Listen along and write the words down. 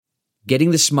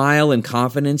Getting the smile and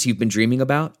confidence you've been dreaming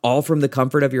about, all from the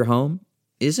comfort of your home,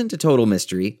 isn't a total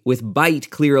mystery with Bite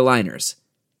clear aligners.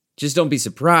 Just don't be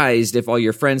surprised if all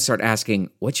your friends start asking,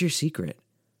 "What's your secret?"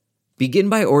 Begin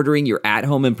by ordering your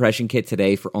at-home impression kit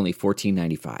today for only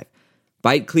 $14.95.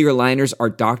 Bite clear aligners are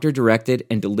doctor-directed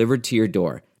and delivered to your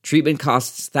door. Treatment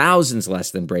costs thousands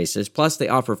less than braces, plus they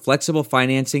offer flexible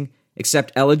financing,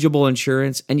 accept eligible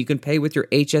insurance, and you can pay with your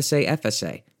HSA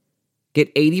FSA. Get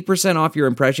 80% off your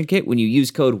impression kit when you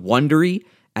use code WONDERY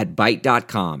at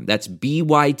Byte.com. That's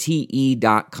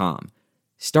BYTE.com.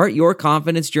 Start your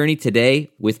confidence journey today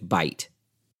with Byte.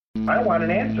 I want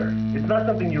an answer. It's not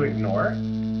something you ignore.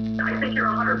 I think you're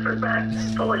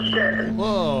 100% full of shit.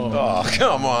 Whoa. Oh,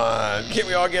 come on. Can't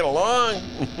we all get along?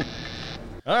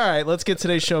 All right, let's get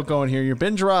today's show going here. Your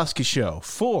Ben Joravsky Show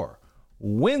for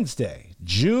Wednesday,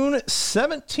 June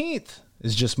 17th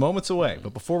is just moments away.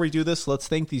 But before we do this, let's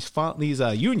thank these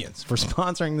unions for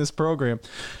sponsoring this program.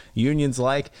 Unions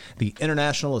like the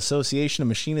International Association of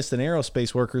Machinists and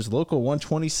Aerospace Workers, Local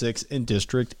 126 in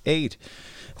District 8.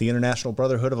 The International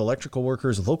Brotherhood of Electrical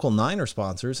Workers, Local 9 are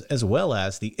sponsors, as well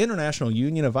as the International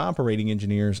Union of Operating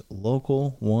Engineers,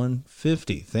 Local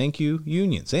 150. Thank you,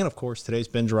 unions. And, of course, today's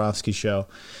Ben Joravsky Show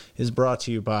is brought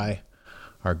to you by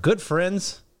our good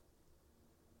friends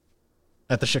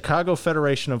at the Chicago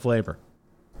Federation of Labor.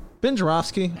 Ben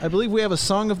Joravsky, I believe we have a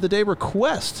Song of the Day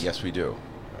request. Yes, we do.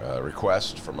 A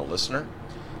request from a listener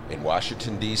in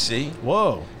Washington, D.C.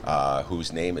 Whoa.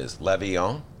 Whose name is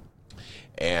Le'Veon.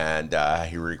 And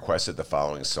he requested the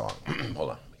following song.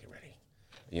 Hold on, let me get ready.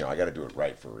 You know, I got to do it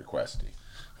right for requesting.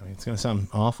 I mean, it's going to sound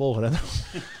awful, whatever.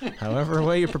 However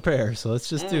way you prepare. So let's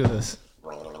just do this.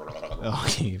 Oh,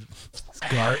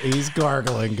 he's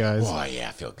gargling, guys. Oh, yeah,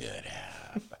 I feel good.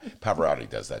 Pavarotti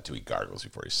does that too. He gargles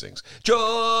before he sings.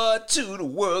 Joy to the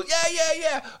world, yeah, yeah,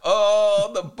 yeah.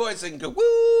 All the boys sing, go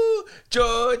woo.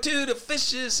 Joy to the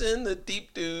fishes in the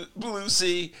deep blue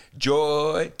sea.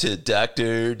 Joy to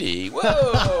Dr. D. Whoa,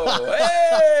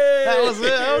 hey. That was it.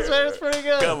 That was pretty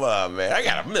good. Come on, man. I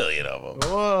got 1 million of them.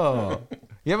 Whoa.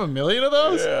 You have 1 million of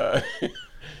those? Yeah.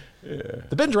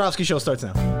 The Ben Joravsky Show starts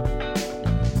now.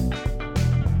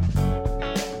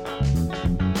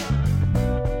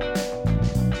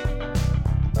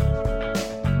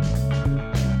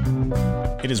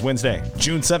 It is Wednesday,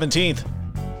 June 17th.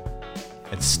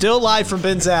 It's still live from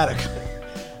Ben's attic.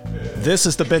 This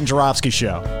is the Ben Joravsky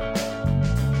Show.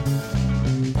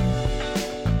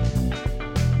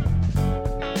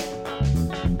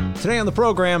 Today on the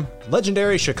program,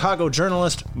 legendary Chicago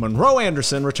journalist Monroe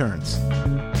Anderson returns.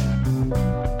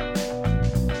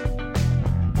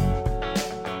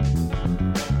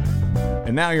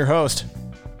 And now your host,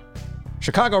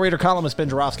 Chicago Reader columnist Ben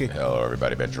Joravsky. Hello,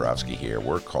 everybody. Ben Joravsky here.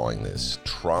 We're calling this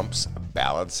Trump's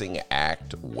Balancing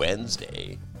Act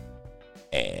Wednesday.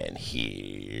 And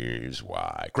here's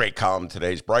why. Great column,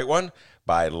 today's bright one,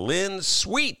 by Lynn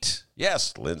Sweet.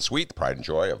 Yes, Lynn Sweet, the pride and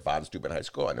joy of Von Steuben High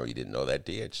School. I know you didn't know that,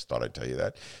 Dee. I just thought I'd tell you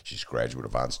that. She's a graduate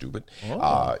of Von Steuben.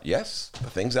 Yes, the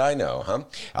things I know, huh?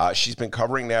 She's been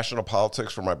covering national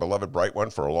politics for my beloved Bright One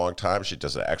for a long time. She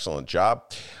does an excellent job.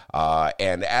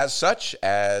 And as such,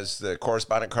 as the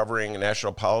correspondent covering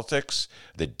national politics,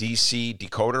 the DC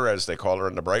decoder, as they call her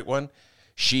in the Bright One,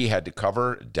 she had to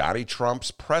cover Donnie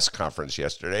Trump's press conference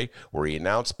yesterday where he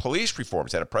announced police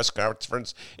reforms. Had a press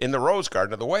conference in the Rose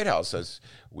Garden of the White House. As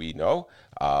we know,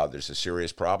 there's a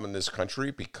serious problem in this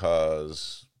country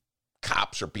because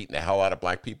cops are beating the hell out of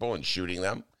black people and shooting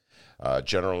them,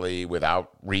 generally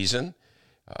without reason,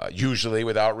 usually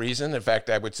without reason. In fact,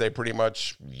 I would say pretty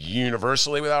much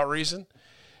universally without reason.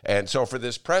 And so for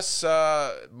this press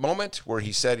moment where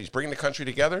he said he's bringing the country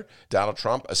together, Donald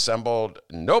Trump assembled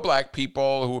no black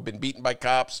people who have been beaten by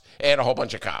cops and a whole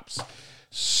bunch of cops.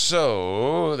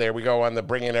 So there we go on the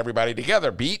bringing everybody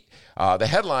together beat. The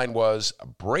headline was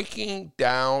Breaking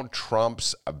Down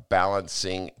Trump's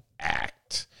Balancing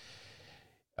Act.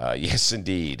 Yes,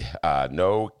 indeed.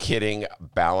 No kidding,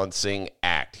 balancing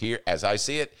act. Here, as I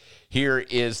see it, here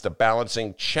is the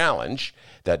balancing challenge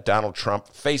that Donald Trump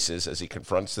faces as he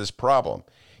confronts this problem.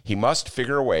 He must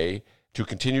figure a way to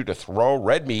continue to throw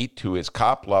red meat to his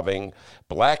cop-loving,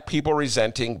 black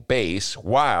people-resenting base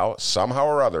while, somehow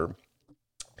or other,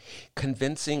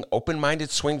 convincing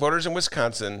open-minded swing voters in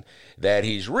Wisconsin that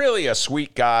he's really a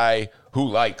sweet guy who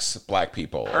likes black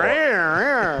people.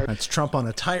 That's Trump on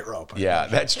a tightrope. Yeah,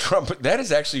 that's Trump. That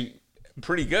is actually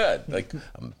pretty good. Like,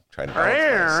 I'm trying to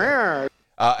balance myself.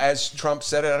 As Trump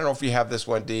said it, I don't know if you have this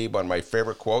one, Dee, one of my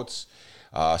favorite quotes.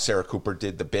 Sarah Cooper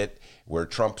did the bit where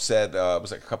Trump said, it was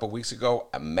like a couple of weeks ago,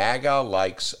 MAGA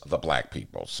likes the black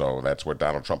people. So that's what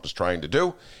Donald Trump is trying to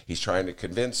do. He's trying to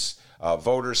convince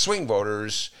voters, swing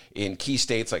voters in key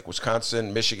states like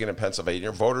Wisconsin, Michigan, and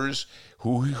Pennsylvania, voters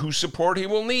who support he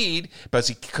will need,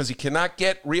 because he cannot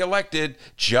get reelected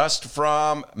just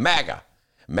from MAGA.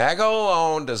 MAGA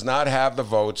alone does not have the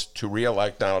votes to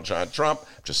reelect Donald John Trump.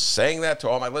 Just saying that to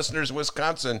all my listeners in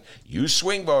Wisconsin. You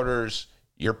swing voters,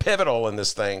 you're pivotal in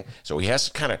this thing. So he has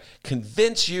to kind of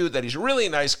convince you that he's really a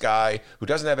nice guy who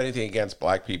doesn't have anything against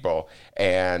black people,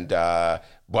 and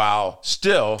while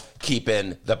still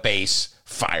keeping the base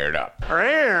fired up.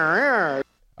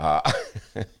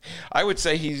 I would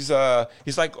say he's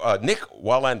like Nick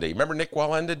Wallenda. You remember Nick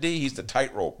Wallenda, D? He's the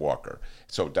tightrope walker.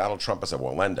 So Donald Trump is a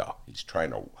Wallenda. He's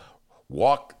trying to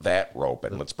walk that rope,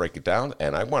 and let's break it down.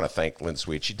 And I want to thank Lynn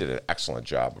Sweet. She did an excellent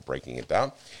job of breaking it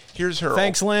down. Here's her.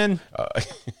 Thanks, Lynn.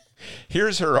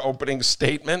 Here's her opening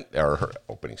statement,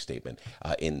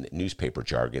 in newspaper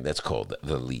jargon. That's called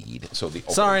the lead. So the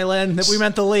opening, Sorry, Lynn, we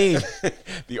meant the lead.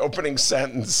 The opening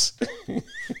sentence.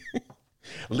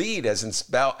 Lead as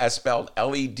spelled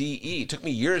L-E-D-E. It took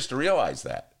me years to realize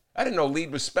that. I didn't know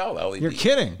lead was spelled L-E-D-E. You're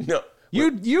kidding. No.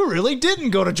 You really didn't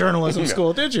go to journalism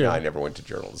school, did you? No, I never went to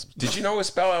journalism. Did you know it was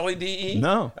spelled L-E-D-E?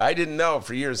 No. I didn't know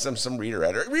for years. Some reader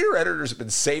editor. Reader editors have been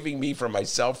saving me from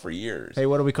myself for years. Hey,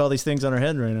 what do we call these things on our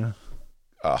head right now?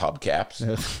 Hubcaps.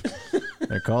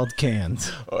 They're called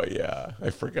cans. Oh, yeah. I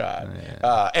forgot. Oh,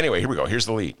 yeah. Anyway, here we go. Here's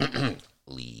the lead.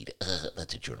 Lead.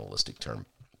 That's a journalistic term.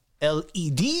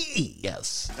 L-E-D-E.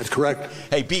 Yes. That's correct.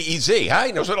 Hey, B-E-Z. Hi,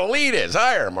 he knows what a lead is.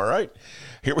 Hire him, all right?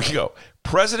 Here we go.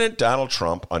 President Donald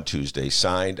Trump on Tuesday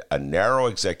signed a narrow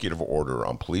executive order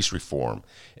on police reform,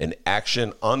 an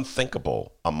action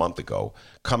unthinkable a month ago,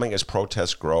 coming as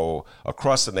protests grow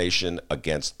across the nation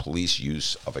against police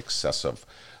use of excessive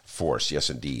force. Yes,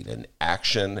 indeed. An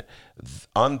action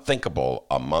unthinkable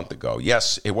a month ago.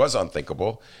 Yes, it was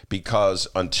unthinkable because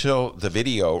until the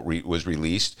video was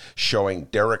released showing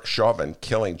Derek Chauvin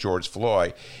killing George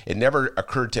Floyd, it never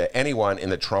occurred to anyone in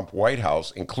the Trump White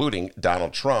House, including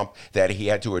Donald Trump, that he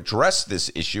had to address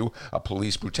this issue of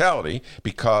police brutality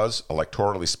because,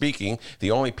 electorally speaking,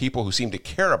 the only people who seemed to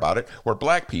care about it were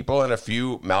black people and a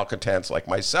few malcontents like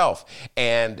myself.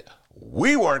 And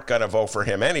we weren't going to vote for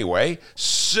him anyway.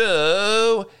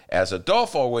 So, as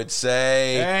Adolfo would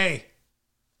say, hey,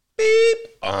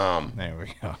 beep. There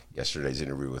we go. Yesterday's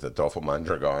interview with Adolfo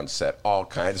Mondragon set all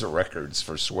kinds of records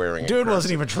for swearing. Dude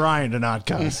wasn't even trying to not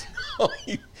cuss.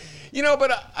 You know,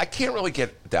 but I can't really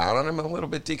get down on him a little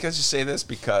bit, because you say this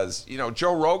because,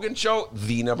 Joe Rogan Show,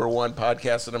 the #1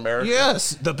 podcast in America.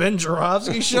 Yes, the Ben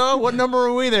Joravsky Show. What number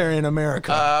are we there in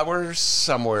America? We're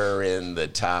somewhere in the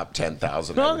top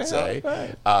 10,000, I would say.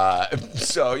 Okay.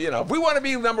 So, if we want to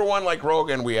be #1 like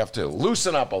Rogan, we have to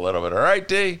loosen up a little bit. All right,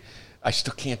 D? I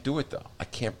still can't do it, though. I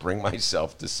can't bring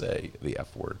myself to say the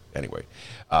F word. Anyway,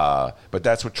 but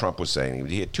that's what Trump was saying.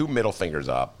 He had 2 middle fingers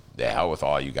up. The hell with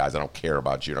all you guys. I don't care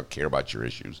about you. I don't care about your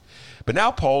issues. But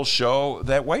now polls show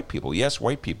that white people, yes,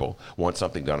 white people, want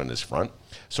something done on this front.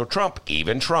 So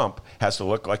even Trump, has to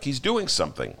look like he's doing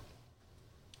something.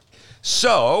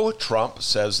 So Trump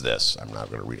says this. I'm not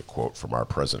going to read a quote from our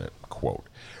president. Quote,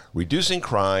 "Reducing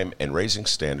crime and raising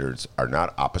standards are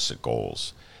not opposite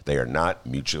goals. They are not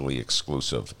mutually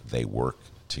exclusive. They work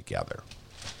together."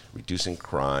 Reducing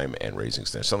crime and raising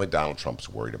standards. Something Donald Trump's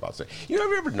worried about. Have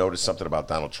you ever noticed something about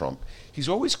Donald Trump? He's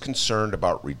always concerned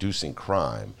about reducing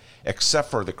crime, except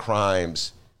for the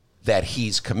crimes that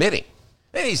he's committing.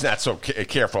 And he's not so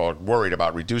careful or worried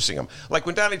about reducing them. Like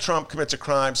when Donald Trump commits a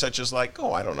crime such as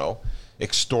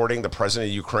extorting the president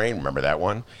of Ukraine. Remember that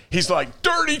one? He's like,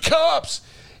 dirty cops.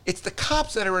 It's the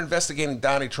cops that are investigating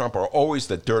Donald Trump are always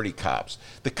the dirty cops.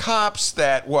 The cops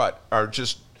that, are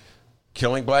just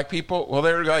killing black people? Well,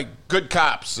 they're like good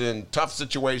cops in tough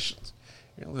situations.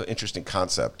 Interesting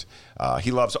concept.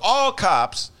 He loves all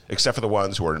cops except for the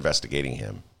ones who are investigating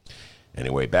him.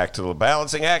 Anyway, back to the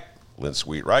balancing act. Lynn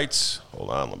Sweet writes, hold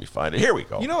on, let me find it. Here we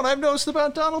go. You know what I've noticed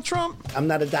about Donald Trump? I'm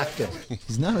not a doctor.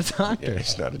 He's not a doctor. Yeah,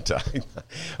 he's not a doctor.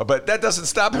 But that doesn't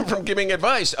stop him from giving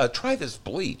advice. Try this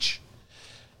bleach.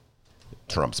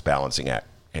 Trump's balancing act.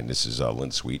 And this is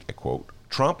Lynn Sweet, a quote.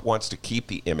 "Trump wants to keep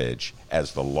the image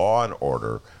as the law and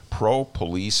order,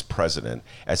 pro-police president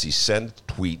as he sent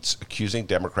tweets accusing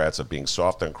Democrats of being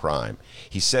soft on crime.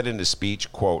 He said in his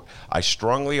speech, quote, I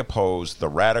strongly oppose the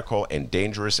radical and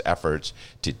dangerous efforts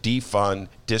to defund,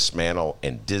 dismantle,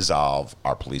 and dissolve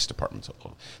our police departments."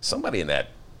 Somebody in that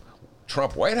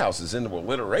Trump White House is into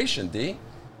alliteration, D.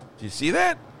 Do you see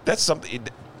that? That's something...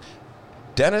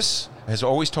 Dennis has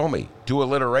always told me, do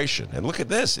alliteration. And look at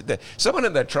this. Someone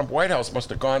in that Trump White House must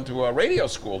have gone to a radio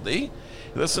school, D.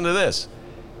 Listen to this.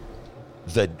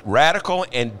 The radical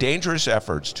and dangerous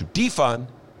efforts to defund,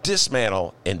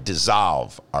 dismantle and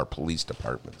dissolve our police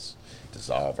departments.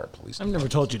 Dissolve our police I've departments. never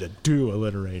told you to do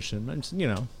alliteration. I'm just,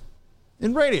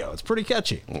 in radio, it's pretty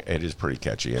catchy. It is pretty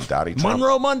catchy. And Donnie Trump.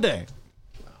 Monroe Monday.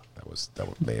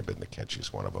 That may have been the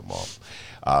catchiest one of them all.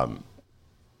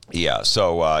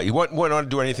 So he wouldn't want to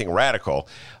do anything radical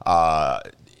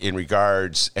in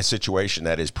regards a situation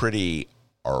that is pretty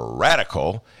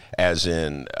radical, as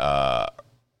in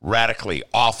radically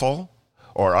awful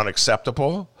or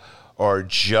unacceptable, or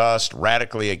just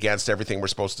radically against everything we're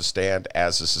supposed to stand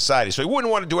as a society. So he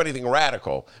wouldn't want to do anything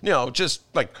radical, just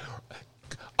like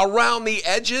around the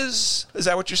edges. Is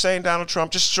that what you're saying, Donald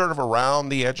Trump? Just sort of around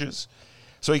the edges?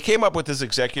 So he came up with this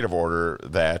executive order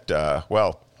that,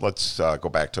 let's go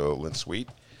back to Lynn Sweet.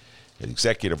 An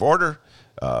executive order.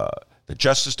 The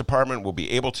Justice Department will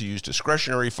be able to use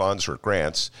discretionary funds or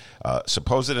grants,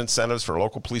 supposed incentives for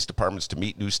local police departments to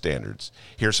meet new standards.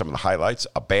 Here's some of the highlights.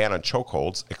 A ban on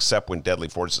chokeholds, except when deadly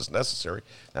force is necessary.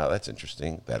 Now, that's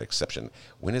interesting, that exception.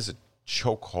 When is a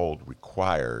chokehold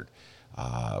required?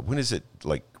 When is it,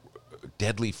 like,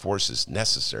 deadly force is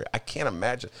necessary? I can't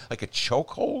imagine. Like a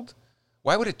chokehold?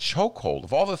 Why would a chokehold,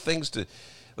 of all the things to,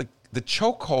 like, the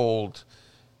chokehold,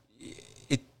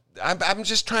 I'm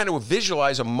just trying to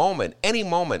visualize any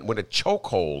moment when a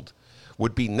chokehold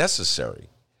would be necessary.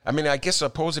 I mean, I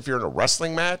suppose if you're in a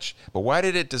wrestling match, but why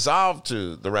did it dissolve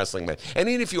to the wrestling match? And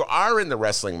even if you are in the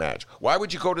wrestling match, why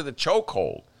would you go to the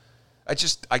chokehold?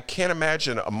 I can't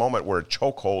imagine a moment where a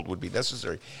chokehold would be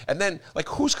necessary. And then, like,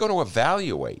 who's going to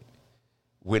evaluate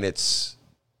when it's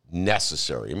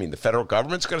necessary? I mean, the federal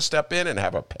government's going to step in and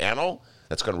have a panel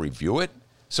that's going to review it.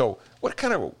 So what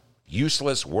kind of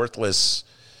useless, worthless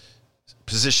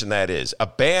position that is? A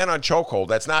ban on chokehold,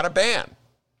 that's not a ban.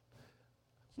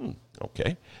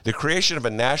 Okay. The creation of a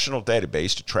national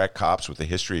database to track cops with a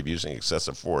history of using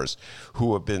excessive force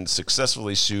who have been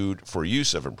successfully sued for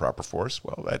use of improper force.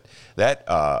 Well,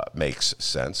 that makes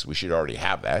sense. We should already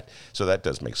have that. So that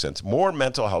does make sense. More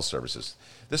mental health services.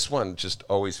 This one just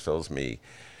always fills me.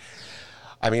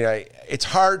 I mean, it's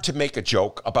hard to make a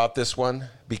joke about this one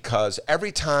because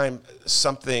every time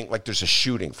something, like there's a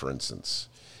shooting, for instance,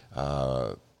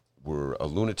 where a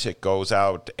lunatic goes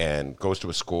out and goes to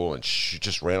a school and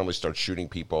just randomly starts shooting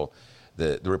people,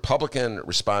 the Republican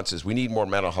response is we need more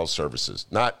mental health services.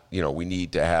 Not, we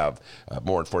need to have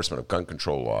more enforcement of gun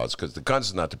control laws because the guns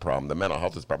is not the problem, the mental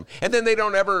health is the problem. And then they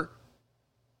don't ever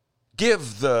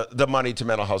give the money to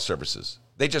mental health services.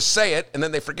 They just say it, and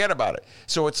then they forget about it.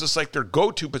 So it's just like their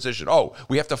go-to position. Oh,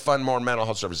 we have to fund more mental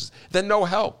health services. Then no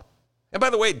help. And by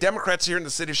the way, Democrats here in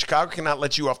the city of Chicago cannot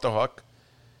let you off the hook.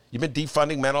 You've been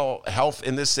defunding mental health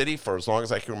in this city for as long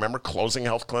as I can remember, closing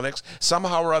health clinics,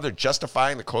 somehow or other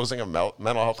justifying the closing of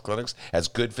mental health clinics as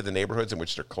good for the neighborhoods in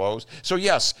which they're closed. So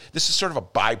yes, this is sort of a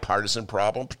bipartisan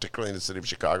problem, particularly in the city of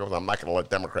Chicago. I'm not going to let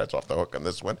Democrats off the hook on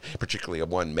this one, particularly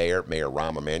one Mayor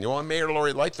Rahm Emanuel, and Mayor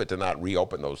Lori Lightfoot did not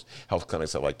reopen those health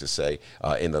clinics, I like to say,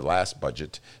 in the last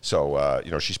budget. So,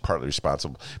 she's partly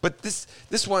responsible. But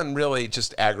this one really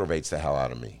just aggravates the hell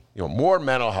out of me. More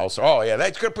mental health. Oh, yeah,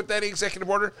 that's going to put that in executive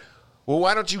order? Well,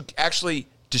 why don't you actually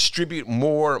distribute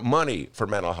more money for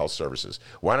mental health services?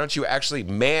 Why don't you actually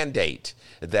mandate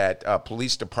that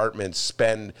police departments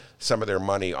spend some of their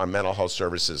money on mental health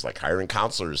services, like hiring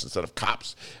counselors instead of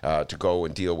cops to go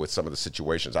and deal with some of the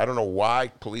situations? I don't know why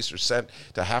police are sent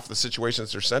to half the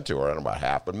situations they're sent to, or I don't know about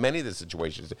half, but many of the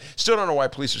situations. Still don't know why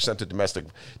police are sent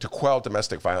to quell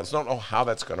domestic violence. Don't know how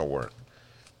that's going to work.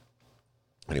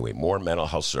 Anyway, more mental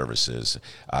health services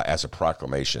as a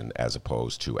proclamation as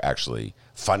opposed to actually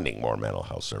funding more mental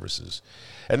health services.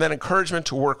 And then encouragement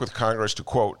to work with Congress to,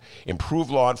 quote, improve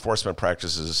law enforcement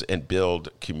practices and build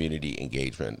community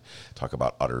engagement. Talk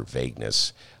about utter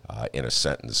vagueness in a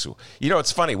sentence.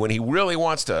 It's funny. When he really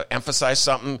wants to emphasize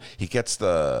something, he gets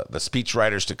the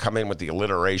speechwriters to come in with the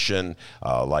alliteration,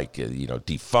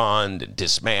 defund and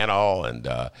dismantle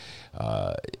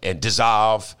and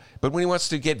dissolve. But when he wants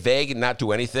to get vague and not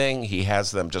do anything, he has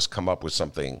them just come up with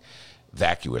something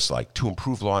vacuous, like to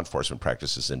improve law enforcement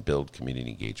practices and build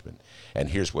community engagement. And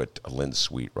here's what Lynn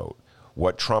Sweet wrote.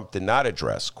 What Trump did not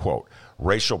address, quote,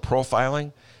 racial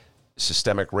profiling,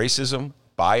 systemic racism,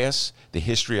 bias, the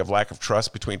history of lack of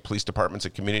trust between police departments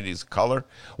and communities of color,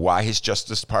 why his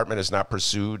Justice Department has not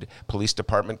pursued police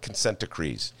department consent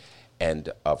decrees, end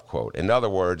of quote. In other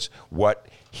words, what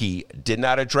he did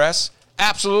not address,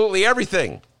 absolutely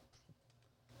everything.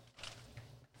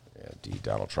 Indeed,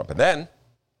 Donald Trump. And then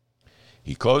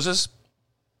he closes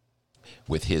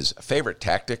with his favorite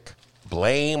tactic,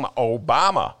 blame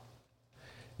Obama.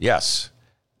 Yes,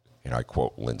 and I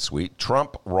quote Lynn Sweet,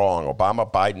 Trump wrong.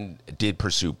 Obama, Biden did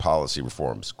pursue policy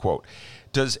reforms. Quote,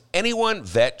 Does anyone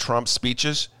vet Trump's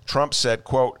speeches? Trump said,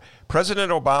 quote,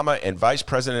 President Obama and Vice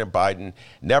President Biden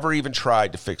never even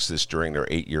tried to fix this during their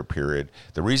 8-year period.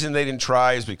 The reason they didn't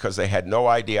try is because they had no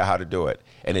idea how to do it,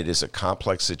 and it is a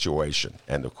complex situation,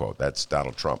 end of quote. That's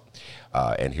Donald Trump.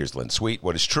 And here's Lynn Sweet.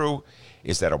 What is true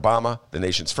is that Obama, the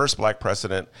nation's first black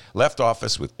president, left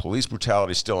office with police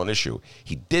brutality still an issue.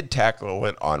 He did tackle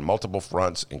it on multiple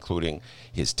fronts, including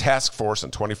his task force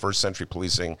on 21st century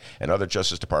policing and other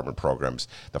Justice Department programs.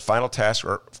 The final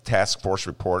task force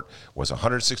report was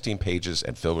 116 pages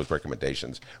and filled with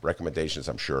recommendations. Recommendations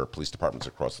I'm sure police departments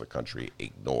across the country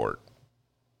ignored.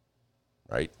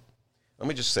 Right? Let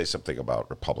me just say something about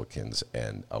Republicans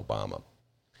and Obama.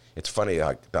 It's funny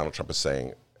how Donald Trump is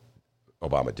saying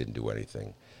Obama didn't do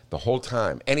anything. The whole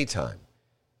time, anytime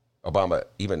Obama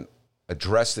even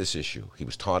addressed this issue, he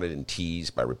was taunted and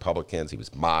teased by Republicans. He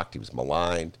was mocked. He was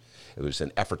maligned. It was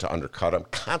an effort to undercut him.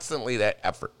 Constantly that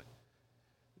effort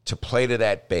to play to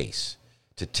that base,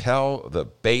 to tell the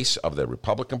base of the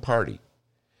Republican Party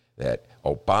that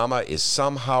Obama is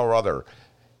somehow or other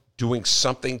doing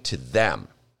something to them,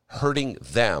 hurting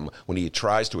them when he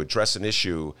tries to address an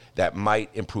issue that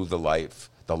might improve the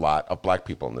lot of black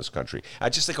people in this country. I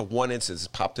just think of one instance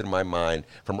that popped into my mind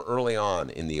from early on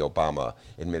in the Obama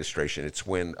administration. It's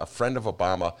when a friend of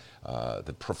Obama,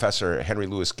 the professor Henry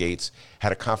Louis Gates,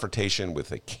 had a confrontation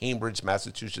with a Cambridge,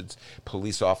 Massachusetts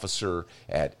police officer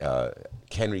at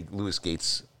Henry Louis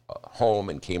Gates' home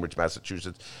in Cambridge,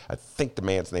 Massachusetts. I think the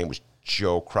man's name was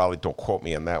Joe Crowley. Don't quote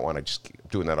me on that one. I'm just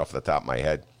doing that off the top of my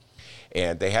head.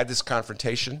 And they had this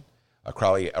confrontation.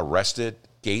 Crowley arrested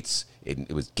Gates.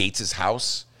 It was Gates'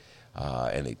 house,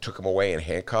 and they took him away in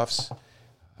handcuffs.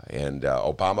 And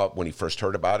Obama, when he first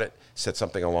heard about it, said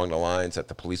something along the lines that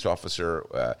the police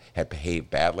officer had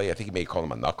behaved badly. I think he may have called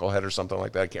him a knucklehead or something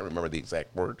like that. I can't remember the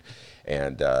exact word.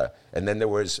 And then there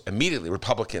was immediately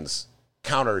Republicans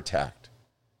counterattacked.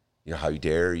 You know, how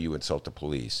dare you insult the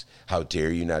police? How dare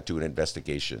you not do an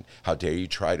investigation? How dare you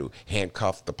try to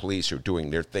handcuff the police who are doing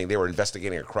their thing? They were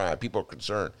investigating a crime. People are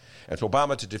concerned. And for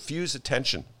Obama to diffuse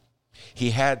attention,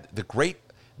 he had the great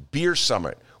beer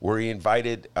summit where he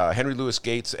invited Henry Louis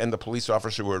Gates and the police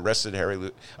officer who arrested Henry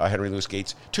Louis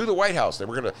Gates to the White House. They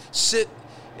were going to sit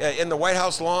in the White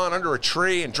House lawn under a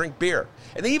tree and drink beer.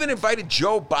 And they even invited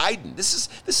Joe Biden. This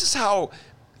is how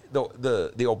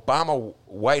the Obama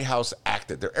White House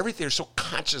acted. They're so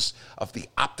conscious of the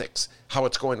optics, how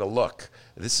it's going to look.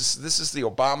 This is the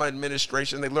Obama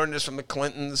administration. They learned this from the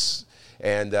Clintons,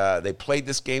 and they played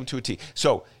this game to a T.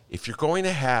 So if you're going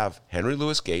to have Henry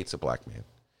Louis Gates, a black man,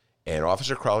 and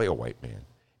Officer Crowley, a white man,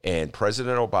 and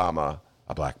President Obama,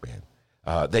 a black man,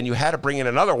 then you had to bring in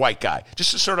another white guy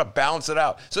just to sort of balance it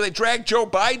out. So they dragged Joe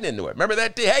Biden into it. Remember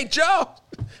that day? Hey, Joe,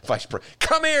 Vice President,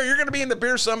 come here. You're going to be in the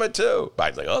beer summit too.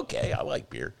 Biden's like, okay, I like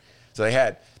beer. So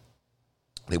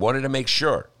they wanted to make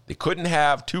sure they couldn't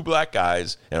have two black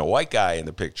guys and a white guy in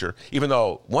the picture, even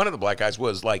though one of the black guys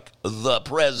was like the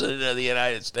president of the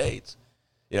United States.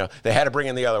 You know, they had to bring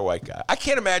in the other white guy. I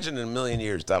can't imagine in a million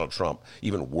years Donald Trump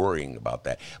even worrying about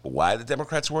that. But why are the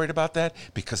Democrats worried about that?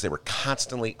 Because they were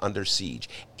constantly under siege.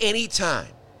 Anytime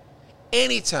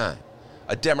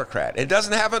a Democrat, it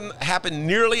doesn't happen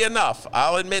nearly enough,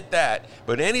 I'll admit that,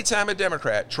 but anytime a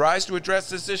Democrat tries to address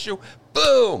this issue,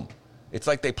 boom! It's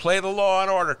like they play the law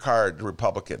and order card, the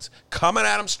Republicans, coming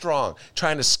at them strong,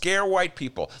 trying to scare white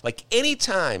people. Like any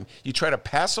time you try to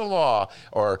pass a law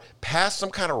or pass some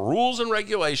kind of rules and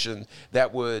regulation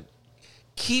that would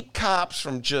keep cops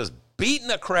from just beating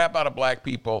the crap out of black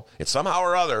people, it's somehow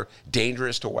or other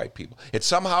dangerous to white people. It's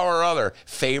somehow or other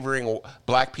favoring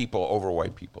black people over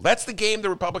white people. That's the game the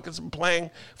Republicans have been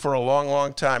playing for a long,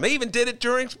 long time. They even did it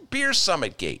during Beer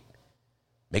Summit Gate.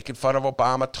 Making fun of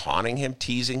Obama, taunting him,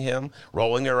 teasing him,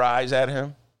 rolling their eyes at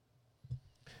him.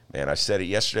 Man, I said it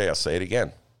yesterday. I'll say it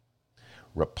again.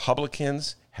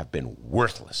 Republicans have been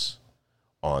worthless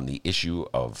on the issue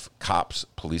of cops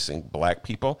policing black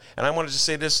people. And I wanted to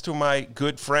say this to my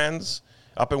good friends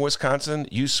up in Wisconsin,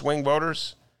 you swing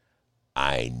voters.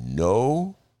 I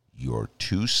know you're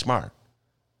too smart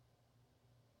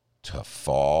to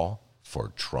fall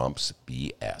for Trump's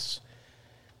BS.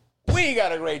 We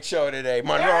got a great show today,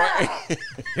 Monroe.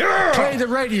 Yeah. Play the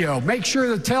radio. Make sure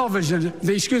the television,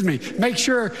 make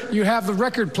sure you have the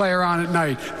record player on at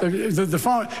night. The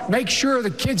phone. Make sure the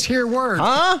kids hear words.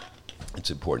 Huh? It's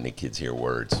important that kids hear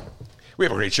words. We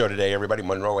have a great show today, everybody.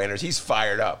 Monroe Anderson, he's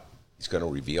fired up. He's going to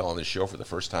reveal on the show for the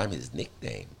first time his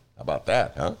nickname. How about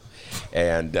that, huh?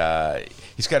 And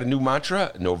he's got a new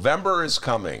mantra. November is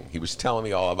coming. He was telling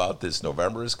me all about this.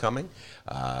 November is coming.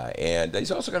 And he's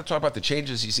also going to talk about the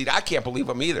changes he's seen. I can't believe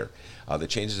them either. The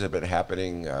changes that have been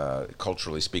happening,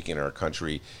 culturally speaking, in our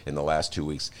country in the last 2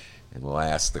 weeks. And we'll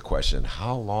ask the question,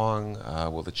 how long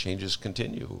will the changes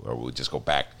continue? Or will we just go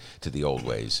back to the old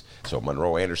ways? So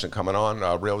Monroe Anderson coming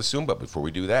on really soon. But before we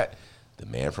do that, the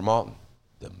man from Alton,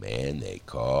 the man they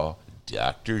call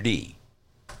Dr. D,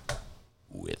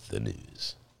 with the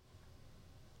news.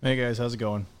 Hey guys, how's it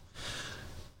going?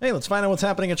 Hey, let's find out what's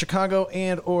happening in Chicago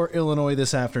and or Illinois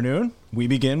this afternoon. We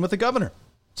begin with the governor.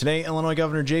 Today, Illinois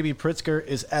Governor J.B. Pritzker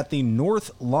is at the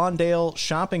North Lawndale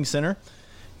Shopping Center.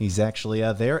 He's actually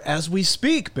there as we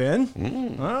speak, Ben.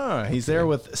 He's there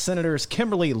with Senators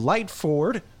Kimberly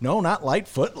Lightford, no, not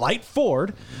Lightfoot,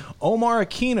 Lightford, Omar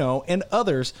Aquino, and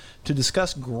others to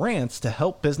discuss grants to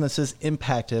help businesses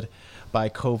impacted by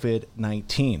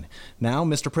COVID-19. Now,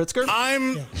 Mr. Pritzker.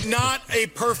 I'm not a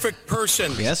perfect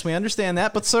person. Yes, we understand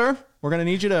that, but sir, we're going to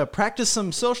need you to practice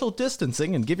some social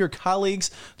distancing and give your colleagues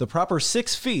the proper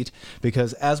 6 feet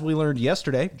because as we learned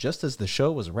yesterday, just as the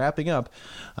show was wrapping up,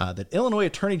 that Illinois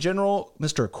Attorney General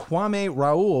Mr. Kwame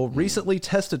Raoul recently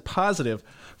tested positive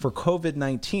for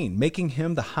COVID-19, making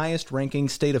him the highest-ranking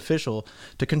state official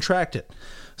to contract it.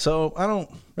 So I don't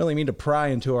really mean to pry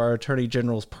into our Attorney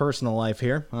General's personal life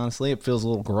here. Honestly, it feels a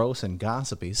little gross and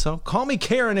gossipy. So call me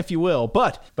Karen if you will.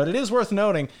 But it is worth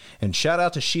noting, and shout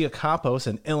out to Shia Kapos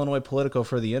and Illinois Politico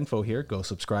for the info here. Go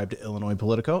subscribe to Illinois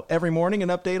Politico. Every morning an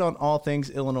update on all things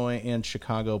Illinois and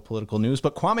Chicago political news.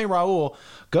 But Kwame Raoul,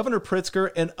 Governor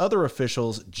Pritzker, and other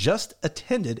officials just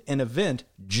attended an event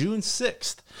June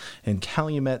 6th in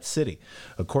Calumet City.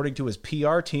 According to his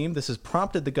PR team, this has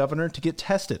prompted the governor to get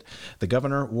tested. The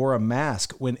governor wore a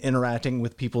mask when interacting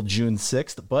with people June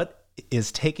 6th, but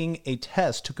is taking a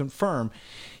test to confirm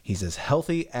he's as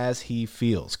healthy as he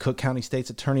feels. Cook County State's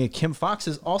Attorney Kim Fox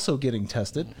is also getting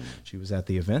tested. She was at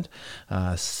the event.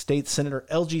 State Senator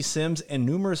L.G. Sims and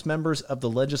numerous members of the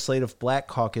Legislative Black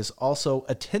Caucus also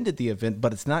attended the event,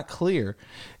 but it's not clear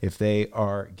if they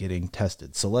are getting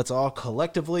tested. So let's all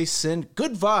collectively send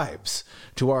good vibes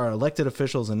to our elected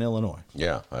officials in Illinois.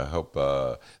 Yeah, I hope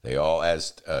they all,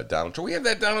 as Donald Trump. We have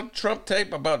that Donald Trump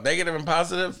tape about negative and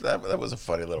positive. That was a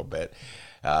funny little bit.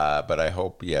 But I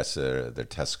hope, yes, their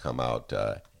tests come out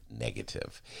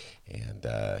negative.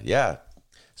 And,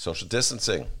 social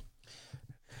distancing.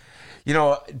 You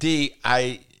know, D,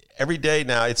 every day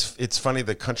now, it's funny,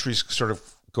 the country's sort of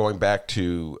going back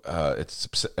to its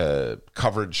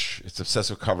coverage, its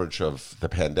obsessive coverage of the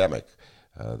pandemic.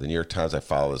 The New York Times, I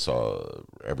follow this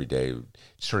every day,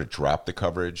 sort of dropped the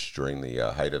coverage during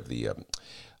the height of the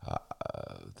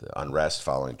unrest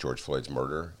following George Floyd's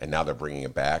murder, and now they're bringing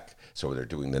it back. So they're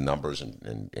doing the numbers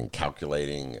and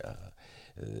calculating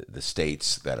the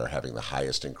states that are having the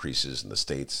highest increases and the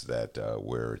states that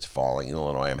where it's falling.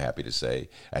 Illinois, I'm happy to say,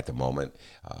 at the moment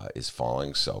is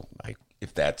falling. So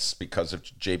if that's because of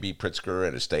J.B. Pritzker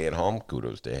and a stay-at-home,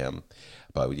 kudos to him.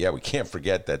 But yeah, we can't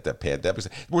forget that the pandemic,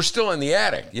 we're still in the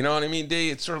attic. You know what I mean, D?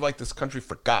 It's sort of like this country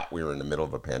forgot we were in the middle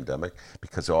of a pandemic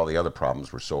because all the other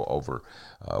problems were so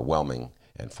overwhelming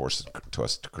and forced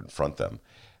us to confront them.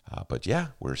 But yeah,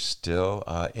 we're still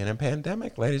in a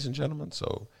pandemic, ladies and gentlemen.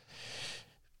 So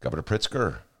Governor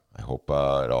Pritzker, I hope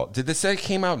it all. Did they say it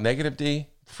came out negative, D,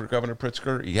 for Governor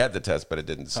Pritzker? He had the test, but it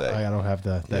didn't say. I don't have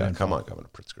that. Yeah, come on, Governor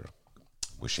Pritzker.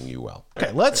 Wishing you well.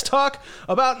 Okay, let's talk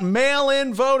about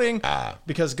mail-in voting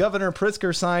because Governor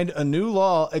Pritzker signed a new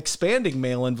law expanding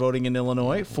mail-in voting in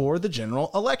Illinois for the general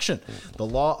election. The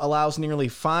law allows nearly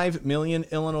 5 million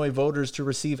Illinois voters to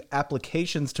receive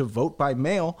applications to vote by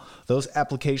mail. Those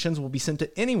applications will be sent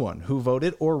to anyone who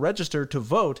voted or registered to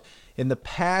vote in the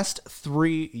past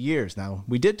 3 years. Now,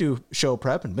 we did do show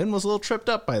prep, and Ben was a little tripped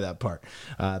up by that part.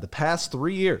 The past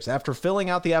 3 years, after filling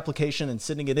out the application and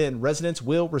sending it in, residents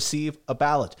will receive a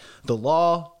ballot. The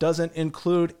law doesn't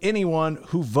include anyone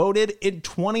who voted in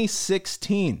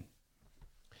 2016.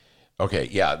 Okay,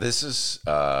 yeah, this is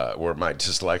where my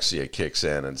dyslexia kicks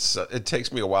in, and so it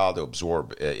takes me a while to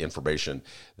absorb information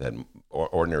that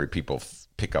ordinary people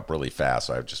pick up really fast.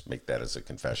 So I just make that as a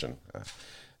confession.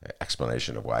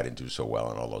 Explanation of why I didn't do so well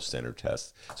on all those standard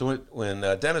tests. So when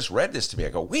Dennis read this to me, I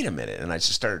go, wait a minute. And I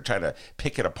just started trying to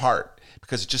pick it apart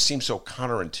because it just seems so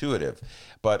counterintuitive.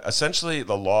 But essentially,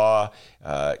 the law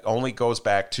only goes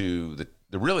back to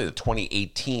the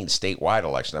 2018 statewide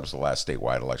election. That was the last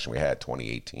statewide election we had,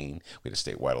 2018. We had a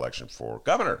statewide election for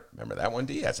governor. Remember that one,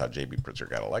 D? That's how J.B. Pritzker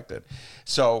got elected.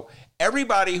 So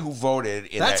everybody who voted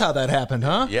in That's how that happened,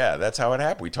 huh? Yeah, that's how it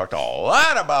happened. We talked a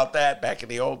lot about that back in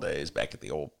the old days, back at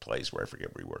the old place where I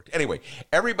forget where we worked. Anyway,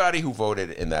 everybody who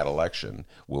voted in that election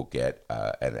will get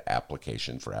an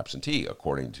application for absentee,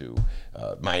 according to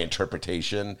my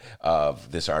interpretation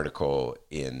of this article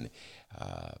in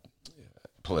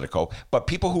Politico. But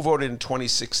people who voted in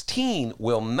 2016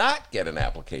 will not get an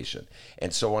application.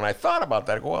 And so when I thought about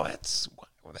that, I go,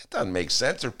 well, that doesn't make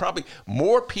sense. There's probably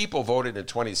more people voted in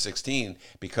 2016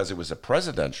 because it was a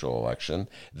presidential election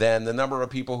than the number of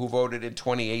people who voted in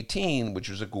 2018, which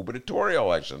was a gubernatorial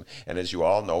election. And as you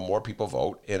all know, more people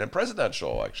vote in a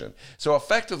presidential election. So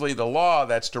effectively, the law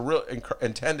that's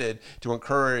intended to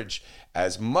encourage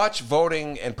as much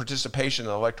voting and participation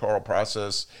in the electoral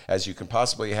process as you can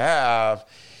possibly have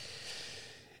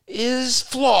is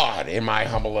flawed, in my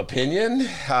humble opinion.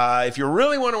 If you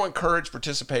really want to encourage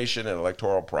participation in the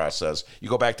electoral process, you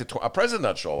go back to a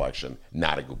presidential election,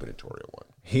 not a gubernatorial one.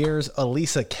 Here's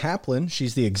Elisa Kaplan.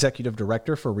 She's the executive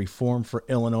director for Reform for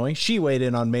Illinois. She weighed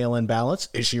in on mail-in ballots.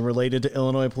 Is she related to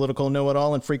Illinois political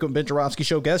know-it-all and frequent Ben Joravsky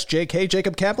Show guest J.K.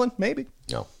 Jacob Kaplan? Maybe.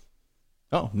 No.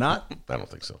 Oh, not? I don't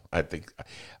think so. I think,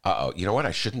 you know what?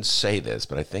 I shouldn't say this,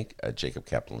 but I think Jacob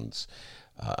Kaplan's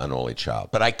an only child.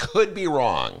 But I could be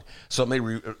wrong. So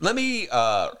let me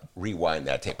rewind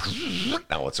that tape.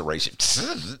 Now let's erase it.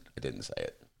 I didn't say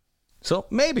it. So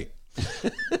maybe.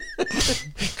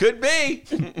 Could be.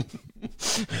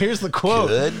 Here's the quote.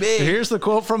 Could be. Here's the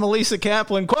quote from Elisa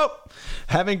Kaplan. Quote,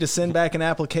 having to send back an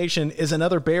application is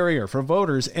another barrier for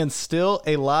voters and still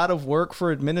a lot of work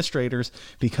for administrators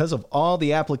because of all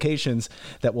the applications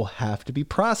that will have to be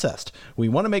processed. We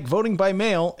want to make voting by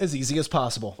mail as easy as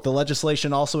possible. The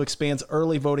legislation also expands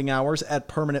early voting hours at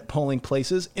permanent polling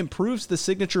places, improves the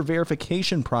signature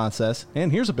verification process,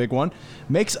 and here's a big one,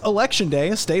 makes Election Day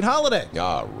a state holiday.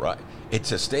 All right.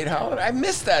 It's a state holiday? I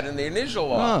missed that in the initial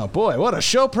law. Oh, boy, what a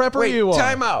show prepper you are.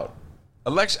 Time out.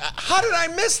 Election. How did I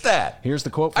miss that? Here's the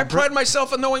quote from I pride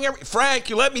myself in knowing Frank,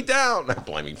 you let me down. I'm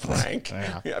blaming Frank.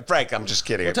 Yeah, Frank, I'm just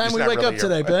kidding. What time we wake up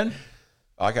today, Ben?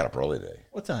 Oh, I got up early today.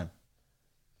 What time?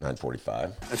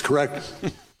 9:45. That's correct.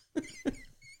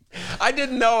 I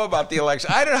didn't know about the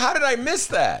election. How did I miss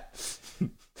that?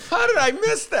 How did I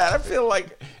miss that? I feel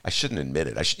like I shouldn't admit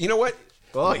it. You know what?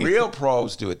 Well, real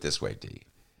pros do it this way, D.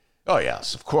 Oh,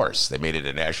 yes, of course. They made it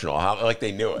a national holiday, like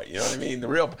they knew it. You know what I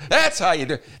mean? That's how you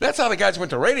do. That's how the guys who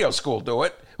went to radio school do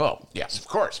it. Well, yes, of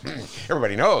course.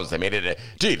 Everybody knows they made it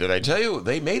did I tell you?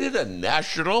 They made it a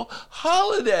national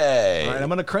holiday. All right, I'm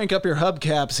going to crank up your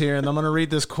hubcaps here, and I'm going to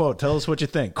read this quote. Tell us what you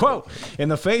think. Quote, in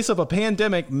the face of a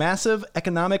pandemic, massive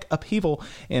economic upheaval,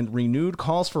 and renewed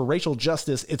calls for racial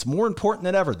justice, it's more important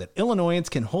than ever that Illinoisans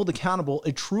can hold accountable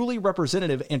a truly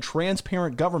representative and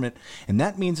transparent government, and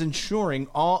that means ensuring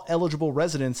all eligible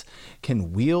residents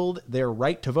can wield their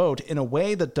right to vote in a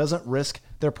way that doesn't risk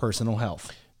their personal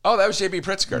health. Oh, that was J.B.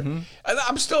 Pritzker. Mm-hmm.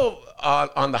 I'm still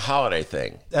on the holiday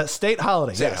thing. State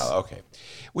holiday, State yes. Holiday, okay.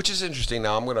 Which is interesting.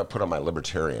 Now, I'm going to put on my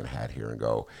libertarian hat here and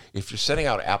go, if you're sending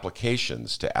out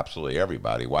applications to absolutely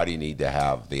everybody, why do you need to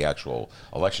have the actual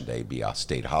election day be a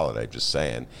state holiday? Just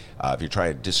saying. If you're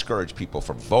trying to discourage people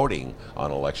from voting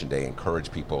on election day,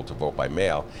 encourage people to vote by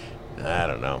mail, I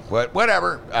don't know. But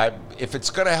whatever. If it's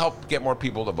going to help get more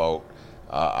people to vote,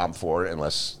 I'm for it,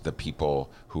 unless the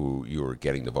people who you're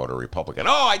getting to vote are Republican.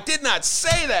 Oh, I did not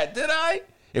say that, did I?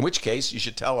 In which case, you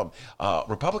should tell them,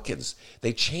 Republicans,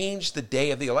 they changed the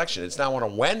day of the election. It's now on a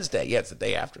Wednesday. Yeah, it's the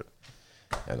day after.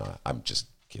 And I'm just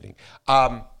kidding.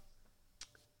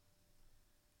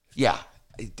 Yeah.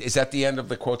 Is that the end of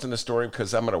the quotes in the story?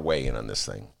 Because I'm going to weigh in on this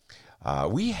thing.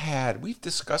 We've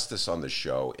discussed this on the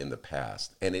show in the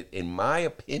past, and in my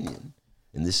opinion,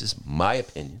 and this is my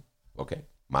opinion, okay,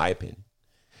 my opinion.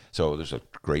 So there's a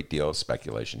great deal of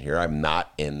speculation here. I'm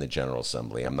not in the General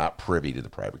Assembly. I'm not privy to the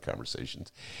private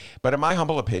conversations. But in my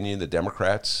humble opinion, the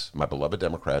Democrats, my beloved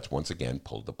Democrats, once again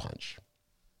pulled the punch.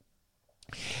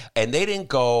 And they didn't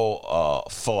go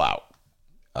full out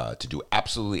to do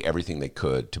absolutely everything they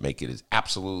could to make it as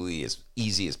absolutely as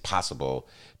easy as possible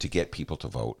to get people to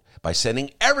vote by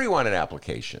sending everyone an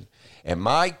application. And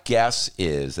my guess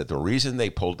is that the reason they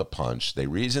pulled the punch, the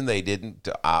reason they didn't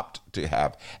opt to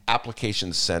have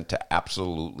applications sent to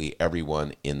absolutely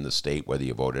everyone in the state, whether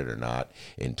you voted or not,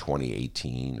 in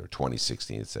 2018 or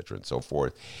 2016, et cetera, and so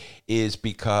forth, is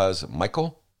because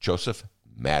Michael Joseph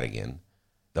Madigan,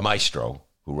 the maestro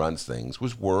who runs things,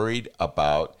 was worried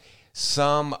about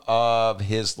some of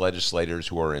his legislators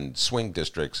who are in swing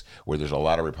districts where there's a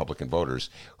lot of Republican voters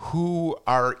who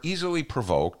are easily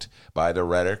provoked by the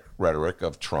rhetoric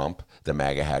of Trump, the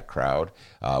MAGA hat crowd,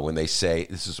 when they say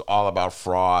this is all about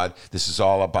fraud, this is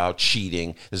all about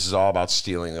cheating, this is all about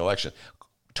stealing the election.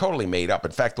 Totally made up.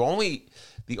 In fact,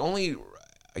 the only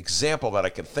example that I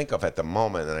can think of at the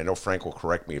moment, and I know Frank will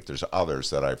correct me if there's others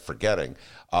that I'm forgetting,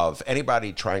 of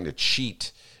anybody trying to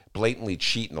blatantly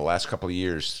cheat in the last couple of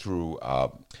years through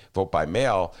vote by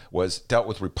mail was dealt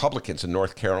with Republicans in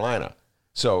North Carolina.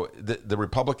 So the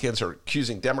Republicans are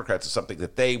accusing Democrats of something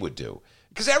that they would do.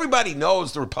 Because everybody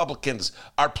knows the Republicans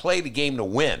are play the game to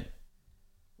win.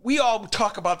 We all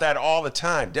talk about that all the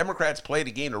time. Democrats play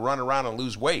the game to run around and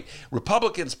lose weight.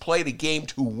 Republicans play the game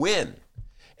to win.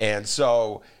 And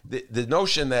so the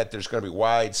notion that there's going to be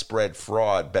widespread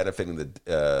fraud benefiting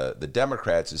the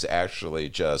Democrats is actually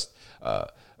just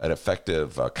an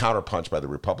effective counterpunch by the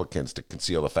Republicans to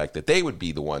conceal the fact that they would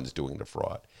be the ones doing the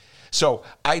fraud. So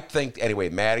I think, anyway,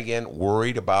 Madigan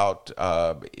worried about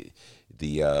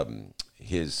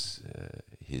his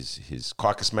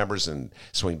caucus members in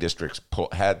swing districts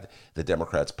had the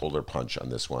Democrats pull their punch on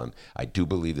this one. I do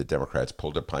believe the Democrats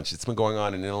pulled their punch. It's been going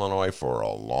on in Illinois for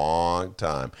a long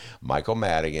time. Michael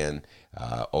Madigan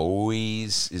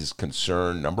always is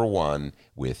concerned, number one,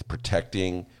 with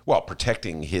protecting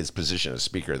his position as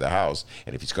Speaker of the House.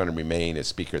 And if he's going to remain as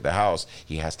Speaker of the House,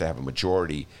 he has to have a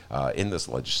majority in this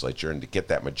legislature. And to get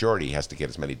that majority, he has to get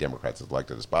as many Democrats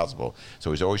elected as possible.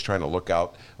 So he's always trying to look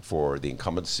out for the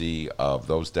incumbency of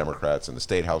those Democrats in the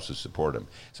State House who support him.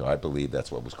 So I believe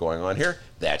that's what was going on here.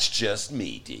 That's just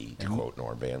me, D, to quote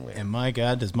Norm Van Lee. And my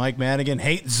God, does Mike Madigan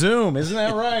hate Zoom? Isn't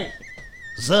that right?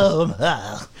 Zoom.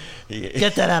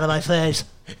 Get that out of my face.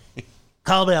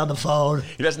 Call me on the phone.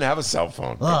 He doesn't have a cell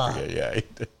phone. Don't forget.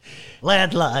 Yeah.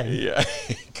 Landline. Yeah.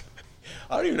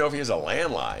 I don't even know if he has a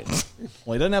landline.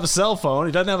 Well, he doesn't have a cell phone.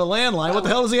 He doesn't have a landline. What the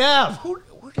hell does he have?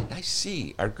 Where did I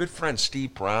see? Our good friend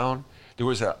Steve Brown. There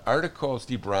was an article of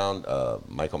Steve Brown,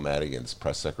 Michael Madigan's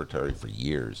press secretary for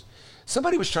years.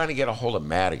 Somebody was trying to get a hold of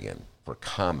Madigan for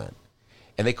comment,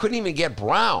 and they couldn't even get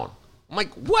Brown. I'm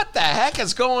like, what the heck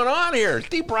is going on here?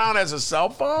 Steve Brown has a cell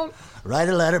phone? Write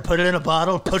a letter, put it in a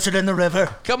bottle, push it in the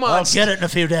river. Come on. I'll get it in a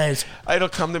few days. It'll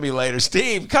come to me later.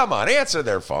 Steve, come on, answer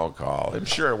their phone call. I'm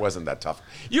sure it wasn't that tough.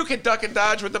 You can duck and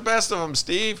dodge with the best of them,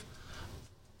 Steve.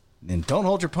 And don't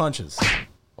hold your punches.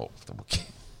 Oh, okay.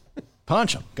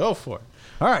 Punch them. Go for it.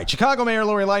 All right, Chicago Mayor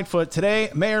Lori Lightfoot.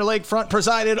 Today, Mayor Lakefront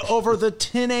presided over the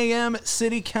 10 a.m.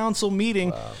 City Council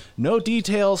meeting. Wow. No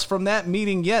details from that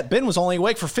meeting yet. Ben was only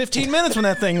awake for 15 minutes when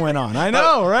that thing went on. I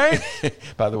know, right?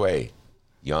 By the way,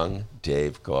 young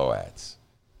Dave Glowatz,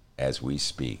 as we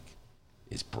speak,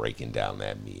 is breaking down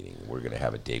that meeting. We're going to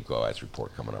have a Dave Glowatz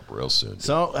report coming up real soon.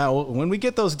 So when we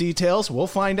get those details, we'll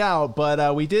find out.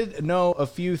 But we did know a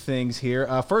few things here.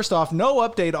 First off, no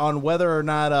update on whether or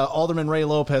not Alderman Ray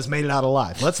Lopez made it out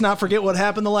alive. Let's not forget what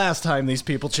happened the last time these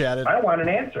people chatted. I want an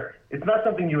answer. It's not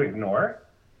something you ignore.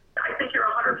 I think you're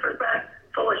 100%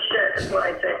 full of shit, is what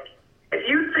I think. If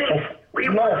you think we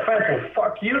no offense, well,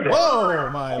 fuck you then. Whoa,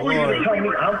 my Who are you Lord. to tell me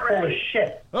I'm full of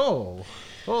shit? Oh,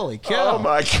 holy cow. Oh,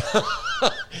 my God.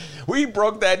 We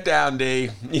broke that down, D.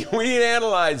 We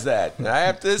analyzed that. I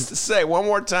have this to say one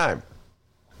more time.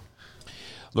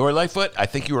 Lori Lightfoot, I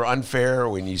think you were unfair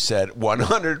when you said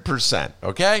 100%,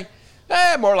 okay?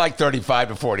 More like 35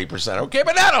 to 40%, okay?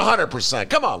 But not 100%.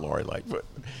 Come on, Lori Lightfoot.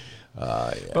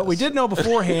 Yes. But we did know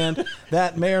beforehand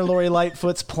that Mayor Lori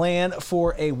Lightfoot's plan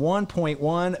for a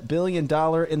 $1.1 billion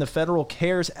in the Federal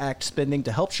CARES Act spending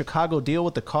to help Chicago deal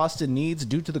with the costs and needs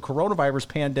due to the coronavirus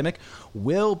pandemic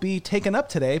will be taken up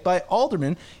today by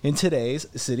aldermen in today's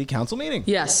City Council meeting.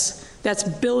 Yes, that's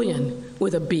billion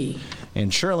with a B.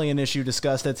 And surely an issue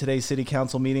discussed at today's City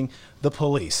Council meeting, the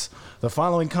police. The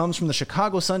following comes from the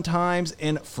Chicago Sun-Times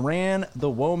and Fran the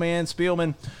Woman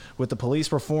Spielman. With the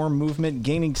police reform movement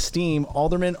gaining steam,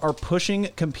 aldermen are pushing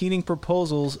competing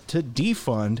proposals to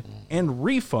defund and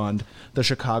refund the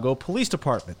Chicago Police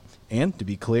Department. And to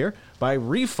be clear, by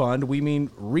refund, we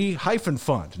mean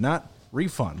re-fund, not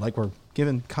refund, like we're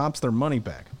giving cops their money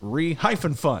back.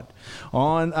 Re-fund.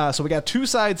 So we got two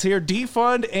sides here,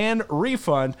 defund and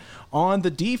refund. On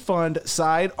the defund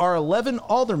side are 11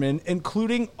 aldermen,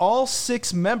 including all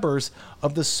 6 members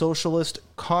of the Socialist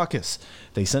Caucus.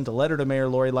 They sent a letter to Mayor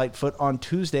Lori Lightfoot on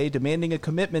Tuesday demanding a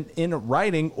commitment in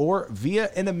writing or via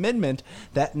an amendment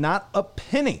that not a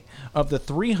penny of the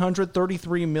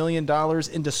 $333 million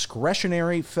in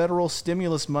discretionary federal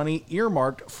stimulus money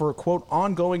earmarked for, quote,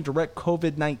 ongoing direct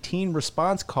COVID-19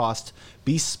 response costs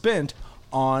be spent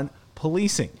on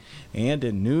policing. And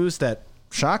in news that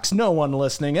shocks no one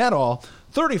listening at all,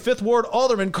 35th Ward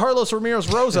Alderman Carlos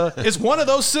Ramirez Rosa is one of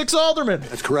those 6 aldermen.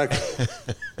 That's correct.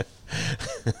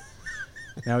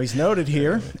 Now, he's noted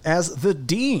here as the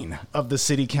dean of the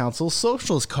City Council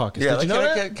Socialist Caucus. Yeah, Did you know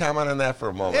that? can I comment on that for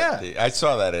a moment? Yeah. I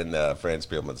saw that in Franz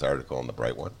Spielman's article in The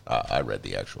Bright One. I read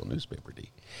the actual newspaper, D.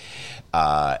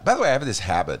 By the way, I have this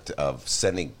habit of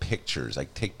sending pictures. I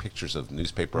take pictures of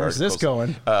newspaper Where's articles. this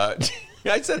going?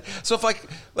 I said, so if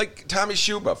like Tommy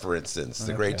Schuba, for instance,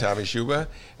 the great Tommy Schuba,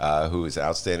 who is an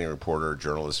outstanding reporter,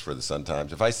 journalist for the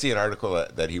Sun-Times. If I see an article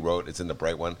that he wrote, it's in The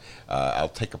Bright One, I'll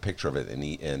take a picture of it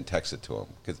and text it to him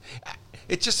because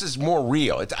it just is more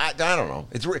real. I don't know.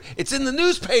 It's in the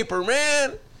newspaper,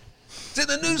 man. It's in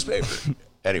the newspaper.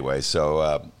 Anyway,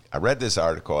 so I read this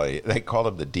article. They called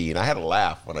him the dean. I had to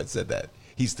laugh when I said that.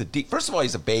 He's the dean. First of all,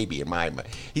 he's a baby in my mind.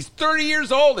 He's 30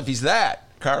 years old if he's that.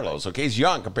 Carlos, okay? He's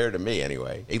young compared to me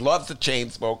anyway. He loves the chain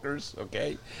smokers,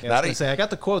 okay? Yeah, I got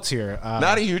the quotes here.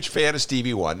 Not a huge fan of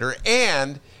Stevie Wonder,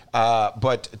 and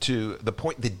but to the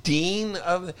point, the dean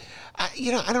of, I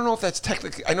don't know if that's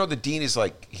technically. I know the dean is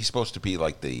like he's supposed to be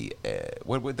like the.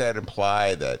 What would that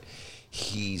imply that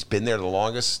he's been there the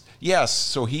longest? Yes,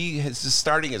 so he is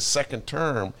starting his second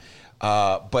term,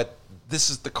 but.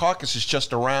 The caucus is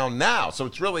just around now, so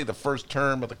it's really the first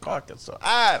term of the caucus. So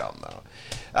I don't know.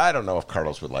 I don't know if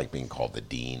Carlos would like being called the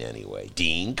dean anyway.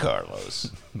 Dean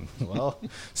Carlos. Well,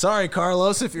 sorry,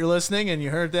 Carlos, if you're listening and you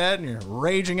heard that and you're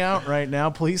raging out right now,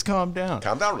 please calm down.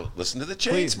 Calm down. Listen to the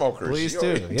chain smokers. Please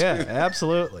do. Yeah,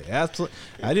 absolutely. Absolutely.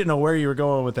 I didn't know where you were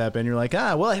going with that, Ben. You're like,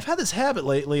 well, I've had this habit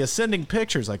lately of sending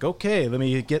pictures. Like, okay, let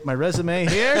me get my resume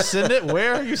here. Send it.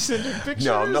 Where are you sending pictures?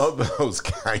 No, those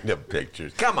kind of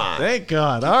pictures. Come on. Thank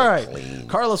God. All right. Clean.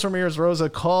 Carlos Ramirez Rosa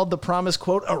called the promise,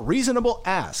 quote, a reasonable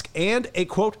ask and a,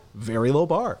 quote, very low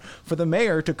bar for the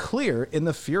mayor to clear in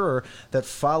the furor that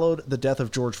followed the death of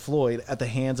George Floyd at the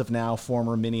hands of now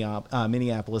former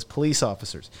Minneapolis police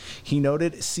officers. He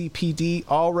noted CPD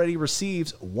already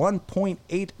receives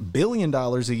 $1.8 billion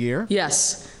a year.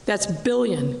 Yes, that's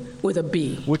billion with a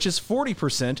B. Which is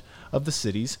 40% of the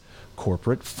city's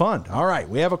corporate fund. All right,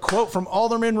 we have a quote from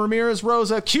Alderman Ramirez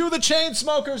Rosa. Cue the chain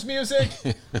smokers music.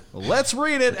 Let's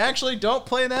read it. Actually, don't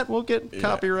play that. We'll get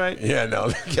copyright. Yeah,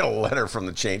 no, get a letter from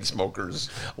the chain smokers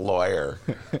lawyer.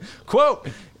 Quote,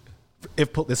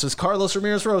 this is Carlos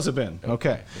Ramirez Rosa, Ben.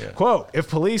 Okay. Yeah. Quote, if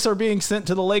police are being sent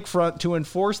to the lakefront to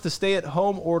enforce the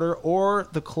stay-at-home order or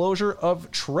the closure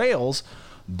of trails,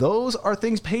 those are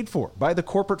things paid for by the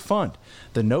corporate fund.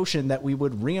 The notion that we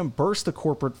would reimburse the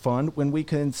corporate fund when we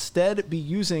could instead be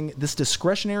using this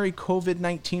discretionary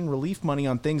COVID-19 relief money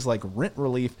on things like rent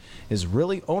relief is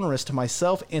really onerous to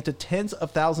myself and to tens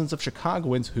of thousands of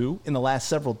Chicagoans who, in the last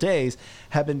several days,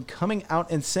 have been coming out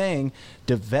and saying,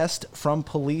 divest from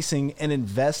policing and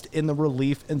invest in the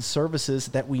relief and services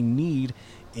that we need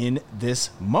in this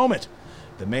moment.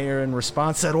 The mayor, in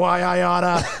response, said, why I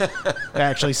oughta.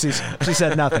 Actually, she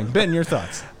said nothing. Ben, your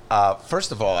thoughts?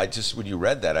 First of all, when you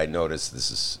read that, I noticed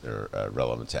this is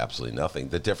relevant to absolutely nothing.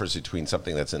 The difference between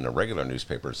something that's in a regular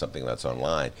newspaper and something that's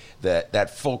online,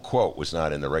 that full quote was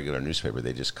not in the regular newspaper.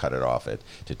 They just cut it off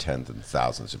to tens and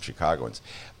thousands of Chicagoans.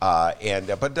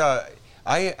 But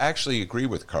I actually agree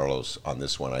with Carlos on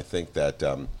this one. I think that,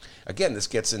 again, this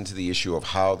gets into the issue of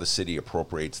how the city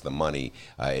appropriates the money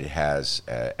it has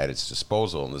at its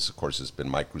disposal. And this, of course, has been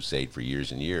my crusade for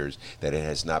years and years, that it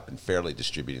has not been fairly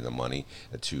distributing the money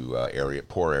to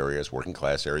poor areas, working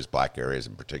class areas, black areas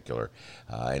in particular.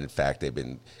 And in fact, they've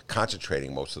been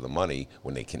concentrating most of the money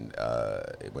when it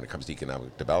comes to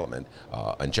economic development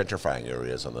on gentrifying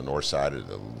areas on the north side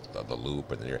of the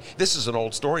Loop. This is an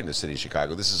old story in the city of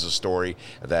Chicago. This is a story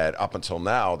that up until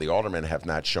now, the aldermen have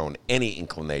not shown any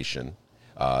inclination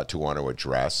to want to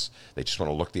address. They just want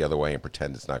to look the other way and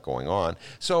pretend it's not going on.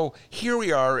 So here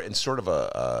we are in sort of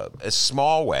a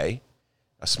small way,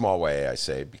 I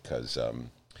say, because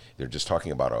they're just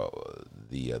talking about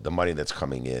the money that's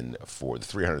coming in for the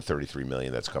 $333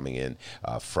 million that's coming in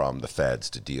from the feds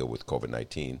to deal with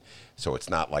COVID-19. So it's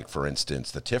not like, for instance,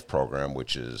 the TIF program,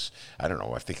 which is, I don't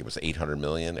know, I think it was $800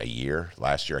 million a year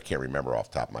last year. I can't remember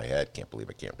off the top of my head. Can't believe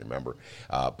I can't remember.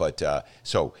 It's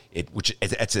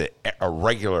a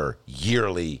regular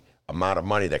yearly amount of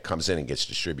money that comes in and gets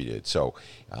distributed. So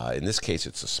in this case,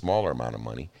 it's a smaller amount of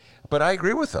money. But I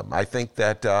agree with them. I think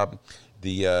that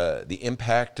the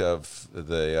impact of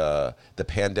the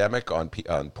pandemic on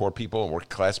poor people and working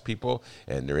class people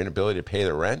and their inability to pay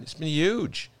their rent, has been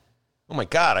huge. Oh my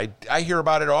God, I hear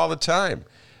about it all the time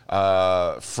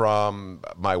from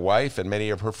my wife and many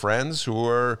of her friends who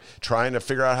are trying to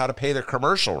figure out how to pay their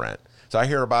commercial rent. So I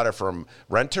hear about it from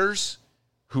renters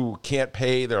who can't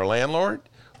pay their landlord,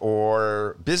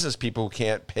 or business people who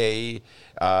can't pay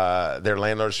their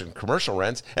landlords and commercial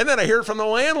rents. And then I hear it from the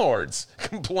landlords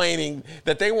complaining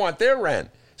that they want their rent.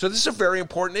 So this is a very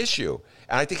important issue.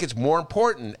 And I think it's more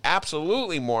important,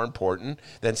 absolutely more important,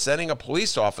 than sending a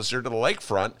police officer to the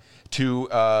lakefront to,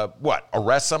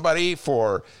 arrest somebody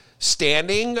for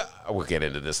standing. We'll get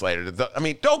into this later. I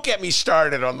mean, don't get me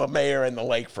started on the mayor and the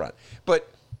lakefront.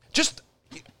 But just,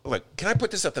 look, can I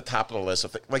put this at the top of the list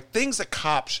of things that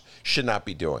cops should not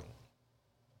be doing?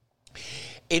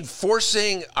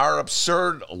 Enforcing our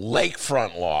absurd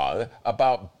lakefront law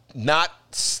about not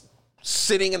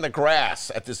sitting in the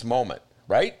grass at this moment.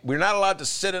 Right? We're not allowed to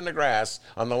sit in the grass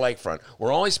on the lakefront.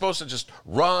 We're only supposed to just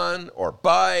run or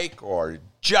bike or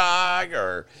jog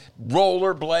or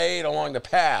rollerblade along the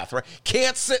path, right?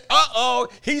 Can't sit.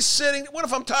 He's sitting. What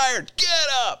if I'm tired? Get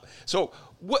up. So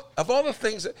what of all the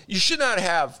things that you should not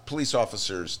have police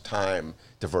officers' time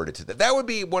diverted to that. That would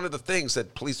be one of the things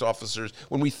that police officers,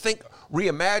 when we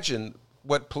reimagine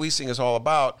what policing is all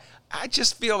about, I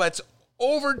just feel that's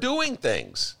overdoing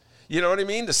things. You know what I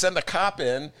mean? To send a cop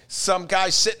in, some guy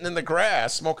sitting in the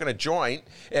grass smoking a joint,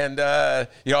 and,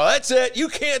 that's it. You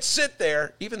can't sit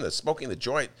there. Even the smoking the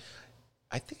joint,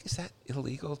 I think, is that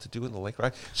illegal to do in the lake,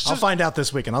 right? I'll find out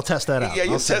this weekend. I'll test that out. Yeah,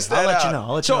 you'll test that out. I'll let you know.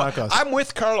 I'll let you know how it goes. I'm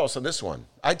with Carlos on this one.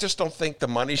 I just don't think the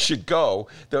money should go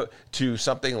to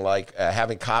something like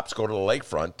having cops go to the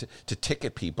lakefront to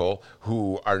ticket people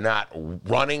who are not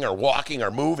running or walking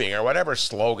or moving or whatever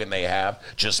slogan they have.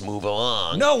 Just move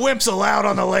along. No wimps allowed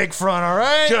on the lakefront, all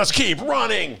right? Just keep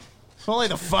running. Only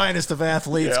the finest of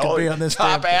athletes can be on this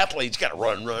top athletes got to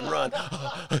run.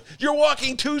 You're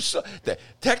walking too slow.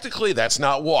 Technically, that's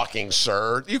not walking,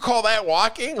 sir. You call that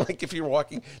walking? Like if you're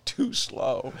walking too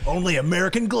slow. Only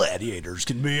American gladiators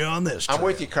can be on this trail. I'm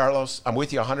with you, Carlos. I'm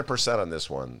with you 100% on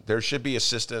this one. There should be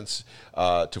assistance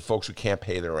to folks who can't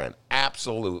pay their rent.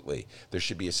 Absolutely. There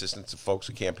should be assistance to folks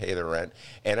who can't pay their rent.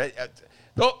 And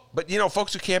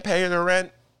folks who can't pay their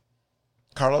rent,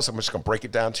 Carlos, I'm just going to break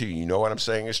it down to you. You know what I'm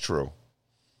saying is true.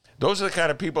 Those are the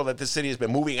kind of people that this city has been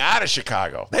moving out of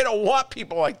Chicago. They don't want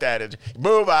people like that.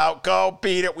 Move out, go,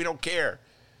 beat it, we don't care.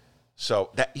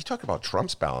 So you talk about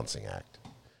Trump's balancing act.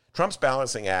 Trump's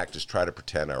balancing act is try to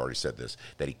pretend, I already said this,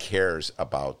 that he cares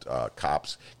about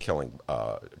cops killing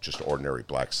just ordinary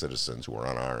black citizens who are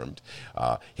unarmed.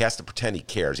 He has to pretend he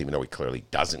cares, even though he clearly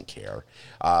doesn't care.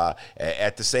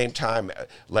 At the same time,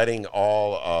 letting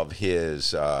all of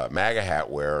his MAGA hat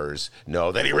wearers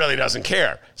know that he really doesn't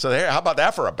care. So how about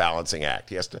that for a balancing act?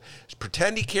 He has to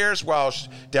pretend he cares while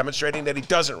demonstrating that he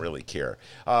doesn't really care.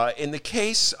 In the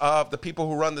case of the people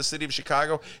who run the city of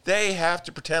Chicago, they have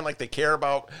to pretend like they care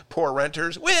about poor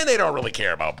renters when they don't really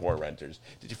care about poor renters.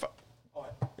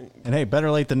 And hey,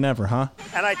 better late than never, huh?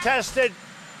 And I tested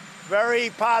very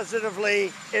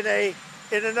positively in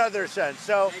another sense.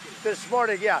 So this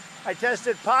morning, I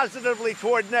tested positively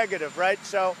toward negative, right?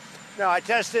 So no, I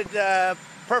tested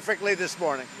perfectly this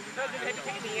morning.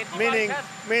 Meaning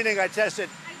I tested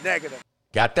negative.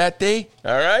 Got that, D?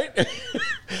 All right.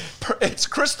 It's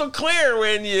crystal clear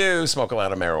when you smoke a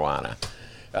lot of marijuana.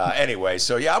 Anyway,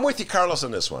 so I'm with you, Carlos,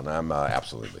 on this one. I'm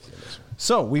absolutely with you on this one.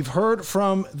 So we've heard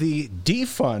from the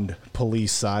defund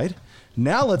police side.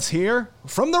 Now let's hear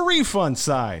from the refund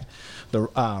side. The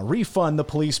refund the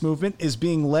police movement is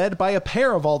being led by a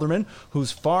pair of aldermen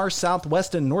whose far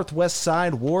southwest and northwest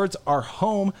side wards are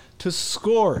home to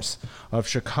scores of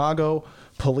Chicago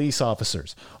police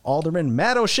officers. Alderman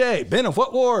Matt O'Shea, Ben of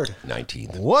what ward?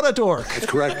 19th. What a dork. That's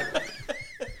correct.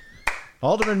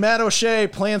 Alderman Matt O'Shea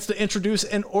plans to introduce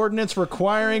an ordinance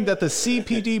requiring that the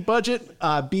CPD budget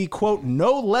be, quote,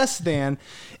 no less than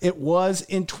it was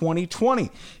in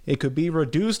 2020. It could be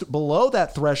reduced below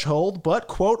that threshold, but,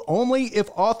 quote, only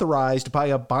if authorized by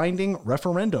a binding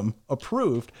referendum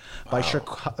approved by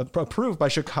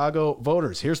Chicago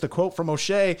voters. Here's the quote from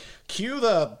O'Shea. Cue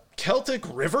the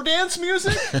Celtic river dance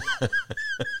music.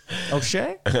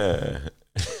 O'Shea?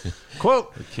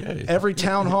 Quote, okay. Every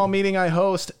town hall meeting I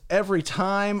host, every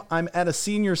time I'm at a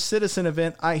senior citizen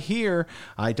event, I hear,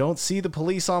 I don't see the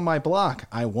police on my block.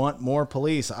 I want more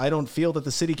police. I don't feel that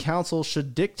the city council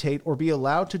should dictate or be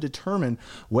allowed to determine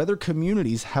whether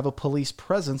communities have a police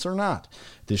presence or not.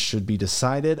 This should be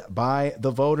decided by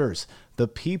the voters, the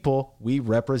people we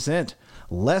represent.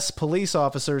 Less police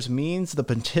officers means the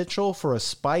potential for a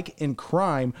spike in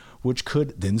crime, which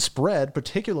could then spread,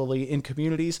 particularly in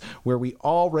communities where we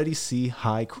already see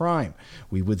high crime.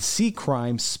 We would see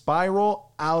crime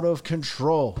spiral out of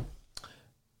control.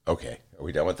 Okay, are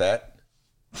we done with that?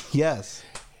 Yes.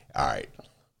 All right.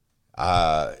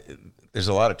 there's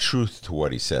a lot of truth to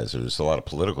what he says. There's a lot of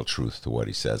political truth to what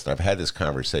he says. And I've had this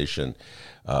conversation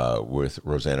with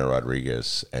Rosanna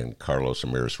Rodriguez and Carlos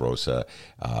Ramirez Rosa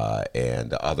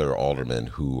and other aldermen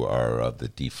who are of the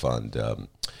defund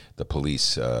the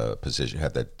police position,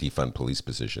 have that defund police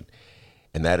position.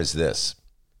 And that is this.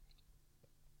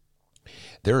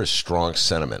 There is strong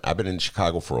sentiment. I've been in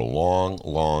Chicago for a long,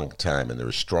 long time, and there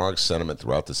is strong sentiment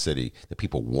throughout the city that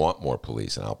people want more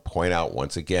police. And I'll point out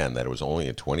once again that it was only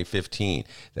in 2015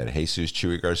 that Jesus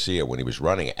Chuy Garcia, when he was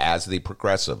running as the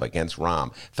progressive against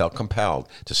Rahm, felt compelled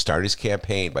to start his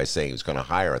campaign by saying he was going to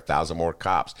hire 1,000 more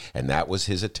cops. And that was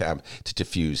his attempt to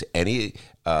diffuse any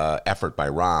effort by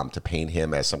Rahm to paint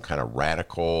him as some kind of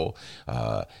radical,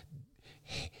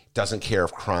 doesn't care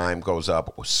if crime goes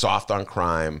up, soft on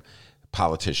crime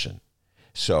politician.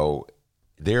 So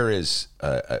there is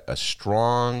a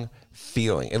strong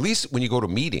feeling, at least when you go to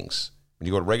meetings, when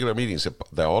you go to regular meetings that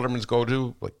the aldermen go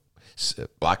to, like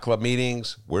block club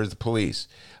meetings, where's the police?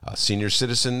 Senior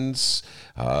citizens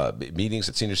meetings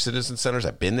at senior citizen centers.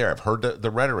 I've been there. I've heard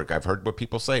the rhetoric. I've heard what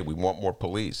people say. We want more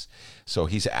police. So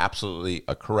he's absolutely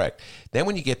correct. Then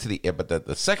when you get to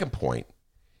the second point,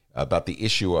 about the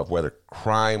issue of whether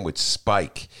crime would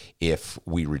spike if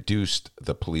we reduced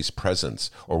the police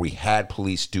presence, or we had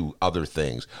police do other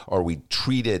things, or we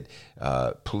treated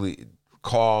police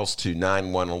calls to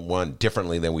 911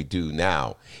 differently than we do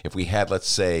now. If we had, let's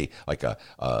say, like a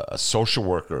social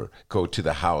worker go to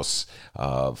the house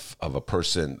of a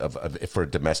person for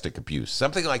domestic abuse,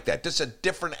 something like that, just a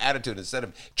different attitude instead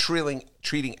of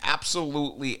treating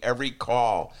absolutely every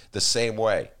call the same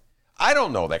way. I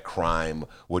don't know that crime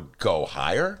would go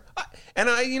higher. And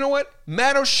you know what?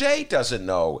 Matt O'Shea doesn't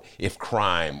know if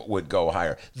crime would go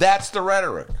higher. That's the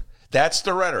rhetoric. That's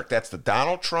the rhetoric. That's the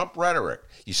Donald Trump rhetoric.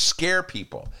 You scare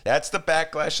people. That's the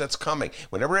backlash that's coming.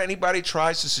 Whenever anybody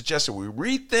tries to suggest that we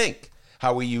rethink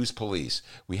how we use police,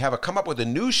 we have to come up with a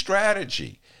new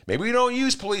strategy. Maybe we don't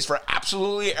use police for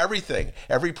absolutely everything,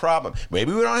 every problem.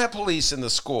 Maybe we don't have police in the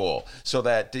school so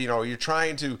that, you're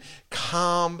trying to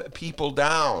calm people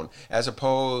down as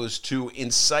opposed to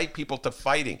incite people to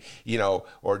fighting,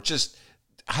 or just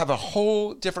have a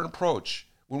whole different approach.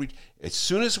 As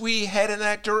soon as we head in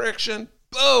that direction,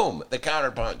 boom, the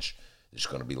counterpunch. There's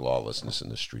going to be lawlessness in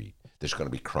the street. There's going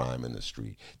to be crime in the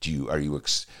street. Are you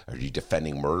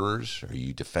defending murderers? Are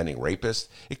you defending rapists?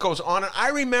 It goes on. And I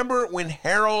remember when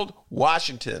Harold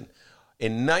Washington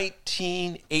in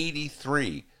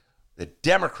 1983, the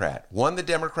Democrat, won the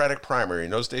Democratic primary.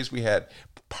 In those days, we had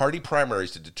party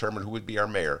primaries to determine who would be our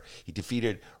mayor. He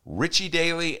defeated Richie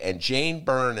Daley and Jane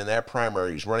Byrne in that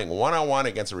primary. He's running one-on-one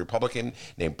against a Republican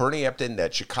named Bernie Epton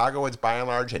that Chicagoans, by and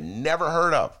large, had never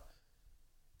heard of.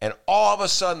 And all of a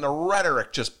sudden, the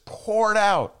rhetoric just poured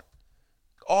out.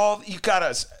 I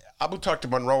will talk to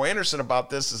Monroe Anderson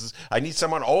about this. I need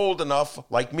someone old enough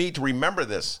like me to remember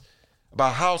this,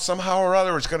 about how somehow or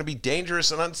other it's going to be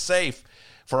dangerous and unsafe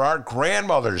for our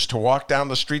grandmothers to walk down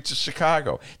the streets of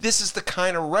Chicago. This is the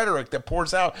kind of rhetoric that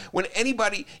pours out when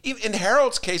anybody, even in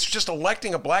Harold's case, just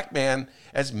electing a black man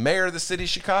as mayor of the city of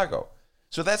Chicago.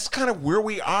 So that's kind of where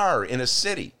we are in a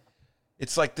city.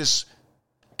 It's like this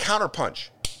counterpunch.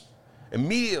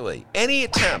 Immediately, any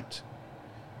attempt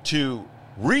to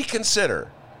reconsider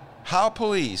how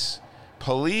police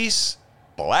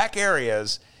black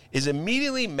areas is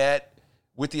immediately met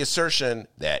with the assertion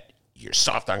that you're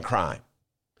soft on crime.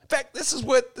 In fact, this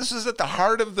is at the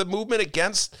heart of the movement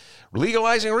against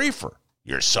legalizing reefer.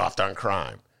 You're soft on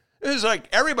crime. It was like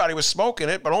everybody was smoking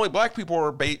it, but only black people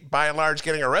were by and large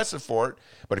getting arrested for it.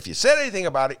 But if you said anything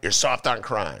about it, you're soft on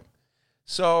crime.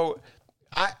 So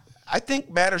I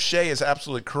think Matt O'Shea is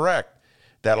absolutely correct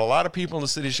that a lot of people in the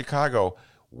city of Chicago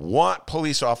want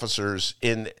police officers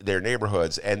in their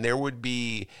neighborhoods, and there would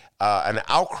be an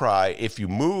outcry if you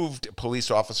moved police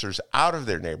officers out of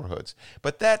their neighborhoods.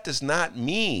 But that does not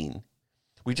mean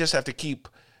we just have to keep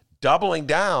doubling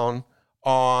down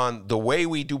on the way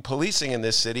we do policing in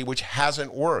this city, which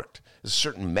hasn't worked. There's a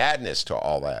certain madness to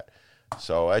all that.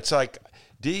 So it's like,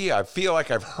 I feel like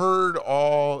I've heard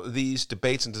all these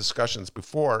debates and discussions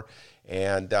before,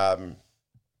 and I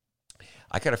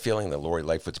got a feeling that Lori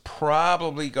Lightfoot's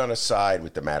probably going to side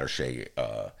with the Matt O'Shea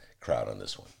crowd on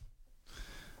this one.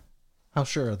 How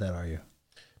sure of that are you?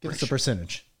 Give us a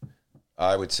percentage.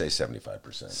 I would say 75%.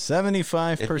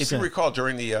 75%. If you recall,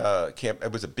 during the camp,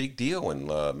 it was a big deal when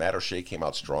Matt O'Shea came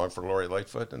out strong for Lori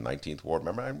Lightfoot in 19th Ward.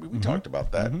 Remember, we talked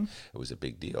about that. It was a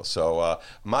big deal. So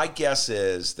my guess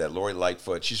is that Lori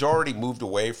Lightfoot, she's already moved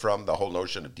away from the whole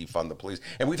notion of defund the police.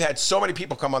 And we've had so many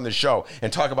people come on the show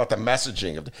and talk about the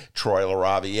messaging of Troy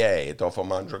LaRaviere, Adolfo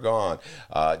Mondragon.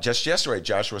 Just yesterday,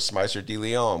 Joshua Smyser de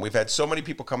Leon. We've had so many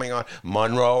people coming on.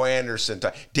 Monroe Anderson,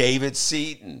 David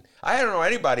Seaton. I don't know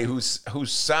anybody who's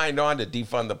signed on to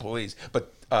defund the police,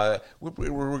 but we're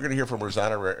going to hear from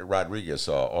Rosanna Rodriguez,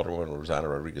 Alderwoman Rosanna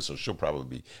Rodriguez, so she'll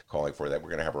probably be calling for that. We're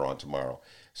going to have her on tomorrow.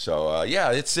 So,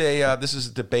 it's this is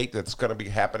a debate that's going to be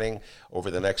happening over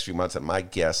the next few months, and my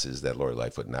guess is that Lori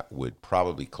Lightfoot would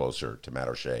probably be closer to Matt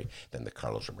O'Shea than the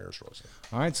Carlos Ramirez-Rosa.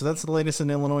 All right, so that's the latest in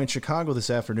Illinois and Chicago this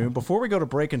afternoon. Before we go to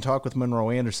break and talk with Monroe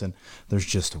Anderson, there's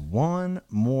just one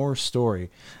more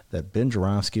story that Ben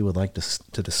Jarofsky would like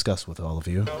to discuss with all of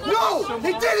you. No,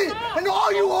 he didn't, and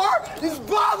all you are is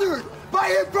bothered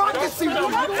by hypocrisy.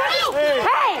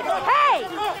 Hey!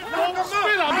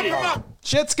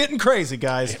 Shit's getting crazy,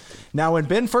 guys. Now, when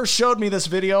Ben first showed me this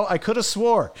video, I could have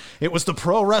swore it was the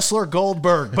pro wrestler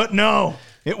Goldberg, but no,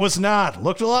 it was not.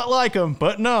 Looked a lot like him,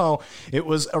 but no. It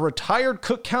was a retired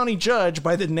Cook County judge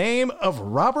by the name of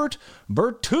Robert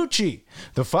Bertucci.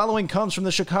 The following comes from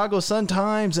the Chicago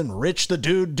Sun-Times and Rich the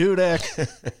Dude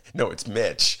Dudek. No, it's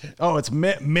Mitch. Oh, it's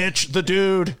Mitch the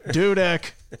Dude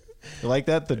Dudek. You like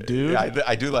that? The dude? Yeah,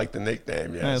 I do like the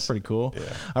nickname, yes. Yeah, that's pretty cool. Yeah.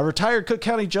 A retired Cook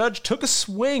County judge took a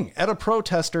swing at a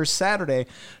protester Saturday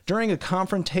during a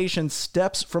confrontation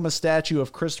steps from a statue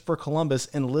of Christopher Columbus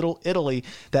in Little Italy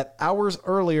that hours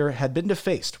earlier had been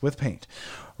defaced with paint.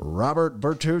 Robert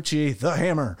Bertucci, the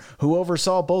Hammer, who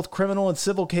oversaw both criminal and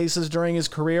civil cases during his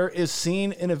career, is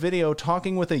seen in a video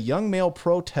talking with a young male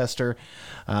protester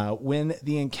when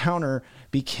the encounter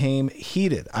became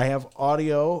heated. I have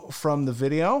audio from the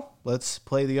video. Let's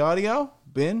play the audio.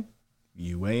 Ben,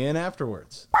 you weigh in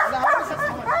afterwards. When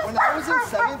I was in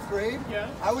 7th grade,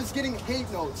 I was getting hate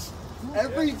notes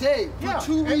every day for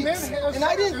 2 weeks. And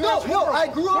I didn't know. No, I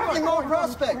grew up in North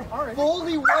Prospect,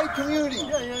 fully white community.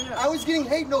 I was getting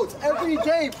hate notes every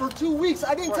day for 2 weeks.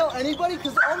 I didn't tell anybody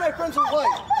because all my friends were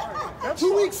white.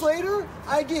 2 weeks later,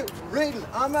 I get written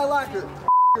on my locker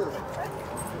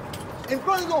in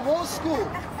front of the whole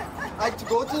school. I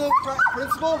go to the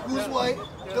principal, who's white,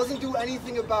 doesn't do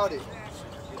anything about it.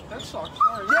 That sucks.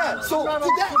 Yeah, so did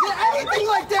anything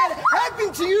like that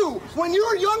happen to you when you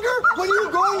were younger, when you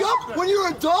were growing up, when you were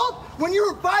adult, when you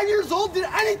were 5 years old? Did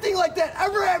anything like that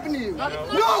ever happen to you?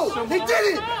 No, it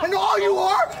didn't. And all you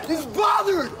are is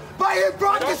bothered by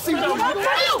hypocrisy. Hey!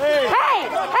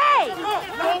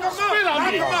 Don't spit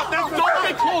on me. Don't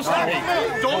get close to me.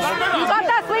 Don't spit on me. You got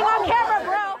that swing on camera,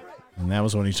 bro. And that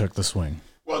was when he took the swing.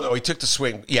 Well, no, he took the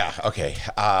swing. Yeah, okay.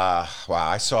 Wow,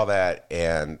 I saw that,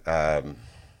 and I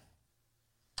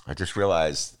just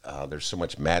realized there's so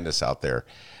much madness out there.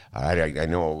 I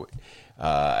know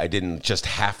I didn't just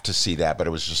have to see that, but it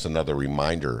was just another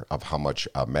reminder of how much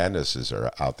madness is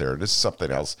out there. This is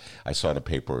something else I saw in a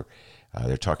paper.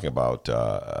 They're talking about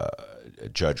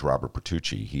Judge Robert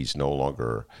Bertucci. He's no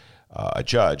longer a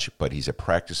judge, but he's a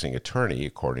practicing attorney,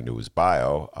 according to his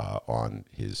bio on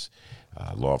his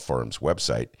law firm's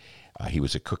website. He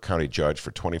was a Cook County judge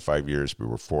for 25 years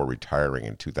before retiring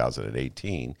in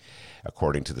 2018,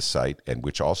 according to the site, and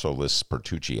which also lists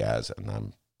Bertucci as, and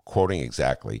I'm quoting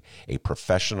exactly, a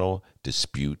professional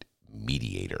dispute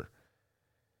mediator.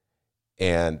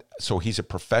 And so he's a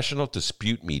professional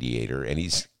dispute mediator, and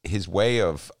his way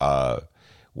of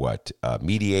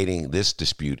mediating this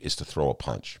dispute is to throw a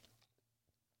punch.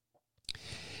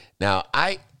 Now,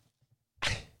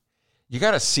 you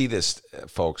got to see this,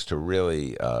 folks, to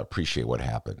really appreciate what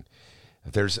happened.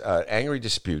 There's an angry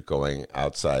dispute going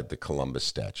outside the Columbus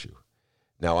statue.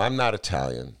 Now, I'm not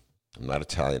Italian. I'm not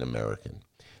Italian-American.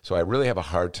 So I really have a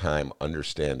hard time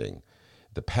understanding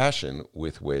the passion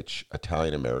with which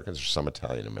Italian-Americans, or some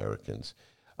Italian-Americans,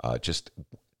 just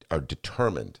are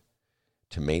determined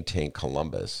to maintain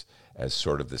Columbus as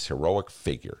sort of this heroic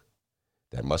figure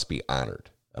that must be honored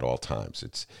at all times.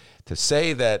 It's to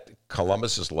say that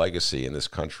Columbus's legacy in this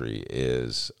country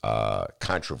is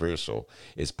controversial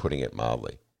is putting it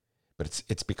mildly. But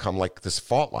it's become like this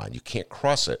fault line. You can't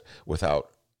cross it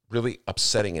without really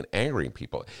upsetting and angering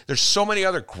people. There's so many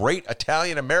other great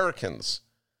Italian Americans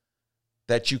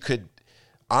that you could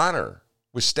honor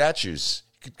with statues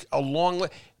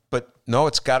but no,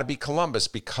 it's got to be Columbus,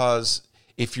 because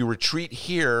if you retreat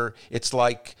here, it's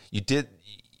like you did,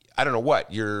 I don't know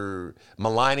what, you're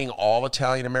maligning all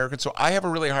Italian Americans. So I have a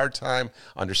really hard time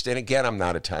understanding. Again, I'm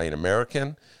not Italian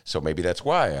American, so maybe that's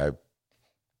why I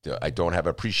I don't have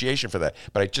appreciation for that,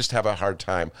 but I just have a hard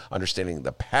time understanding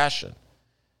the passion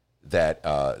that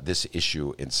this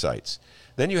issue incites.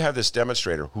 Then you have this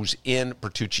demonstrator who's in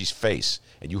Bertucci's face,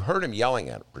 and you heard him yelling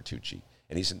at Bertucci,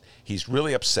 and he's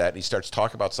really upset, and he starts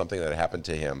talking about something that happened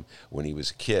to him when he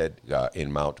was a kid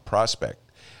in Mount Prospect.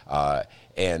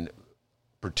 And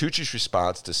Bertucci's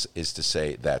response is to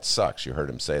say, that sucks. You heard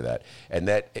him say that. And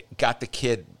that got the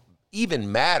kid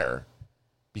even madder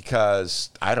because,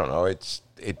 I don't know,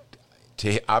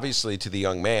 obviously to the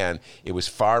young man, it was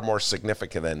far more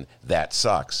significant than that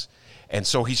sucks. And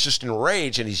so he's just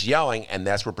enraged and he's yelling, and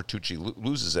that's where Bertucci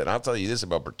loses it. And I'll tell you this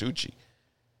about Bertucci.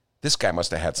 This guy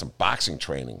must have had some boxing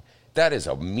training. That is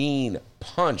a mean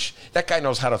punch. That guy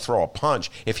knows how to throw a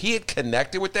punch. If he had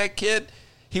connected with that kid,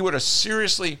 he would have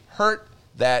seriously hurt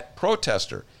that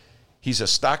protester. He's a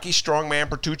stocky, strong man,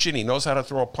 Bertucci, and he knows how to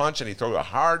throw a punch, and he threw a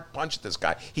hard punch at this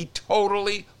guy. He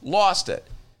totally lost it.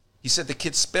 He said the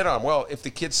kid spit on him. Well, if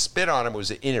the kid spit on him, it was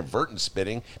an inadvertent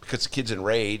spitting because the kid's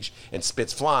enraged and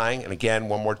spit's flying. And again,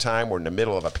 one more time, we're in the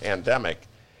middle of a pandemic.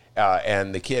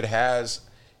 And the kid has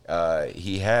a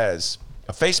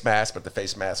face mask, but the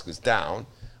face mask is down.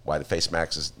 Why the face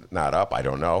mask is not up, I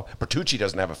don't know. Bertucci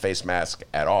doesn't have a face mask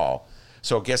at all.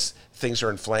 So I guess things are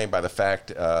inflamed by the fact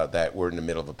that we're in the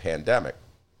middle of a pandemic.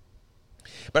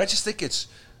 But I just think it's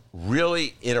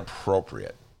really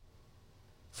inappropriate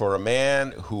for a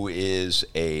man who is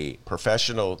a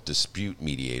professional dispute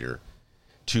mediator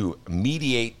to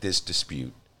mediate this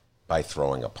dispute by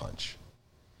throwing a punch.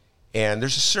 And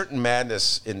there's a certain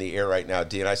madness in the air right now,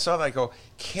 D. And I saw that, I go,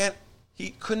 couldn't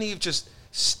he have just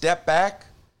stepped back?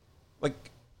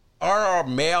 Like, are our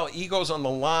male egos on the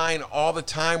line all the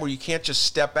time where you can't just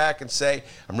step back and say,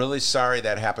 I'm really sorry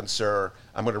that happened, sir.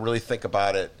 I'm going to really think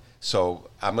about it. So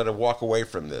I'm going to walk away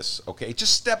from this. Okay,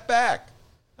 just step back.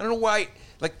 I don't know why.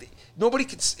 Like, nobody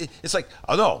can. It's like,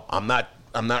 oh no, I'm not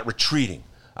retreating.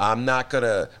 I'm not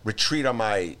gonna retreat on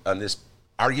this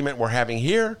argument we're having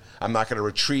here. I'm not gonna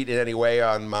retreat in any way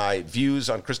on my views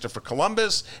on Christopher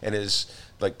Columbus and his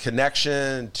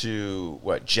connection to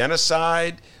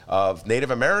genocide of Native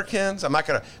Americans. I'm not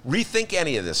gonna rethink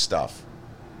any of this stuff.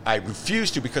 I refuse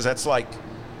to, because that's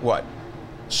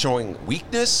showing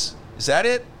weakness. Is that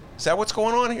it? Is that what's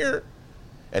going on here?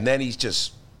 And then he's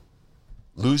just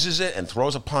loses it and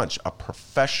throws a punch. A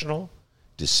professional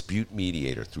dispute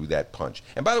mediator threw that punch.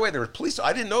 And by the way, there were police.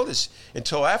 I didn't know this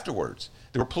until afterwards.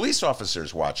 There were police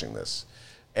officers watching this,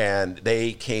 and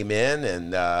they came in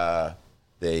and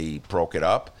they broke it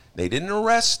up. They didn't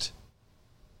arrest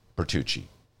Bertucci.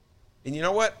 And you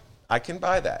know what? I can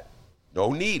buy that.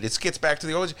 No need. It gets back to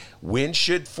the old. When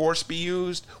should force be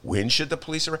used? When should the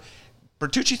police arrest?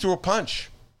 Bertucci threw a punch.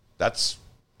 That's,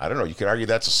 I don't know. You could argue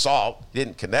that's assault. He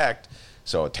didn't connect.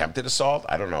 So attempted assault,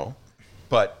 I don't know.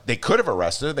 But they could have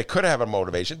arrested her. They could have a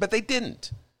motivation, but they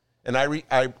didn't. And I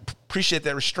appreciate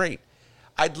that restraint.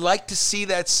 I'd like to see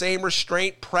that same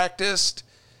restraint practiced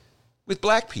with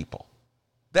black people.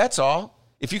 That's all.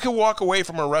 If you can walk away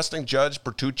from arresting Judge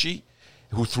Bertucci,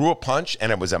 who threw a punch,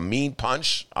 and it was a mean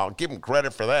punch, I'll give him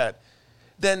credit for that,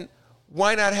 then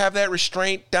why not have that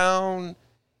restraint down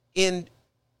in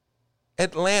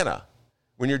Atlanta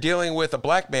when you're dealing with a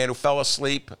black man who fell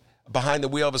asleep behind the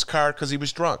wheel of his car because he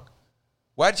was drunk?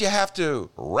 Why'd you have to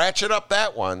ratchet up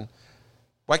that one?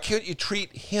 Why can't you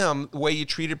treat him the way you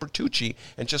treated Bertucci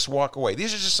and just walk away?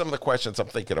 These are just some of the questions I'm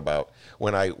thinking about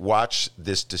when I watch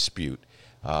this dispute.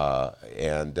 So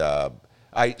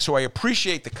I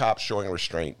appreciate the cops showing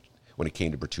restraint when it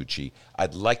came to Bertucci.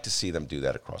 I'd like to see them do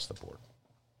that across the board.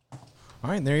 All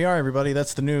right, there you are, everybody.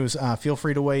 That's the news. Feel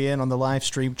free to weigh in on the live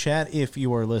stream chat if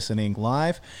you are listening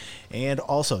live. And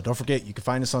also, don't forget, you can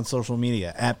find us on social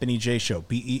media at Benny J Show,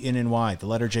 BENNY, the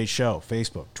letter J Show,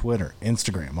 Facebook, Twitter,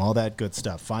 Instagram, all that good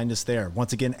stuff. Find us there.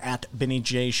 Once again, at Benny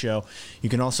J Show. You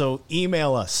can also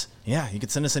email us. Yeah, you can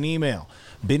send us an email,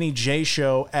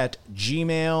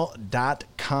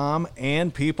 BennyJShow@gmail.com.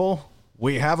 And people,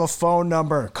 we have a phone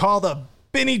number. Call the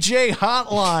Benny J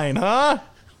hotline, huh?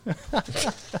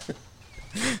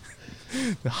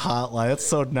 The hotline, that's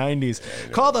so 90s.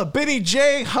 Call the Benny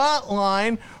J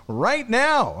hotline right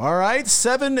now. All right,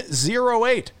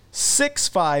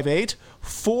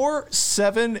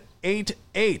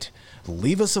 708-658-4788.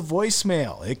 Leave us a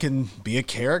voicemail. It can be a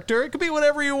character, it could be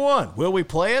whatever you want. Will we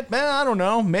play it? Man, I don't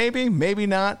know. Maybe, maybe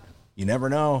not. You never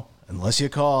know unless you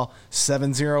call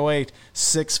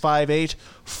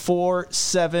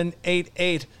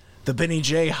 708-658-4788. The Benny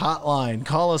J hotline.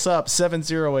 Call us up,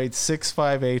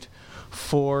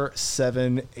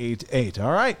 708-658-4788.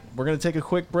 All right, we're going to take a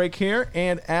quick break here,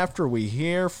 and after we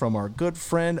hear from our good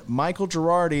friend Michael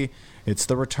Girardi, It's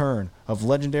the return of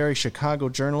legendary Chicago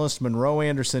journalist Monroe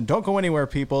Anderson. Don't go anywhere,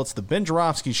 people. It's the Ben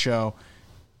Joravsky Show,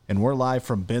 and we're live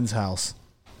from Ben's house.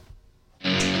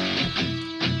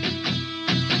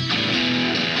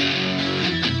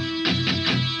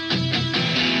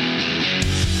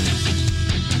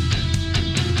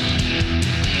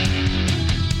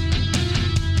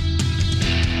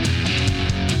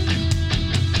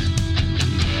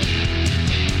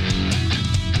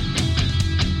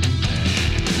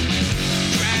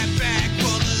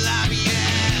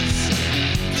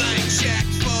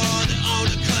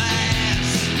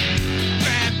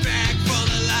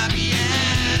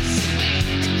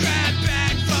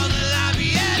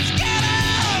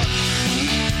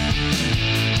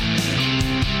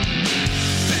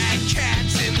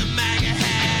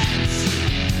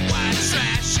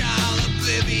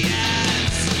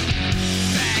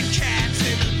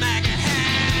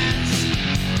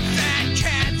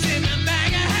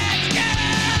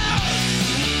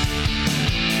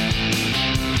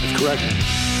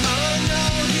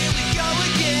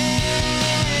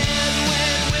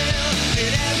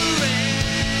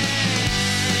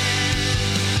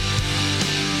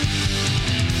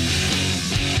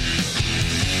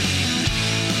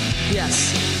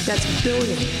 Yes, that's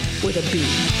billion with a B.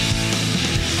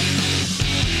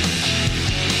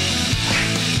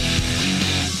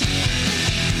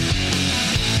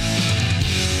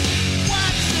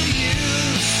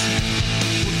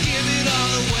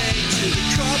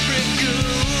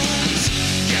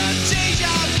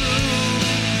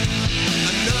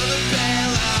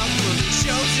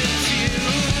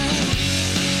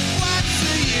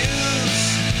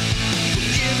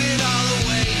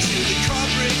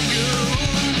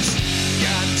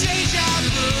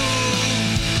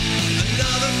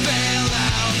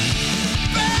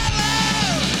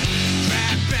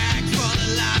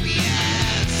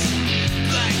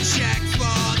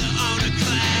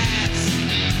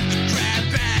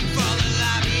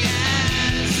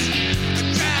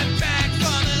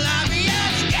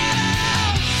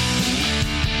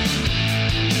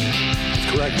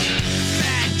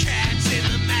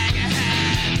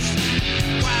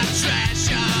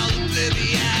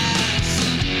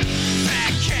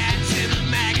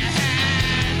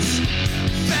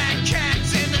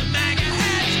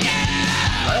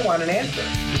 I want an answer.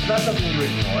 It's not something you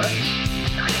ignore.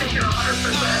 I think you're 100%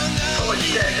 full of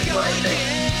shit, is what I think.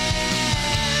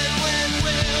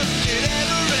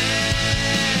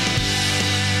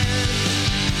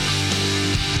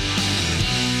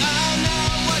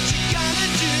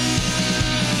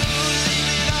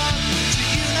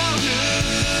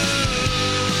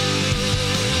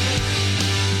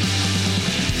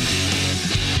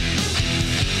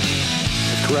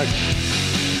 Correct.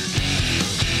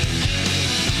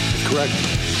 That's correct.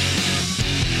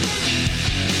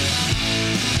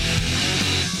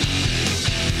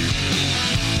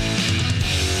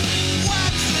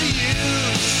 What's the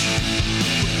use?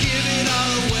 We're giving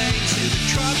all away to the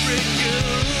corporate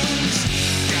goons.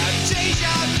 Got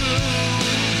deja vu.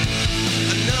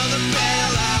 Another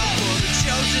bailout for the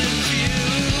chosen few.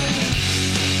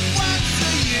 What's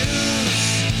the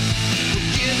use?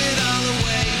 We're giving all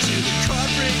away to the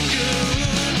corporate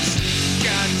goons.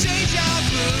 Got deja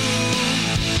vu.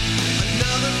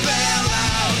 Another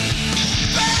bailout.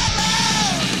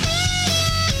 Bailout!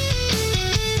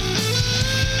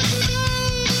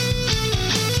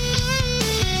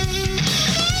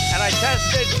 And I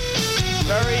tested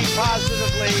very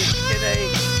positively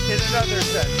in another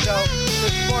sense. So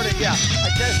this morning, yeah, I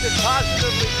tested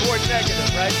positively toward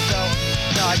negative, right? So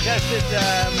no, I tested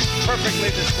perfectly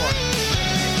this morning.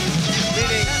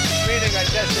 Meaning I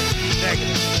tested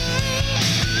negative.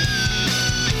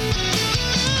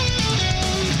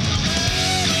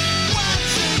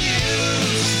 What's the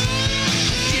use?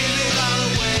 Give it all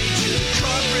away to the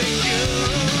corporate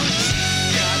goons.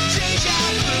 Got deja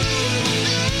vu.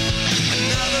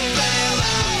 Another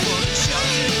bailout for the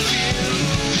chosen few.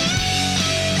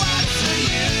 What's the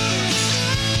use?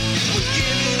 We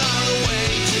give it all away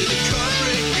to the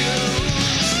corporate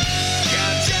goons.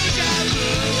 Got deja vu.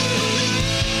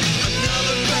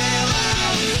 Another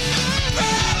bailout.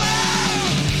 Bailout.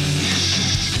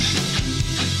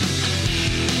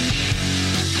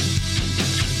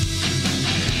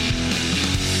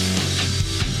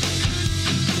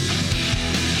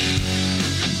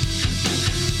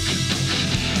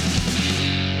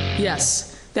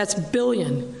 Yes, that's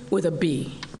billion with a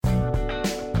B.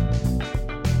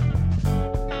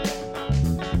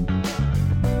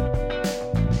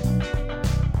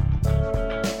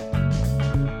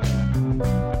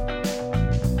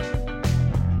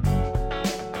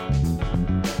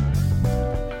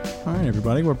 All right,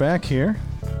 everybody.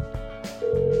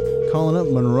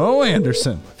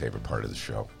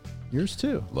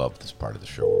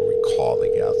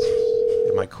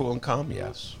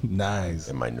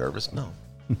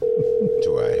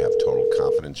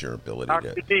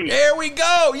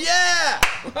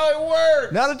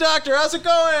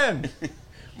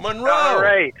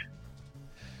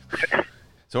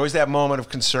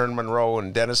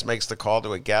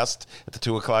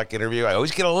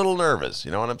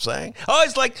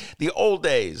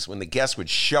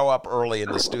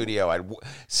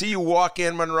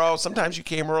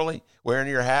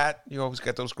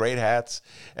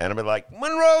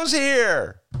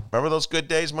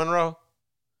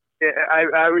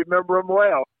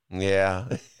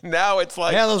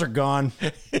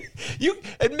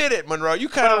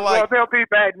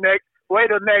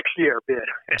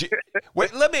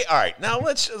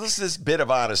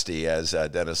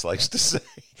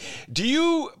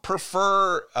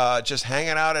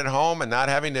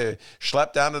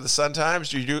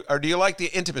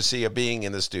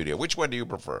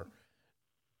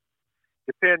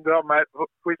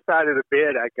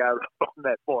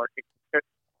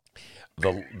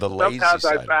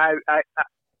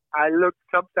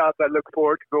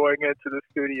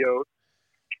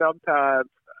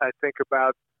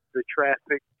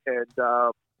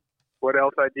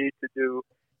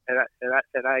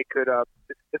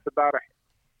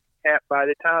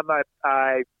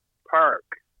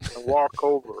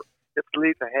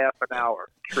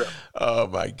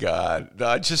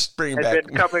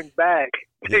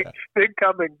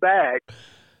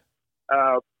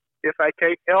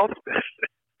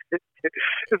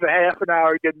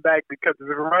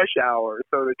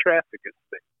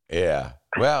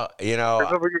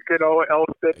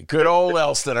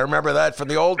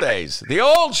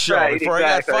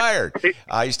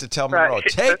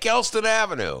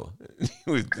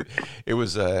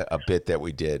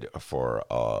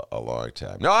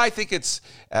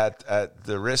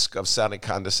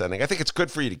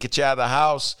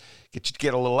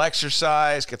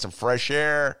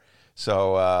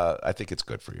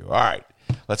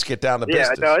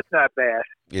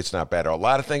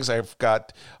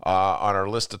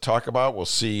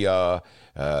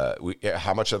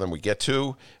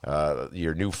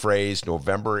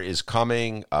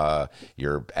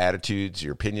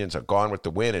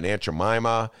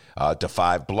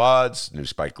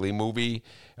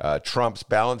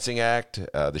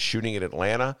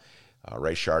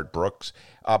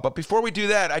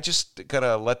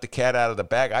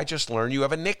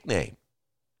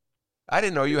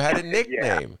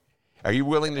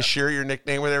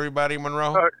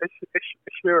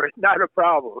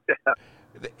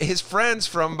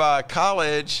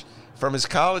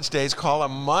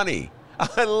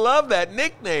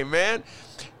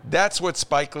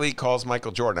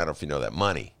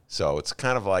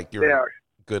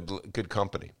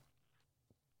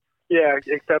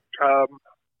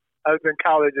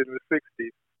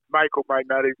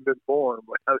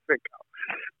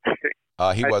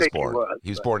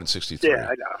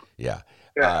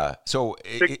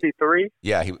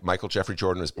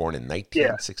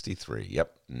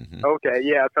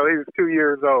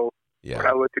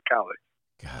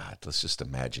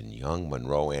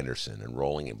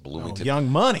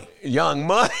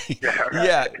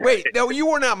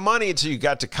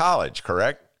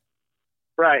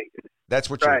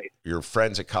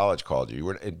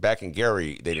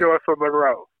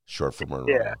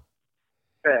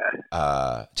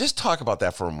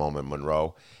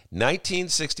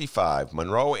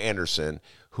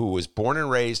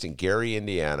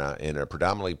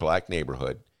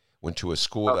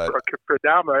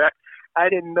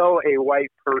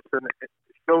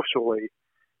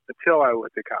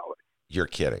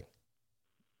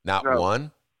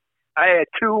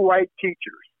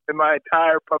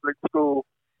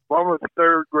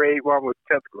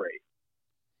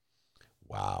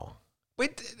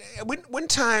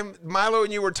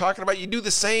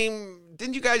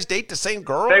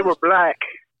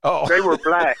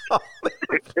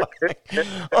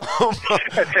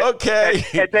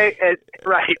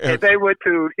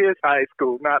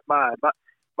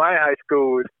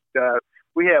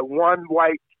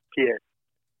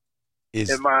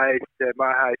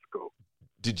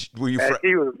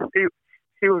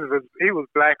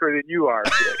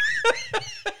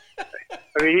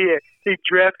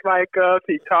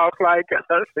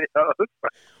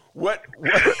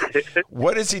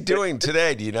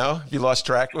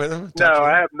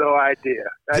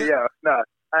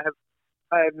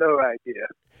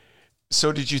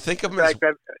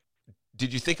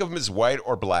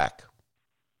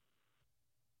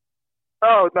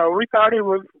 Oh no, we thought he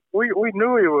was. We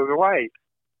knew he was white,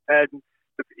 and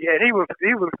he was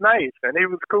nice and he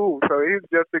was cool, so he was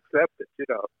just accepted.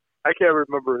 I can't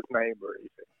remember his name or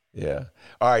anything. Yeah.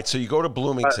 All right. So you go to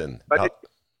Bloomington.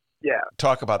 Yeah.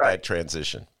 Talk about that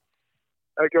transition.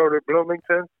 I go to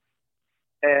Bloomington,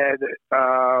 and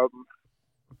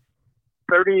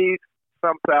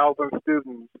 30-some thousand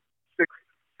students,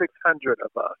 600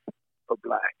 of us are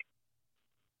black.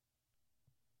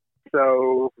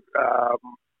 So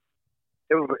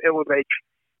it was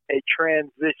a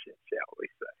transition, shall we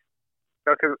say?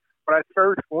 Because when I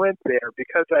first went there,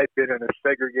 because I'd been in a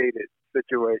segregated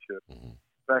situation,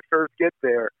 when I first get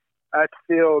there, I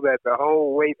feel that the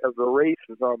whole weight of the race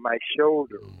is on my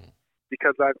shoulders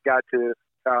because I've got to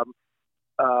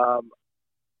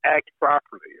act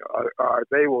properly, or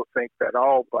they will think that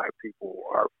all black people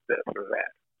are this or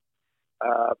that.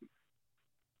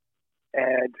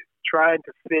 And trying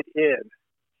to fit in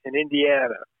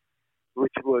Indiana,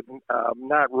 which was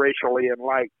not racially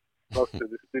enlightened, most of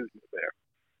the students there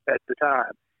at the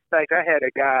time. In fact, I had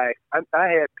a guy, I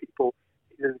had people,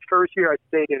 in the first year I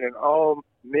stayed in an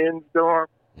all-men's dorm,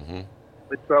 and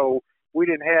so we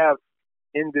didn't have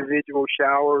individual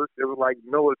showers. It was like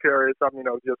military or something,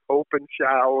 just open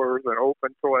showers and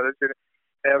open toilets, and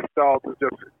have stalls that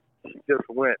just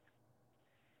went.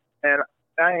 And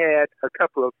I had a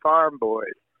couple of farm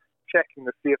boys checking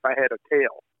to see if I had a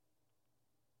tail,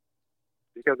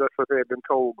 because that's what they had been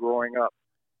told growing up.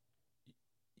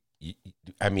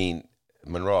 I mean,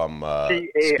 Monroe, I'm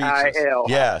T-A-I-L.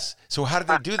 Yes. So how did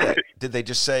they do that? Did they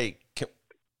just say?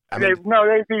 They'd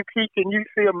be peeking. You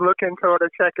see them looking, sort of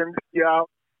checking you out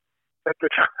at the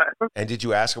time. And did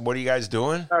you ask them, "What are you guys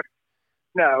doing?"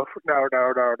 No.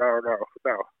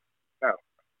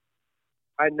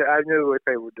 I knew what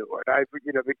they were doing.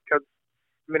 Because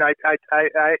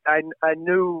I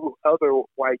knew other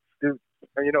white students.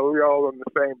 And, we were all on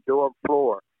the same dorm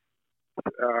floor.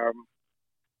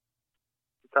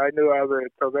 So I knew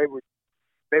so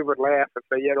they would laugh and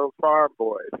say, "Yeah, those farm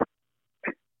boys."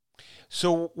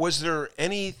 So was there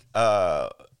any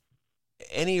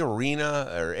arena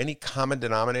or any common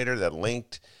denominator that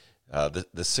linked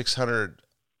the 600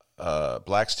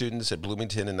 black students at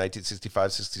Bloomington in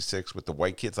 1965-66 with the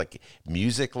white kids, like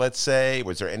music, let's say?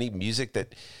 Was there any music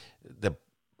that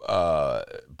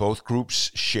both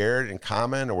groups shared in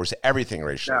common, or was everything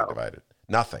racially divided?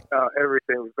 Nothing.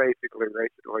 Everything was basically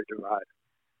racially divided.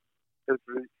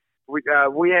 We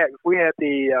had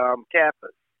the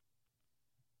Kappas.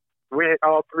 We had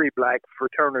all three black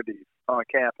fraternities on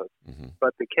campus,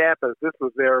 but the Kappas, this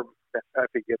was I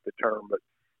forget the term, but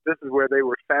this is where they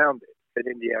were founded at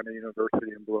Indiana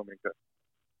University in Bloomington.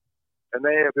 And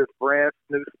they have this brand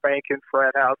new spanking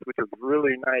frat house, which was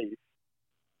really nice.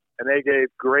 And they gave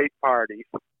great parties.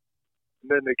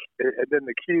 And then the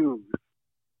Qs,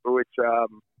 which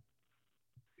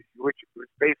was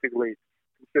basically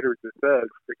considered the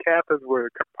thugs. The Kappas were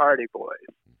the party boys.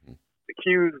 The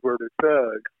Qs were the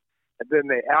thugs. And then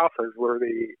the Alphas were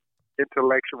the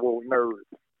intellectual nerds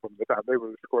from the time. They were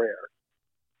the squares.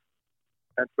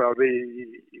 And so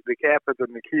the Kappas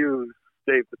and the Qs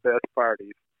gave the best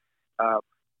parties.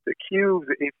 The Qs,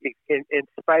 in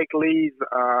Spike Lee's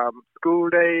School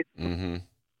Days,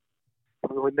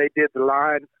 when they did the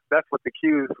line, that's what the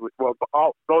Qs would,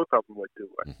 both of them would do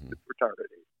it, the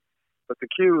fraternity. But the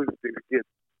Qs did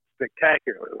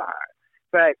spectacular line.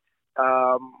 In fact,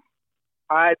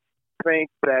 I think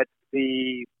that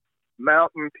the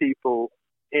mountain people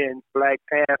in Black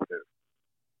Panther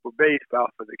were based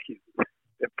off of the Qs,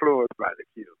 influenced by the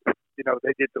Qs.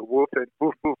 They did the woof and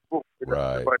woof, woof, woof.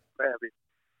 Right.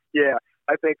 Yeah,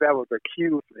 I think that was a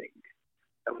Q thing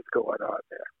that was going on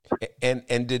there.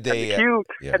 And did they? And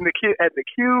the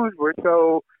Qs were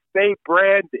so they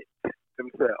branded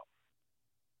themselves.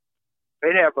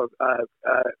 They'd have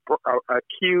a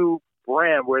Q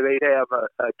brand where they'd have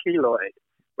a keloid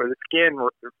where the skin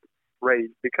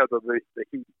raised because of the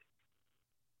heat.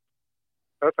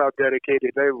 That's how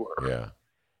dedicated they were. Yeah.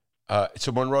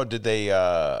 So Monroe, did they do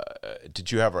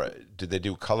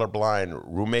colorblind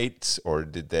roommates, or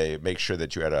did they make sure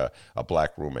that you had a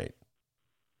black roommate?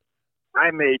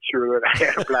 I made sure that I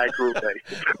had a black roommate.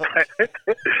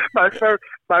 my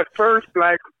first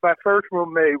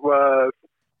roommate was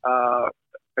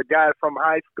a guy from my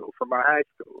high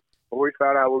school. When we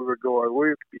found out we were going,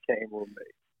 we became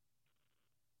roommates.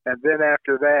 And then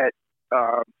after that,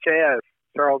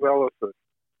 Charles Ellison,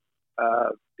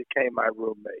 became my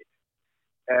roommate.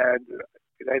 And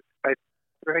I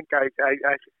think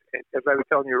as I was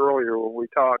telling you earlier when we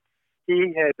talked,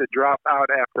 he had to drop out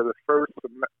after the first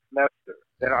semester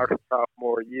in our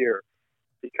sophomore year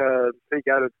because he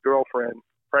got his girlfriend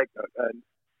pregnant, and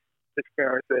his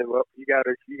parents said, "Well, you got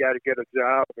to get a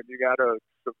job, and you got a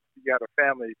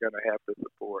family you're going to have to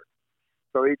support."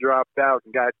 So he dropped out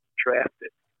and got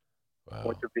drafted. Wow.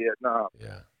 Went to Vietnam.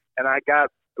 Yeah. And I got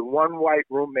the one white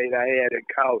roommate I had in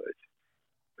college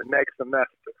the next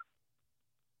semester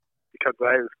because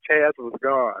Chaz was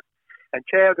gone. And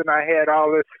Chaz and I had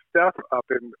all this stuff up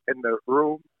in the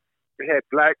room. We had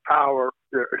Black Power.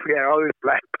 We had all these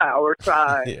Black Power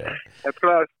signs. Yeah. And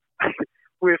plus,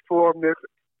 we formed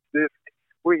this.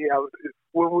 When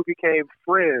we became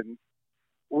friends,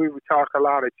 we would talk a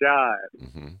lot of jive.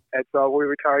 Mm-hmm. And so we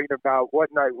were talking about what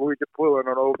night we were pulling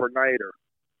an overnighter.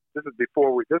 This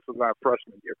was our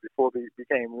freshman year, before we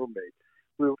became roommates.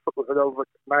 We were pulling an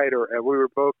overnighter, and we were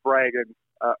both bragging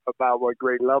about what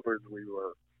great lovers we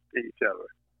were to each other.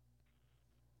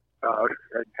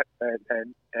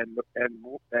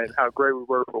 And how great we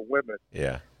were for women.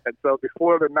 Yeah. And so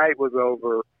before the night was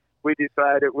over, we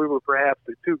decided we were perhaps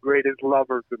the two greatest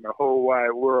lovers in the whole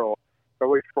wide world. So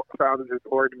we founded this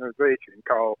organization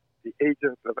called the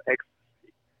Agents of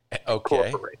Ecstasy. Okay.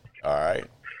 Incorporated. All right.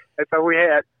 And so we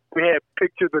had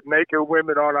pictures of naked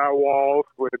women on our walls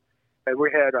and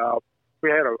we had a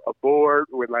board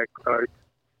with like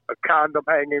a condom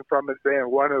hanging from it saying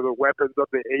one of the weapons of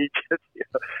the agents.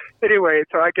 Anyway,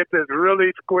 so I get this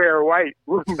really square white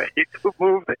roommate who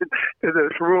moved into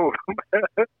this room.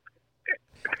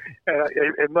 And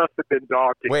it must have been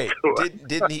daunting. Wait,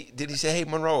 did he say, "Hey,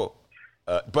 Monroe"?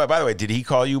 But by the way, did he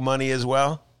call you money as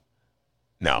well?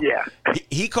 No. Yeah.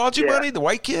 He called you money, the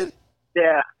white kid?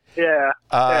 Yeah.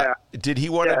 Did he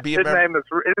want to be a member?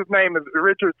 His name is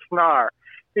Richard Snar.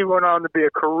 He went on to be a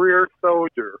career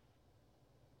soldier,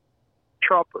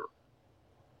 Trumper.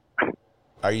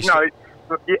 Are you? No,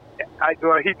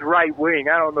 he's right wing.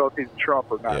 I don't know if he's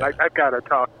Trump or not. Yeah. I've got to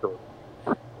talk to him.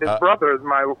 His brother is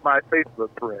my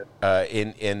Facebook friend.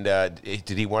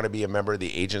 Did he want to be a member of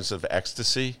the Agents of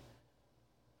Ecstasy?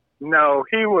 No,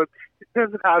 this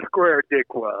is how square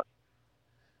Dick was.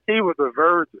 He was a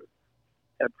virgin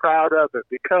and proud of it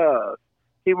because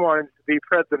he wanted to be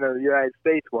president of the United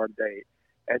States one day.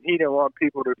 And he didn't want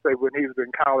people to say when he was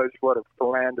in college what a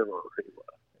philanderer he was.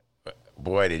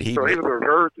 Boy, did he! So he was a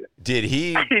virgin. Did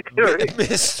he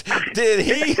Did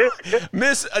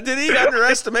he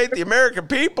underestimate the American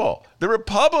people, the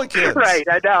Republicans? Right,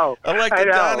 I know. Elected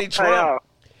Donnie Trump.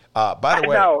 By the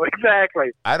way, I know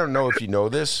exactly. I don't know if you know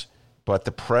this, but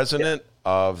the president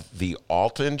of the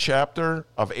Alton chapter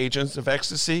of Agents of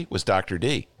Ecstasy was Dr.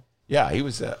 D. Yeah, he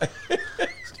was.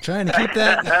 Trying to keep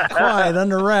that quiet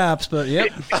under wraps, but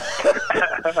yep.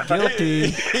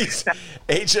 Guilty. He's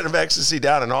Agent of Ecstasy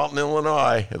down in Alton,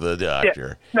 Illinois, the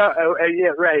doctor. Yeah. No,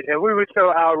 right. And we were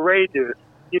so outrageous,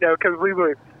 because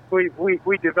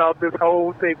we developed this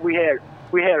whole thing. We had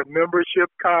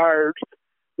membership cards.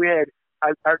 We had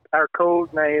our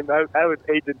code name. I was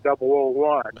Agent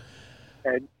 001,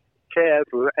 and Chaz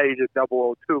was Agent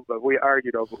 002, but we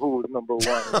argued over who was number 1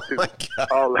 and 2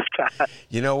 all the time.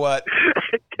 You know what?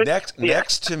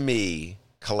 Next to me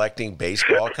collecting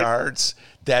baseball cards,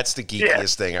 that's the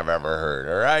geekiest thing I've ever heard.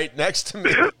 All right? Next to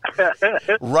me,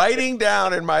 writing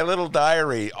down in my little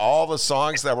diary all the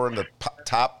songs that were in the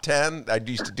top 10. I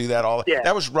used to do that all. Yeah.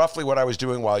 That was roughly what I was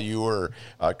doing while you were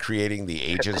creating the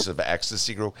Agents of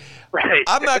Ecstasy group. Right.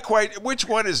 I'm not quite. Which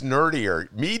one is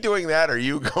nerdier? Me doing that or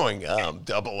you going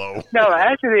 00? No,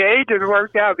 actually, the agent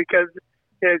worked out because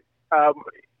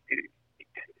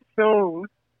soon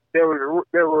there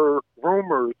were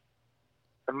rumors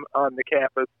on the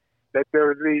campus that there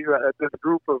was this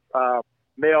group of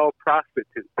male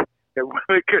prostitutes that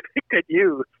women could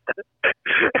use.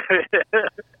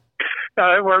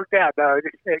 No, it worked out. No,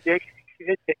 there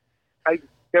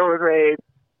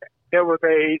was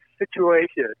a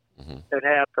situation that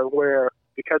happened where,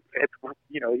 because it's,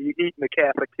 you eat in the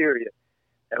cafeteria,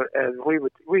 and we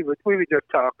would just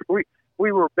talk.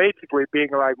 We were basically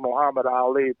being like Muhammad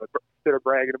Ali, but instead of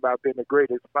bragging about being the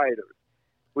greatest fighters,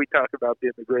 we talked about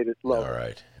being the greatest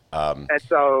lovers. All right. And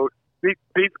so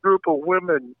these group of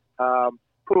women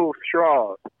pulled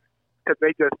straws because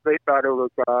they thought it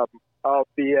was all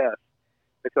BS.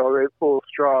 And so they pulled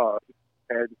straws,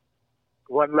 and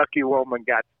one lucky woman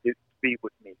got to be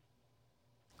with me.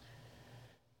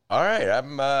 All right,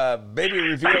 I'm maybe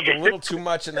revealed a little too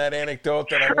much in that anecdote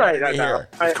that I wanted to hear.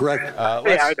 That's correct.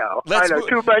 I know.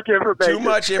 Too much information. Too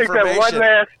much information. Except one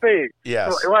last thing.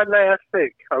 Yes. One last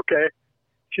thing, okay?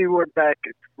 She went back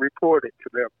and reported to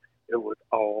them. It was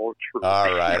all true.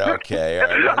 All right, okay. All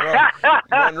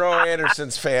right. Monroe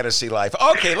Anderson's fantasy life.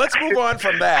 Okay, let's move on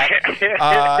from that.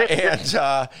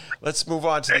 And let's move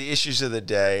on to the issues of the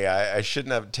day. I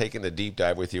shouldn't have taken the deep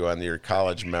dive with you on your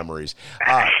college memories.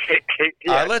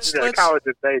 Let's college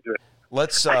is dangerous.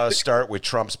 Let's start with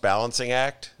Trump's balancing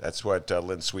act. That's what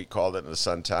Lynn Sweet called it in the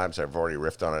Sun-Times. I've already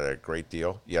riffed on it a great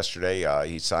deal. Yesterday,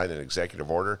 he signed an executive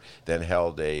order, then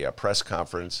held a press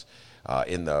conference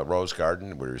in the Rose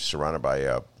Garden. We were surrounded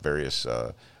by various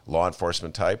law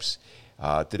enforcement types.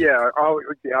 One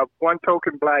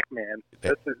token black man.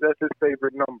 That's his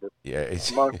favorite number. Yeah,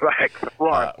 among blacks.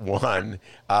 One.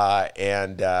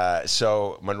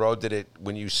 So Monroe, did it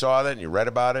when you saw that and you read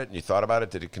about it and you thought about it?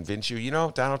 Did it convince you? You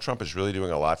know, Donald Trump is really doing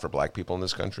a lot for black people in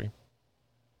this country.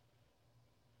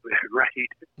 Right.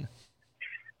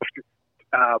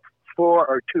 4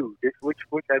 or 2. Which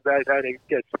I didn't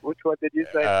get. Which one did you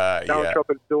say? Donald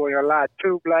Trump is doing a lot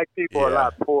to black people, or a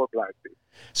lot for black people.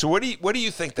 So what do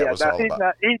you think that was all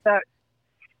about?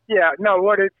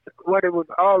 What it was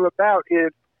all about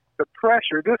is the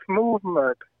pressure. This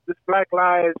movement, this Black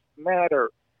Lives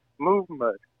Matter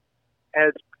movement,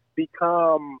 has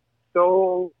become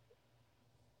so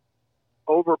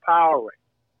overpowering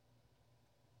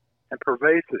and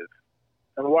pervasive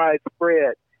and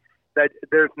widespread that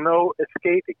there's no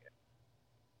escaping it.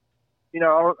 You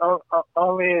know,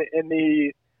 only in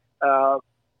the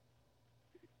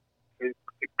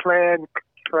Klan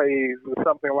craze or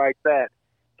something like that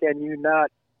can you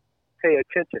not pay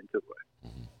attention to it.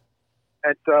 Mm-hmm.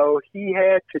 And so he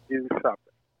had to do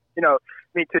something. You know,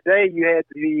 I mean, today you had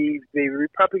the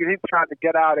Republicans. He's trying to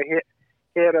get out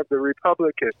ahead of the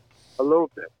Republicans a little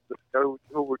bit, those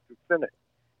who were the Senate.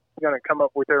 He's going to come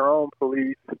up with their own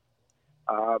police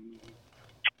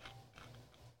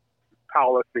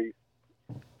policy.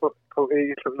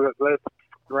 Police, let's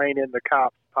rein in the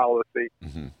cops policy.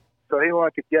 Mm-hmm. So he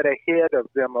wanted to get ahead of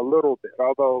them a little bit,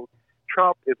 although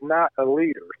Trump is not a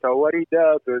leader. So what he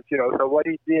does is, so what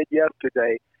he did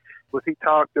yesterday was he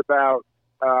talked about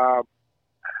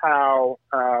how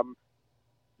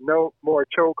no more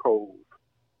chokeholds,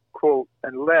 quote,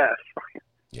 unless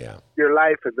your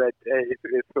life is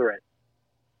threatened.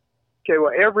 Okay,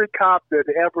 well, every cop that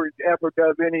ever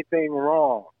does anything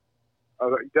wrong,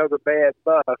 or does a bad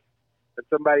bust, and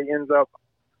somebody ends up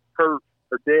hurt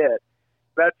or dead,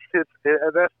 that's his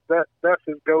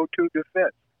go-to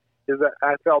defense. Is that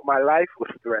I felt my life was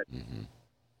threatened. Mm-hmm.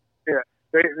 Yeah,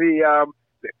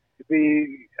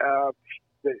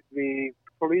 the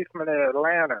policeman in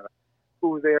Atlanta,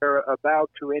 who they're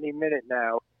about to any minute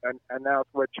now announce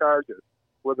what charges,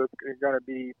 whether it's going to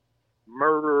be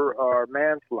murder or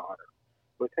manslaughter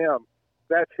with him.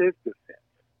 That's his defense.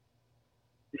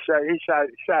 He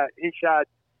shot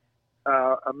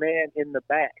a man in the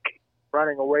back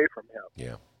running away from him.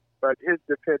 Yeah. But his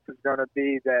defense is going to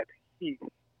be that the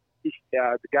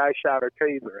guy shot a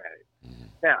taser at him. Mm-hmm.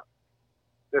 Now,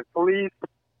 the police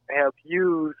have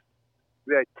used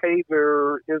that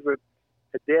taser isn't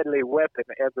a deadly weapon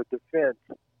as a defense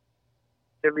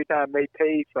every time they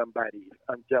tase somebody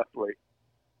unjustly.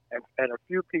 And a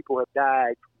few people have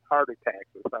died from heart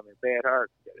attacks or something, bad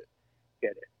hearts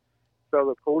get it. So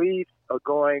the police are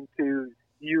going to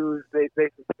use, they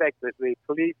suspect that the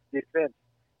police defense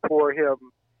for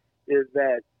him is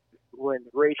that when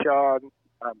Rayshon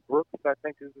Brooks, I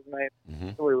think is his name,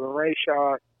 mm-hmm. when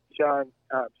Rayshon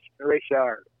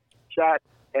shot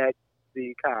at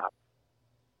the cop,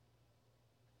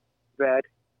 that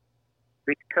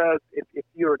because if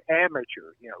you're an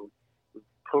amateur,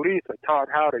 police are taught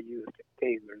how to use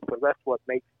tasers, so that's what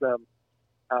makes them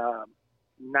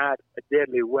not a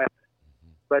deadly weapon.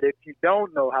 Mm-hmm. But if you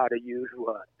don't know how to use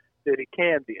one, then it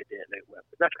can be a deadly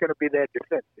weapon. That's going to be their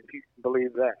defense, if you can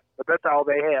believe that. But that's all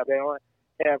they have. They don't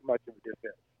have much of a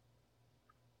defense.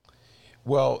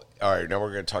 Well, all right, now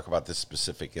we're going to talk about this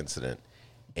specific incident.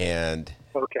 And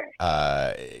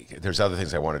there's other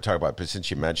things I want to talk about, but since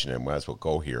you mentioned it, we might as well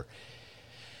go here.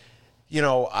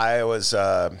 I was,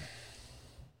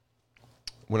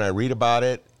 when I read about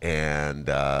it and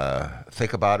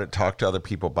think about it, talk to other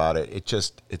people about it,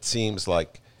 it seems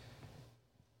like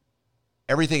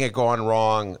everything had gone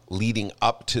wrong leading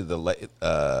up to the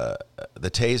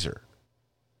taser.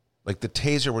 Like the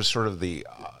taser was sort of the,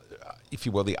 if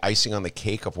you will, the icing on the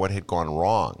cake of what had gone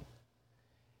wrong.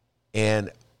 And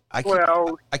I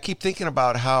keep thinking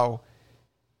about how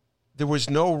there was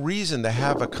no reason to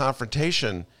have a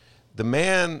confrontation. The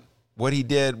man, what he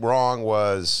did wrong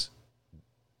was,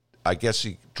 I guess,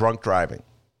 drunk driving,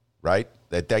 right?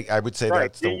 I would say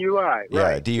that's DUI.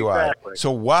 Yeah, DUI. Exactly.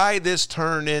 So why this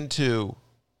turned into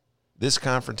this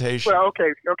confrontation? Well,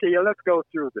 okay, let's go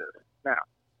through this now.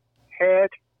 Had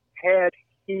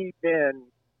he been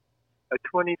a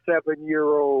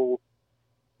 27-year-old,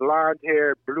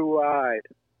 blonde-haired, blue-eyed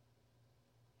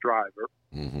driver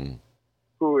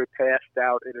who had passed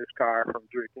out in his car from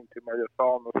drinking too much,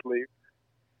 fallen asleep.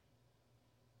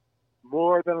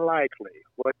 More than likely,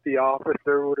 what the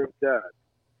officer would have done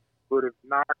would have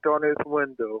knocked on his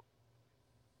window,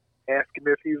 asked him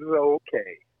if he was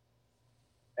okay,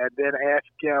 and then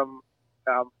asked him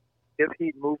if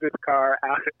he'd move his car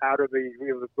out of the,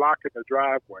 he was blocking the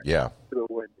driveway to the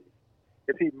window.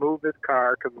 If he'd move his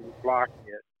car because he was blocking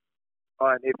it,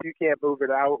 and if you can't move it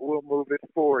out, we'll move it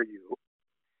for you.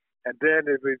 And then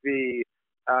it would be,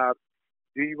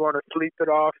 do you want to sleep it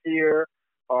off here,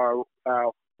 or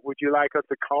would you like us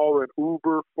to call an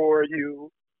Uber for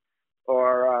you?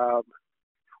 Or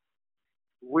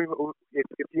if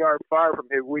you aren't far from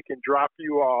here, we can drop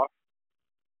you off.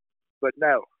 But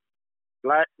no,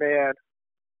 black man,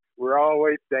 we're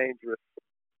always dangerous.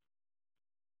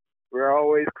 We're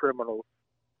always criminals.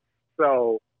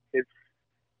 So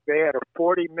they had a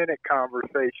 40-minute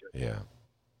conversation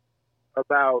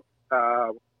about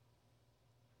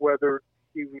whether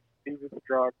he was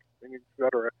drunk, and et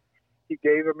cetera. He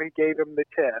gave him the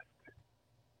test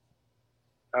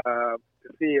to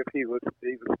see if he was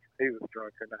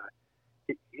drunk or not.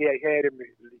 He had him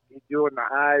doing the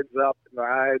eyes up and the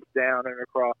eyes down and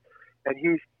across, and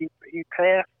he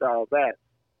passed all that.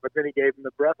 But then he gave him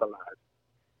the breathalyzer,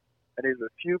 and he's a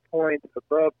few points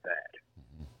above that.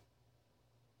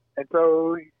 And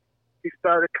so he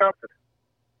started comforting.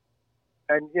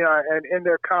 And and in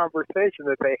their conversation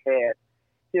that they had,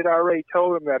 he had already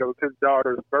told him that it was his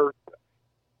daughter's birthday.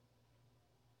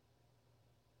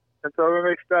 And so when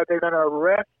they're going to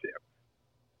arrest him,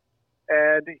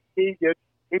 and he gets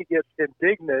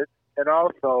indignant, and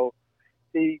also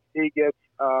he gets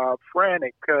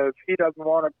frantic because he doesn't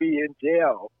want to be in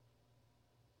jail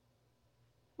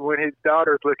when his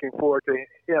daughter's looking forward to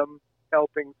him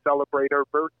helping celebrate her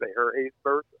birthday, her 8th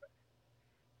birthday.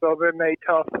 So then they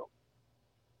tussle,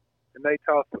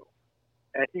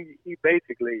 and he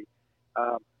basically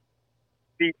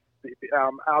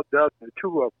outdoes the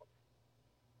two of them,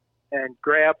 and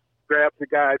grabs the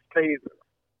guy's taser,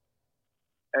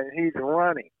 and he's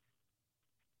running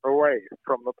away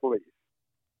from the police.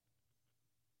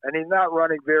 And he's not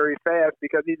running very fast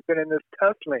because he's been in this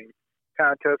tussling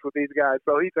contest with these guys,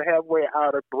 so he's halfway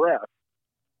out of breath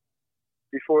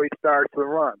before he starts to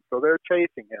run. So they're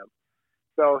chasing him.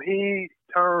 So he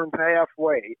turns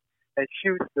halfway and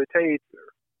shoots the taser.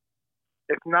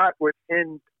 It's not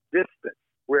within distance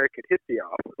where it could hit the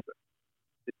officer.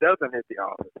 It doesn't hit the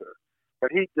officer.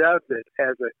 But he does it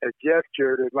as a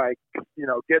gesture to, like,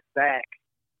 get back.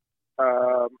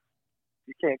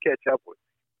 You can't catch up with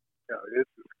me. This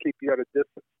is keep you at a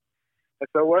distance. And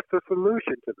so what's the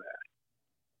solution to that?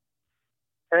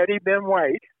 Had he been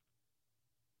white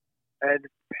and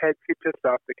had pissed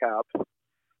off the cops,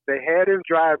 they had his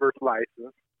driver's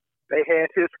license, they had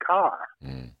his car.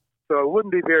 So it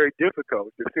wouldn't be very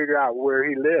difficult to figure out where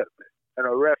he lived and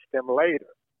arrest him later.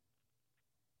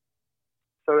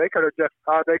 So they could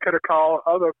have called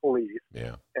other police,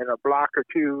 and a block or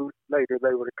two later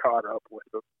they would have caught up with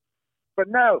him. But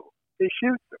no, he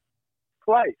shoots him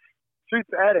twice, shoots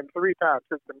at him 3 times,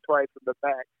 hits him twice in the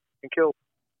back, and kills him.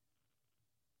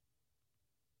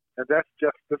 And that's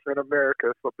justice in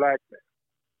America for black men.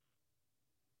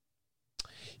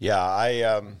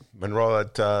 Yeah, Monroe,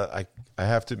 I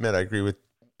have to admit, I agree with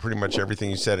pretty much everything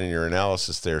you said in your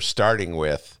analysis there, starting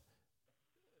with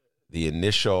the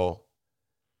initial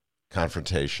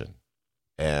confrontation.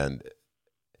 And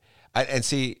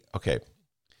see, okay,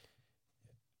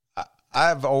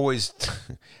 I've always,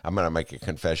 I'm going to make a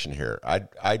confession here.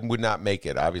 I would not make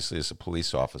it, obviously, as a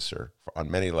police officer on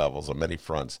many levels, on many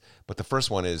fronts. But the first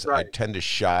one is I tend to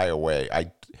shy away.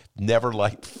 I never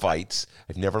liked fights.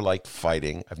 I've never liked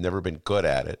fighting. I've never been good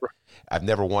at it. I've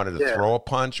never wanted to throw a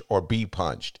punch or be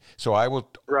punched. So I will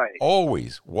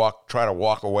always try to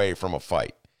walk away from a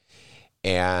fight.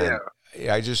 And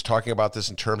I just talking about this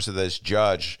in terms of this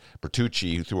judge,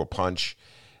 Bertucci, who threw a punch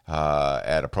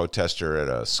at a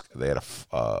protester they had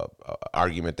a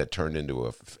argument that turned into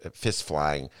a fist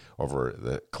flying over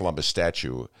the Columbus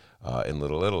statue in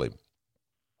Little Italy.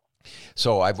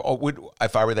 So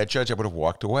if I were that judge, I would have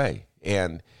walked away.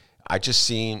 And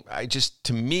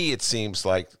to me, it seems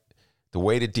like the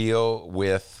way to deal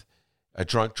with a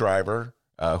drunk driver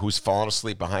who's fallen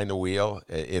asleep behind the wheel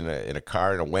in a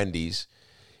car in a Wendy's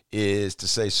is to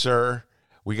say, sir,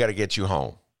 we got to get you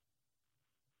home.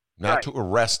 Not to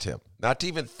arrest him. Not to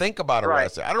even think about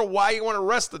arresting him. I don't know why you want to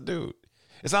arrest the dude.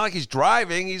 It's not like he's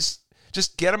driving. He's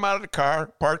just get him out of the car,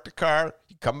 park the car.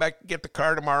 You come back and get the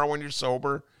car tomorrow when you're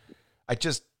sober.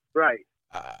 Right.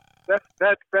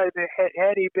 That's right.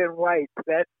 Had he been white,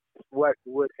 that's what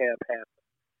would have happened.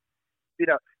 You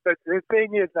know, but the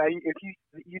thing is, if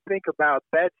you think about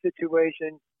that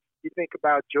situation, you think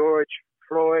about George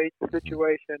Floyd's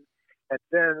situation, and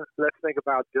then let's think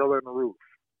about Dylan Roof.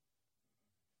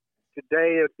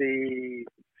 Today is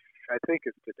I think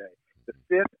it's today, the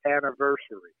 5th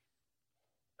anniversary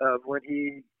of when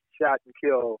he shot and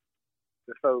killed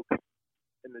the folks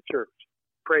in the church,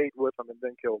 prayed with them, and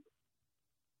then killed them.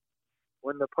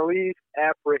 When the police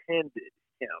apprehended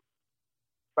him,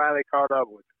 finally caught up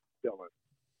with Dylan,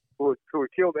 who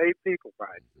had killed 8 people by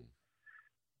him,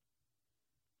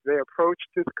 they approached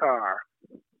his car,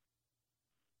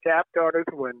 tapped on his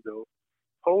window,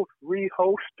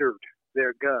 reholstered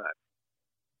their gun,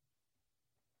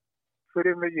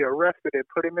 arrested him,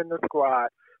 put him in the squad,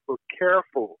 were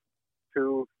careful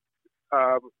to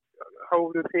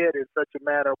hold his head in such a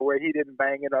manner where he didn't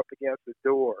bang it up against the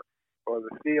door or the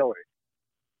ceiling.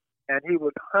 And he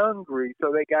was hungry,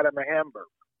 so they got him a hamburger.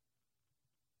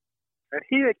 And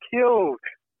he had killed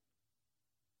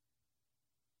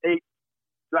 8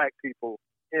 black people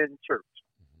in church.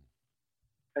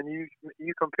 And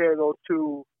you compare those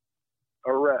 2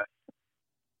 arrests,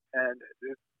 and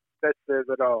that says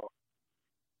it all.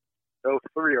 Those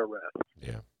 3 arrests.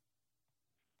 Yeah.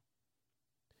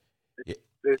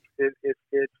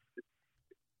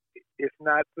 It's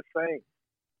not the same.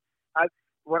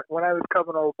 When I was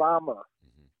covering Obama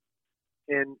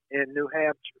in New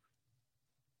Hampshire,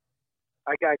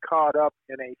 I got caught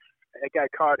in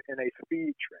a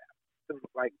speed trap. It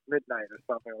was like midnight or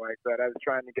something like that. I was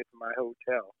trying to get to my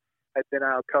hotel. I'd been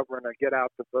out covering a get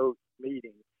out the vote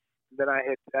meeting. And then I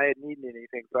hadn't eaten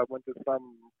anything, so I went to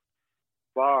some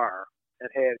bar and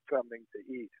had something to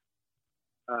eat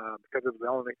because it was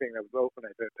the only thing that was open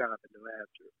at that time in New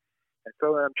Hampshire. And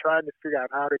so I'm trying to figure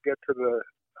out how to get to the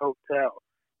hotel.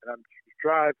 And I'm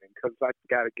driving because I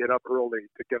got to get up early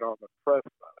to get on the press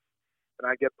bus. And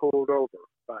I get pulled over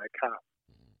by a cop.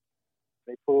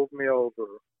 They pulled me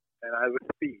over, and I was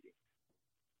speeding.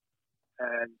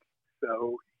 And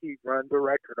so he runs a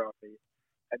record on me.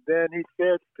 And then he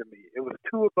says to me, it was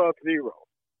 2 above 0.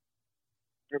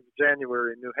 It was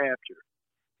January in New Hampshire.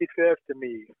 He says to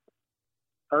me,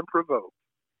 unprovoked,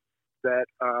 that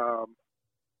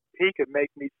he could make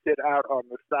me sit out on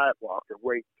the sidewalk and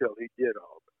wait till he did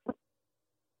all this.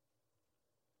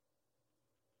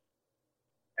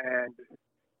 And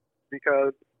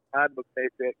because I'm a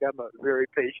very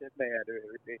patient man and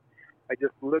everything, I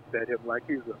just looked at him like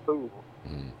he was a fool.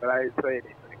 But I didn't say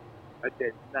anything. I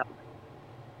said nothing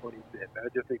when he said that. I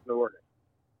just ignored him.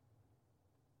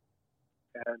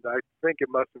 And I think it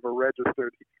must have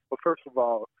registered. Well, first of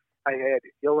all, I had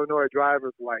Illinois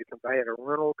driver's license. I had a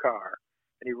rental car,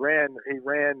 and he ran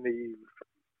the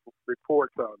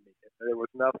reports on me. And there was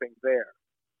nothing there.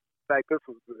 In fact, this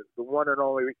was the one and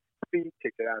only speed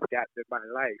ticket I've gotten in my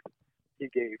life. He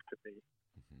gave to me.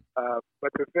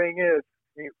 But the thing is,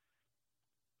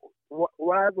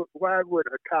 why would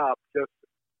a cop just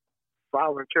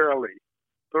voluntarily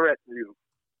threaten you,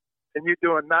 and you're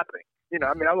doing nothing?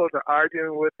 I wasn't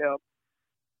arguing with him.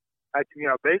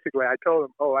 Basically, I told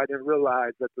him, I didn't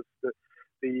realize that the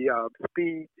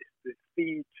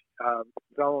speed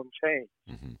zone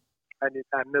changed. I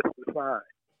missed the sign.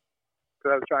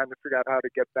 Because I was trying to figure out how to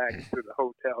get back to the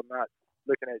hotel, not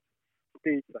looking at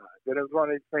speed signs. And it was one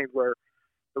of these things where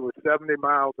it was 70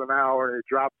 miles an hour and it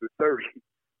dropped to 30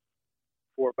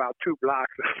 for about 2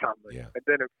 blocks or something. Yeah. And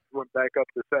then it went back up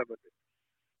to 70.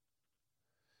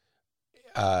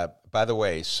 By the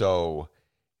way, so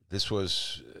this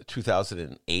was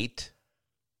 2008?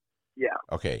 Yeah.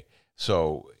 Okay.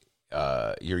 So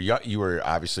you were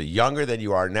obviously younger than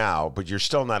you are now, but you're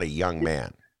still not a young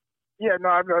man. Yeah, no,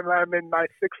 I'm in my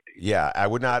 60s. Yeah, I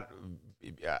would not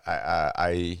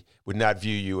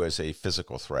view you as a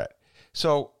physical threat.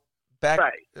 So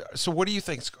So what do you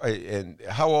think? And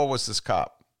how old was this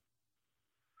cop?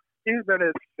 He's in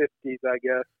his 50s, I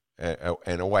guess.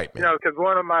 And a white man. Because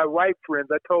one of my white friends,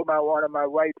 I told one of my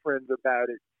white friends about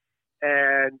it,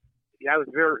 and I was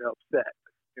very upset,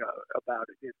 about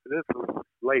it. This was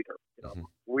later,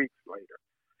 weeks later.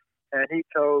 And he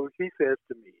says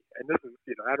to me, and this is,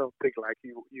 I don't think like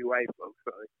you white folks,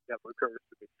 so it never occurs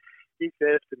to me. He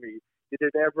says to me, did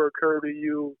it ever occur to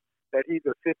you that he's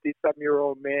a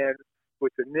 50-something-year-old man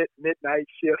with the midnight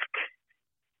shift,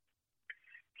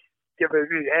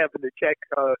 having to check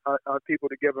on people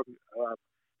to give him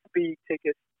speed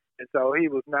tickets, and so he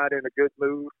was not in a good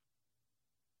mood?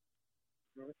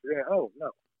 Yeah, oh,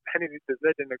 no.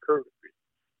 That didn't occur to me.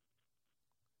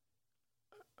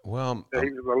 Well,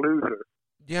 he was a loser.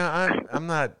 Yeah, I'm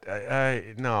not.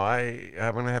 I'm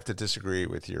going to have to disagree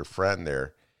with your friend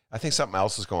there. I think something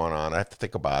else is going on. I have to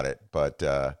think about it, but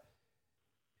well,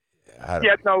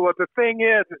 the thing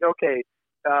is, okay,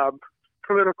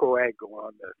 political angle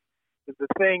on this. The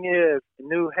thing is,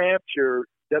 New Hampshire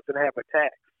doesn't have a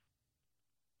tax,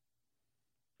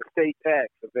 a state tax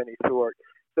of any sort.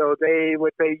 So they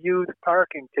use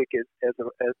parking tickets as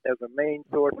a main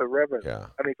source of revenue. Yeah.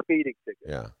 I mean, speeding tickets.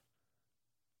 Yeah.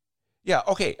 Yeah.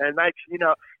 Okay. And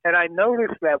I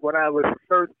noticed that when I was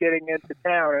first getting into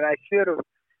town, and I should have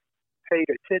paid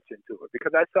attention to it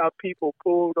because I saw people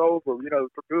pulled over. The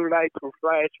blue lights were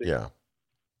flashing. Yeah.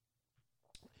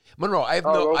 Monroe, I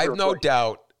have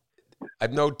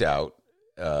no doubt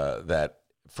that,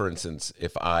 for instance,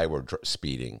 if I were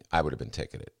speeding, I would have been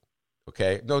ticketed.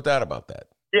 Okay, no doubt about that.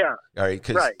 Yeah. All right,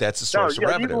 because that's a source of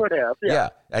revenue. You would have. Yeah.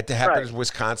 That happens in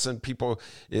Wisconsin. People,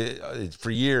 for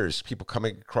years, people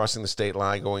crossing the state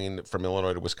line, going from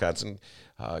Illinois to Wisconsin,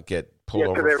 get pulled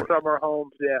over. Yeah, to their summer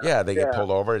homes. Yeah. Yeah, they get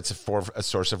pulled over. It's a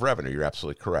source of revenue. You're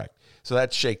absolutely correct. So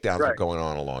that shakedown's been going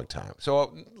on a long time.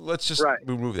 So let's just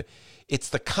remove it. It's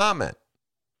the comment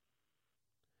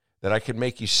that I could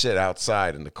make you sit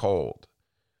outside in the cold.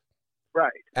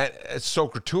 Right. And it's so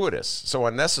gratuitous, so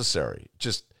unnecessary.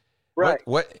 Just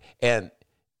what and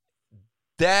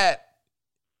that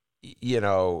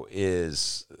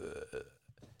is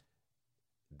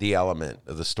the element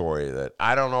of the story that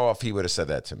I don't know if he would have said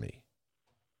that to me.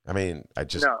 I mean, No,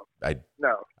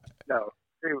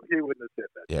 he wouldn't have said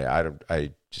that. Yeah, I don't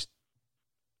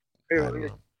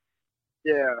know.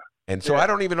 Yeah. And so I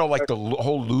don't even know, like, the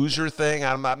whole loser thing.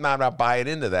 I'm not buying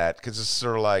into that because it's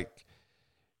sort of like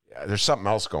there's something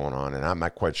else going on, and I'm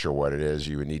not quite sure what it is.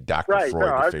 You would need Dr.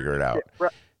 Freud to figure it out.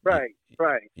 Right.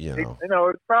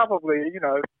 It's probably,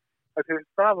 it's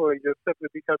probably just simply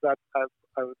because I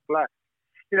was black.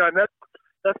 And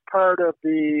that's part of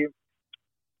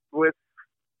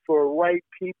for white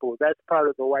people, that's part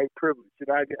of the white privilege.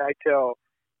 I tell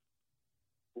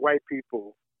white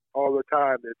people all the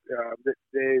time that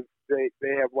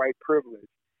they have white privilege,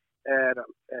 and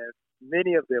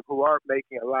many of them who aren't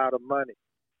making a lot of money,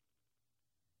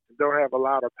 don't have a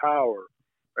lot of power,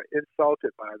 are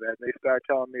insulted by that. And they start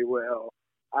telling me, well,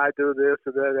 I do this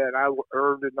and that, and I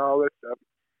earned and all this stuff.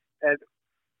 And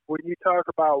when you talk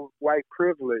about white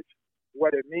privilege,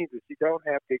 what it means is you don't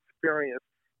have to experience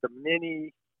the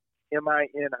many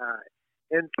M-I-N-I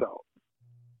insults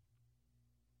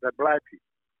that black people.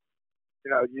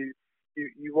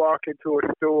 You walk into a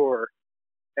store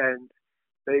and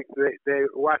they're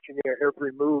watching your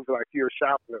every move like you're a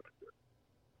shoplifter.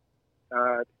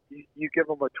 You give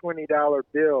them a $20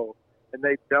 bill and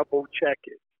they double check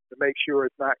it to make sure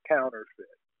it's not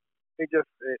counterfeit.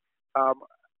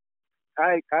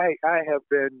 I have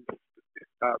been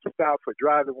stopped for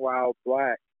driving while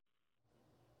black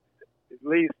at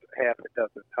least half a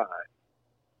dozen times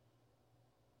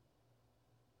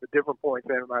at different points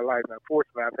in my life. And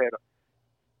unfortunately, I've had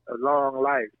a long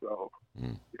life, so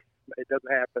it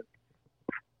doesn't happen.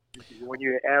 When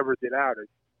you average it out,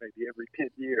 it's maybe every 10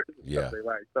 years or something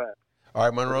like that. All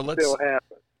right, Monroe,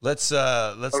 let's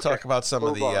talk about some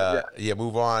of the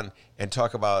move on and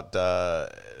talk about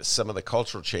some of the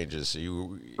cultural changes.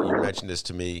 You mentioned this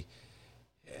to me,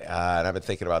 and I've been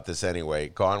thinking about this anyway.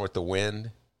 Gone with the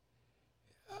Wind,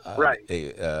 which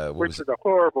is a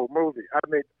horrible movie. I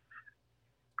mean,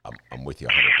 I'm with you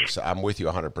 100%. I'm with you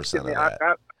 100% on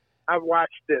that. I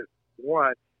watched it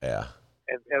once, as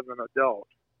an adult,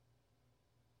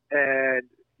 and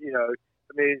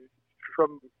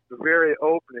from the very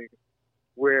opening,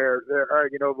 where they're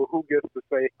arguing over who gets to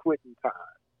say quitting time,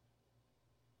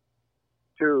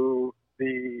 to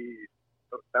the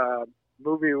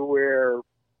movie where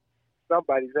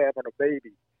somebody's having a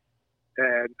baby,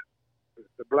 and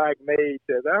the black maid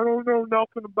says, "I don't know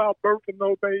nothing about birthing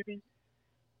no baby,"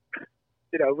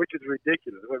 which is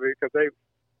ridiculous. I mean, because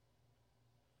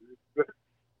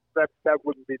that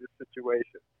wouldn't be the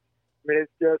situation. I mean,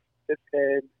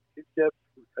 it's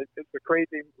a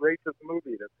crazy racist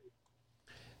movie to me.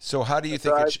 So how do you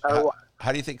think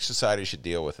how do you think society should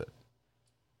deal with it?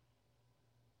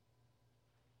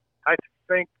 I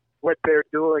think what they're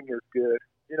doing is good,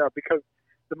 because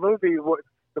the movie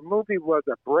was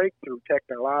a breakthrough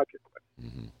technologically.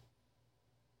 Mm-hmm.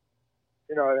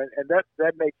 And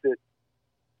that makes it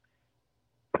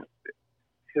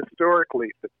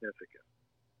historically significant.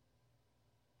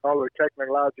 All the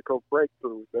technological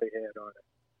breakthroughs they had on it.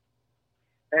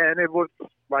 And it was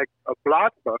like a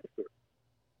blockbuster.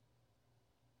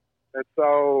 And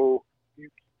so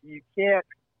you can't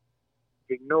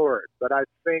ignore it. But I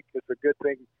think it's a good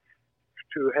thing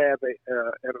to have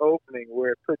an opening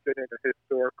where it puts it in a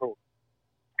historical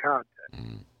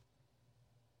context.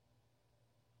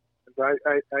 So I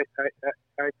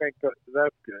think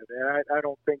that's good, and I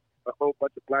don't think a whole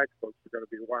bunch of black folks are going to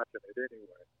be watching it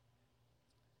anyway.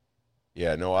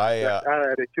 Yeah, no,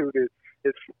 our attitude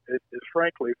is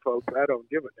frankly, folks, I don't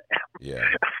give a damn. Yeah.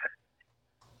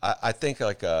 I think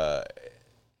like the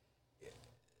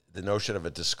notion of a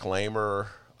disclaimer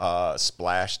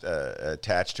splashed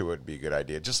attached to it would be a good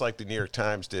idea, just like the New York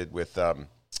Times did with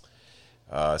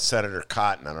Senator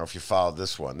Cotton. I don't know if you followed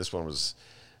this one. This one was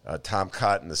Tom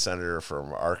Cotton, the senator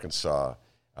from Arkansas,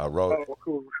 wrote.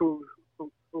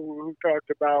 Who talked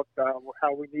about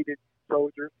how we needed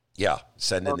soldiers? Yeah,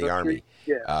 send in the Army.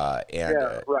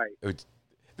 Yeah, right.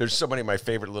 There's so many of my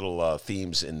favorite little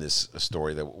themes in this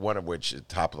story, that one of which,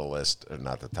 top of the list, or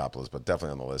not the top of the list, but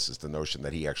definitely on the list, is the notion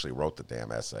that he actually wrote the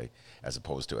damn essay as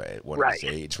opposed to one of his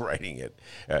aides writing it.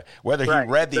 Whether he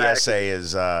read the essay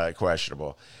is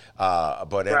questionable.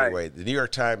 But anyway, the New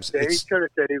York Times... Yeah, he could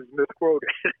have said he was misquoted.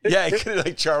 Yeah, he could have,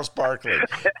 like Charles Barkley.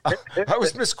 I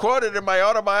was misquoted in my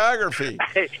autobiography.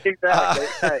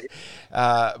 Exactly.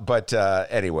 But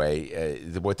anyway,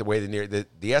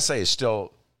 the essay is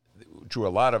still... drew a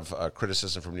lot of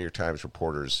criticism from New York Times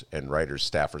reporters and writers,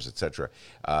 staffers, etc.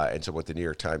 And so what the New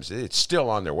York Times did, it's still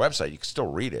on their website. You can still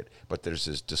read it, but there's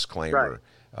this disclaimer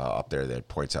up there that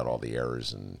points out all the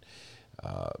errors and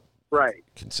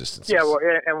consistencies. Yeah, well,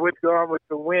 and with Gone with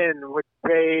the Wind, with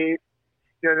Dave,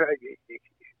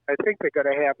 I think they're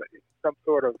going to have some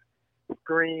sort of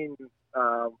screen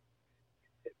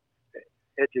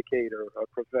educator or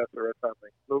professor or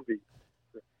something, movie,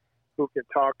 who can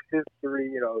talk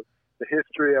history, the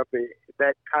history of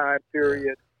that time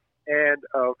period, and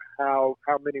of how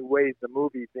many ways the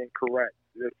movie's incorrect.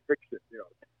 It's fiction,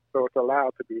 so it's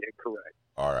allowed to be incorrect.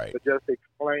 All right. But just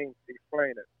explain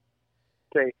it.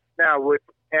 Okay. Now with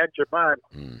Aunt Jemima,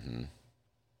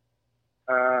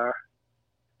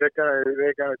 they're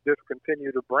gonna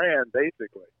discontinue the brand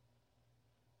basically,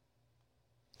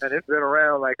 and it's been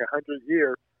around like 100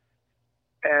 years,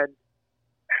 and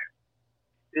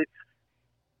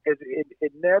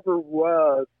it never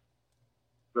was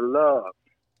beloved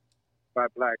by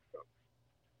black folks.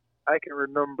 I can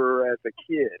remember as a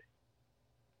kid,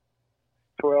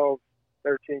 12,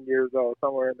 13 years old,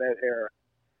 somewhere in that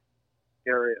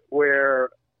area, where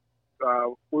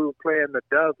we were playing the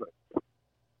dozens,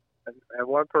 and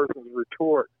one person's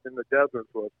retort in the dozens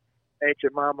was, "Ain't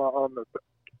your mama on the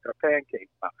pancake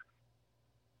box?"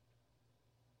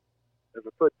 There's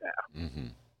a put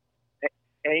down.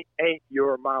 Ain't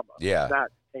your mama. Yeah.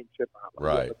 Not ain't your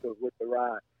mama. Right. With the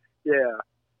rhyme. Yeah.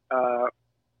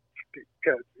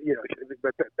 Because,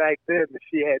 but back then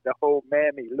she had the whole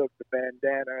mammy look, the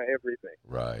bandana, everything.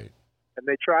 Right. And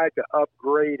they tried to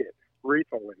upgrade it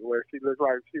recently where she looks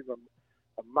like she's a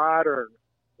modern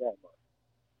woman.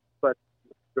 But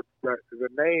the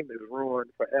name is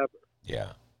ruined forever.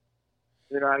 Yeah.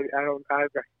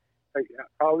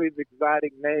 All these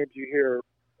exotic names you hear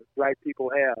black people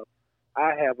have,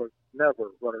 I haven't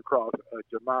never run across a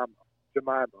Jemima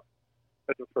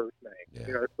as a first name.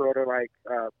 Yeah. It's sort of like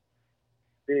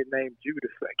being named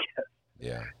Judas, I guess.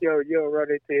 Yeah. You don't run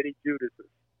into any Judases.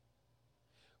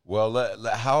 Well,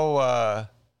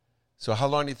 so how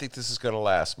long do you think this is going to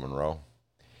last, Monroe?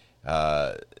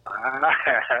 Like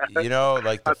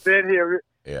I've been here.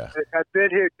 Yeah. I've been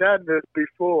here, done this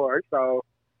before, so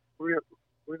we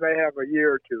may have a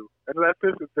year or two, unless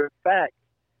this is in fact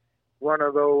one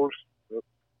of those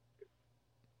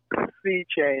sea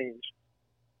change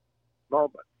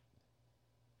moments.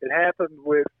 It happened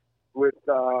with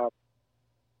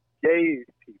gay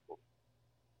people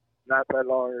not that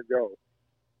long ago,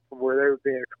 where they were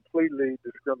being completely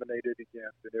discriminated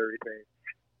against and everything,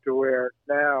 to where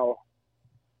now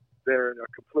they're in a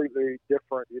completely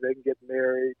different. They can get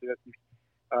married.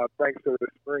 Thanks to the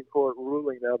Supreme Court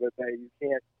ruling the other day, you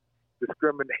can't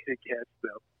discriminate against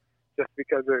them just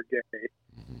because they're gay.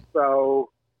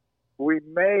 So we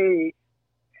may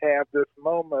have this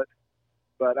moment,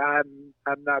 but I'm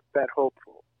not that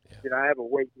hopeful. Yeah. I have a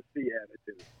wait and see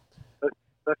attitude.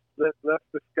 Let's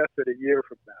discuss it a year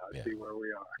from now and see where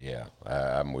we are. Yeah,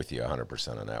 I'm with you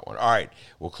 100% on that one. All right,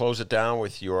 we'll close it down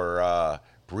with your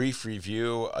brief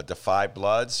review of Defy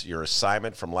Bloods. Your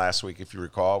assignment from last week, if you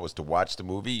recall, was to watch the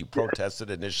movie. You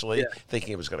protested initially,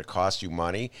 thinking it was going to cost you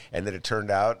money, and then it turned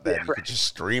out that you could just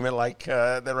stream it like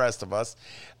the rest of us.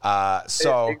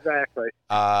 Exactly.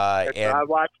 And I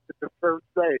watched it the first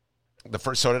day.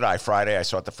 So did I. Friday, I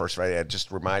saw it the first Friday. I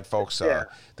just remind folks, Yeah.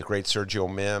 the great Sergio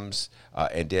Mims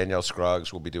and Danielle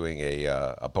Scruggs will be doing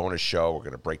a bonus show. We're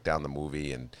going to break down the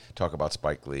movie and talk about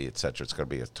Spike Lee, et cetera. It's going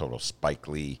to be a total Spike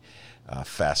Lee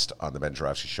fest on the Ben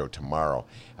Joravsky Show tomorrow.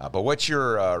 But what's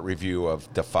your review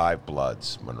of The Five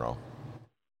Bloods, Monroe?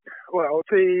 Well,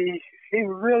 he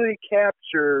really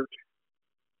captured,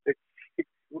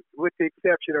 with the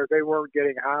exception of they weren't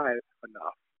getting high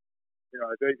enough.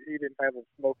 He didn't have them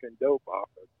smoking dope off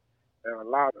it, and a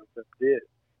lot of them did.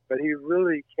 But he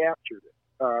really captured it.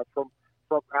 I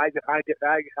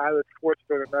was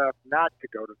fortunate enough not to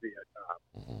go to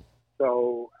Vietnam,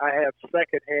 so I have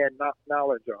secondhand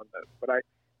knowledge on this. But I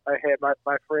had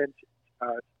my friend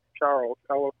Charles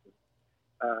Ellison.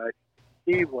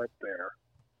 He went there,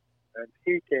 and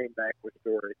he came back with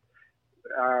stories.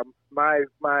 My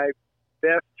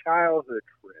best childhood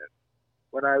friend,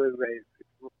 when I was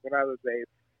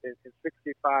in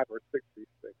 65 or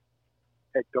 66,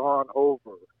 had gone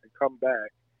over and come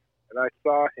back, and I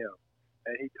saw him,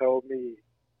 and he told me,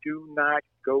 "Do not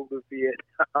go to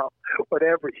Vietnam,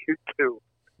 whatever you do."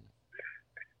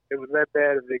 It was that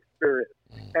bad of an experience.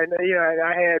 And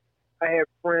I had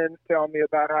friends tell me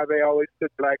about how they always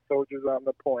put black soldiers on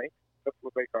the point. That's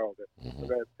what they called it.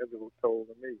 As it was told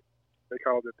to me, they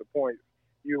called it the point.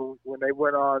 When they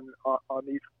went on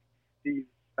these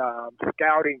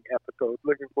scouting episodes,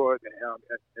 looking for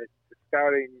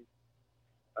scouting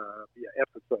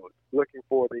episodes, looking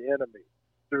for the enemy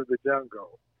through the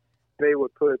jungle, they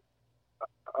would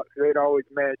they'd always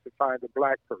manage to find a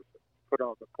black person put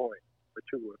on the point for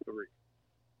 2 or 3,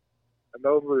 and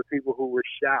those were the people who were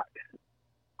shot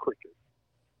quickest.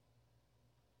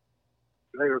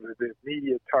 They were the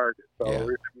immediate target. So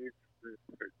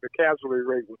the casualty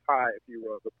rate was high if you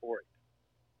were on the point.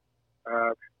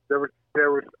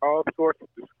 There was all sorts of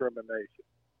discrimination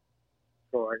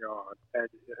going on, and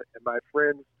my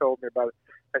friends told me about it.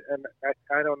 And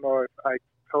I don't know if I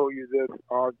told you this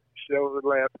on show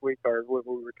last week or when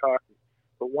we were talking,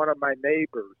 but one of my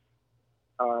neighbors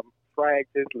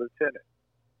fragged his lieutenant.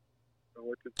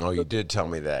 You did tell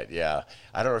me that. Yeah,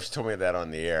 I don't know if you told me that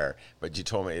on the air, but you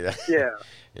told me that. Yeah.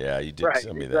 Yeah, you did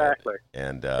tell me exactly. that.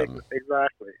 And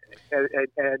exactly.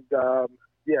 And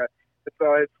yeah.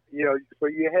 So it's so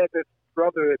you had this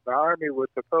brother that the Army was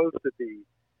supposed to be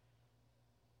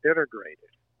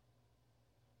integrated,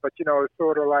 but it's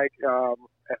sort of like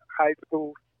at high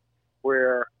school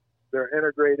where they're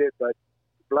integrated, but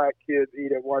black kids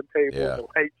eat at one table, and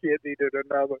white kids eat at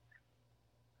another.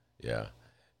 Yeah.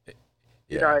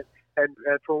 And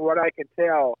from what I can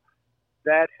tell,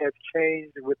 that has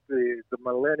changed with the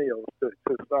millennials to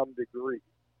some degree.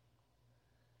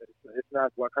 It's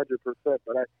not 100%,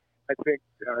 but I think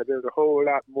there's a whole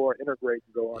lot more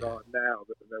integrating going on now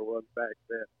than there was back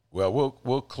then. Well,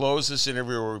 we'll close this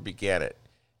interview where we began it.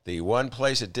 The one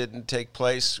place it didn't take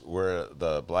place where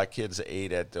the black kids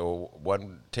ate at the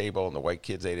one table and the white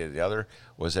kids ate at the other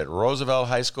was at Roosevelt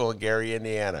High School in Gary,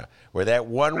 Indiana, where that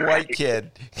one white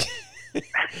kid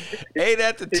ate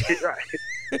at the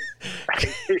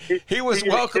he was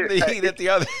welcome to eat at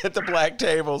the black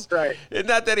tables. Right.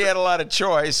 Not that he had a lot of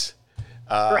choice.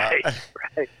 Right.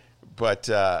 But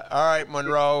all right,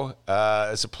 Monroe,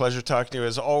 it's a pleasure talking to you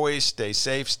as always. Stay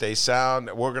safe, stay sound.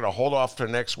 We're going to hold off for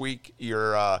next week.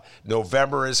 Your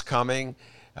November is coming.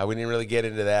 We didn't really get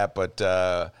into that, but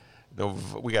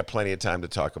we got plenty of time to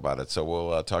talk about it. So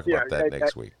we'll talk about that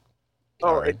next week.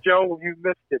 Right. And Joe, you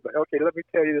missed it. But okay, let me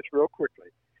tell you this real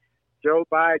quickly. Joe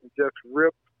Biden just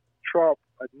ripped Trump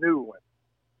a new one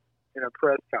in a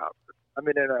press conference. I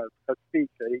mean, in a speech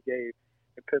that he gave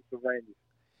in Pennsylvania.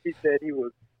 He said he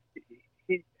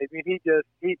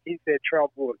said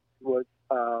Trump was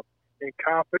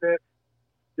incompetent,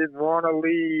 didn't want to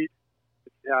lead,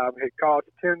 had caused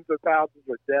tens of thousands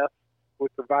of deaths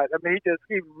with the virus. I mean,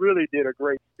 he really did a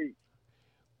great speech.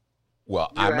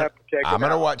 Well, I'm going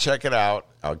to check it out.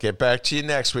 I'll get back to you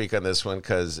next week on this one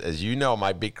because, as you know,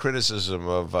 my big criticism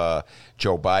of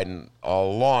Joe Biden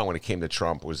all along when it came to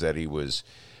Trump was that he was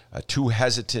too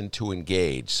hesitant to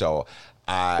engage. So,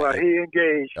 he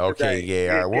engaged. Okay, today.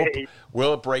 All right,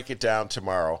 we'll break it down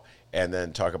tomorrow and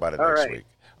then talk about it next week.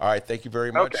 All right, thank you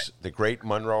very much. Okay. The great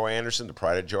Monroe Anderson, the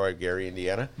pride and joy of Gary,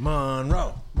 Indiana.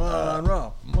 Monroe. Money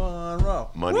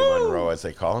Monroe, as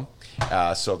they call him.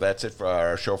 So that's it for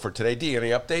our show for today. D,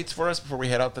 any updates for us before we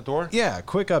head out the door? Yeah,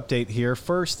 quick update here.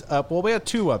 First up, we have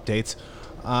 2 updates.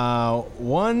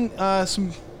 One,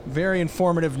 some very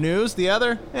informative news. The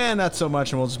other, not so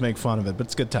much, and we'll just make fun of it, but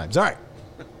it's good times. All right.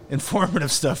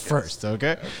 Informative stuff first,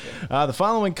 okay? The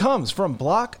following comes from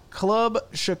Block Club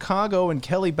Chicago and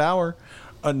Kelly Bauer.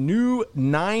 A new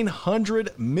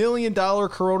 $900 million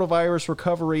coronavirus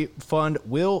recovery fund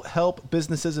will help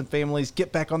businesses and families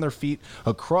get back on their feet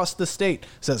across the state,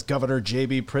 says Governor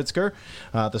J.B. Pritzker.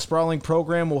 The sprawling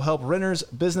program will help renters,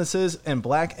 businesses, and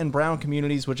black and brown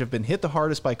communities which have been hit the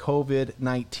hardest by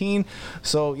COVID-19.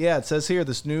 So, yeah, it says here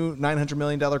this new $900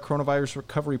 million coronavirus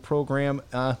recovery program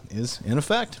is in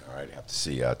effect. All right, I have to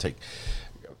see.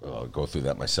 I'll go through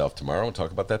that myself tomorrow and talk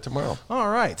about that tomorrow. All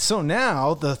right, so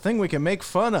now the thing we can make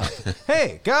fun of.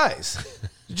 Hey, guys,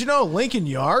 did you know Lincoln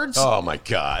Yards? Oh, my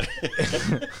God.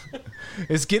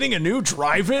 is getting a new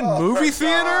drive-in movie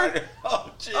theater?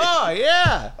 Oh, geez. Oh,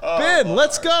 yeah. Oh, Ben,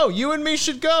 let's go. You and me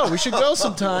should go. We should go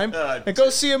sometime and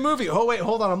go see a movie. Oh, wait,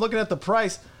 hold on. I'm looking at the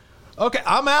price. Okay,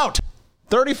 I'm out.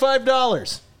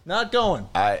 $35. Not going.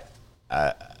 I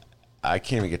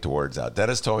can't even get the words out.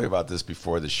 Dennis told me about this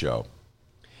before the show.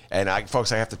 And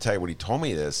folks, I have to tell you, when he told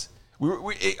me this,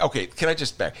 okay, can I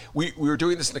just back? We were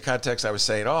doing this in the context. I was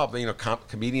saying,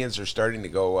 comedians are starting to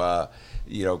go,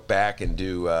 back and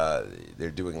do. They're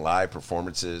doing live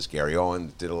performances. Gary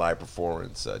Owen did a live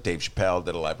performance. Dave Chappelle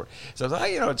did a live performance. So I was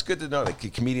like, it's good to know that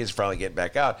comedians are finally getting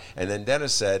back out. And then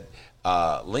Dennis said,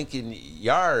 Lincoln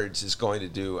Yards is going to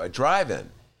do a drive-in,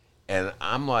 and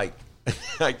I'm like,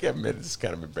 I can't admit it's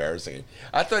kind of embarrassing.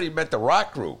 I thought he meant the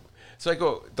rock group. So I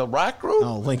go, the rock group?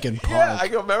 Oh, Lincoln Park. Yeah, I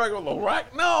go, the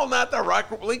rock? No, not the rock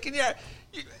group. Lincoln, yeah.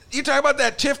 You talking about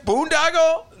that Tiff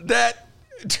boondoggle that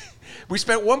we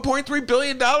spent $1.3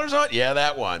 billion on? Yeah,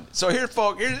 that one. So here,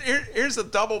 folks, here's the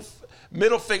double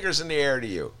middle fingers in the air to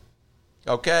you.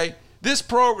 Okay? This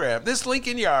program, this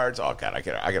Lincoln Yards, oh, God, I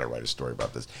gotta write a story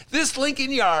about this. This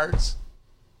Lincoln Yards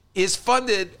is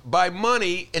funded by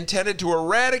money intended to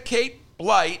eradicate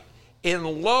blight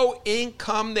in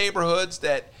low-income neighborhoods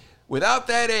that without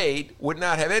that aid, would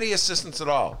not have any assistance at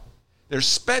all. They're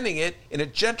spending it in a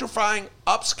gentrifying,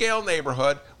 upscale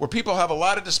neighborhood where people have a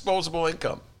lot of disposable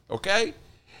income, okay?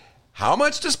 How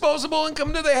much disposable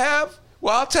income do they have?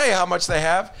 Well, I'll tell you how much they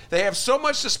have. They have so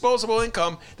much disposable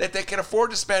income that they can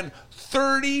afford to spend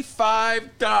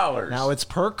 $35. Now, it's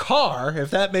per car,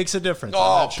 if that makes a difference.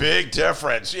 Oh, big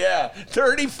difference, yeah.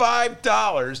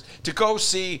 $35 to go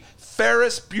see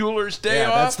Ferris Bueller's Day Off.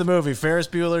 Yeah, that's the movie, Ferris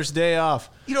Bueller's Day Off.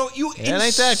 You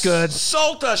ain't that good.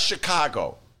 Insult us,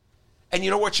 Chicago. And you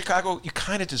know what, Chicago? You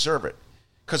kind of deserve it.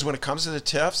 Because when it comes to the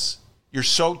TIFs, you're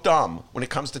so dumb when it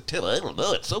comes to TIFs. I don't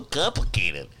know, it's so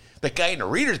complicated. The guy in the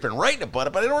reader's been writing about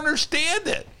it, but I don't understand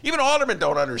it. Even aldermen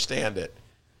don't understand it.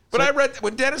 But I read,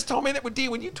 when Dennis told me that,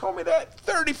 when you told me that,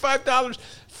 $35,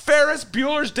 Ferris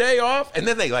Bueller's Day Off, and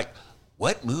then they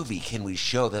what movie can we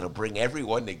show that'll bring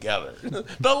everyone together?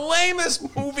 The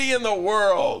lamest movie in the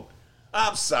world.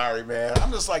 I'm sorry, man.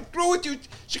 I'm just through with you,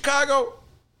 Chicago.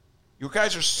 You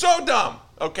guys are so dumb,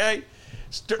 okay?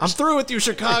 I'm through with you,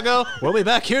 Chicago. We'll be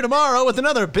back here tomorrow with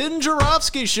another Ben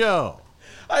Joravsky Show.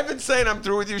 I've been saying I'm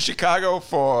through with you, Chicago,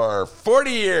 for 40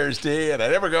 years, D, and I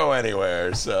never go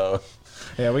anywhere, so...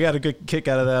 Yeah, we got a good kick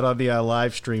out of that on the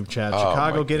live stream chat.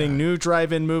 Chicago getting new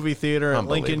drive-in movie theater at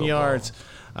Lincoln Yards.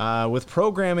 With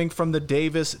programming from the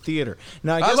Davis Theater.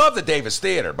 Now, I love the Davis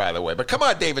Theater, by the way, but come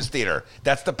on, Davis Theater.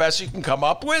 That's the best you can come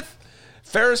up with?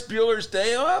 Ferris Bueller's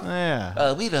Day Off?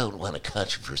 Yeah. We don't want a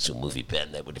controversial movie,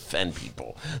 Ben, that would offend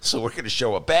people. So we're going to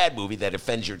show a bad movie that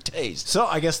offends your taste. So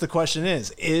I guess the question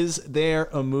is there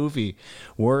a movie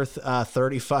worth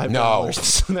 $35? No.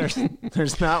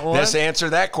 There's not one? Let's answer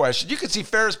that question. You can see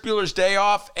Ferris Bueller's Day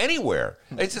Off anywhere.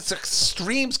 It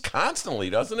streams constantly,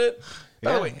 doesn't it?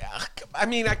 By the way, I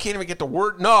can't even get the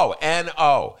word. No,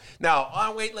 N-O.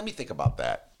 Now, wait, let me think about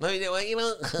that.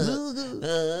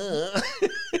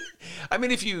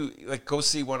 If you go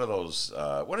see one of those,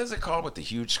 what is it called with the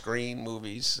huge screen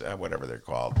movies? Whatever they're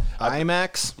called.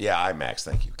 IMAX? Yeah, IMAX.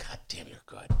 Thank you. God damn, you're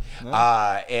good.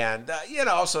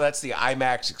 So that's the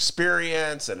IMAX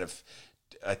experience. And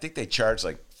I think they charge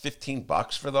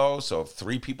 $15 for those. So if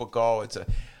 3 people go,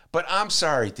 but I'm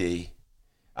sorry, D.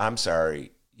 I'm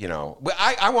sorry. But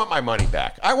I want my money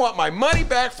back. I want my money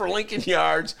back for Lincoln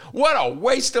Yards. What a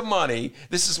waste of money.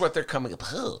 This is what they're coming up.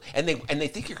 Oh, and they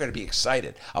think you're going to be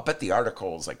excited. I'll bet the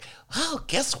article is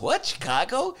guess what,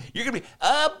 Chicago? You're going to be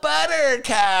a butter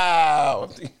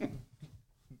cow.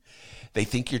 They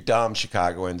think you're dumb,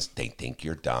 Chicagoans. They think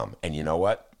you're dumb. And you know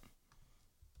what?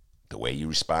 The way you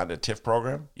respond to a TIF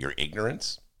program, your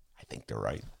ignorance, I think they're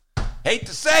right. Hate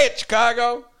to say it,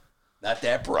 Chicago. Not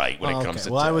that bright when it comes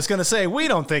to Well, I was going to say, we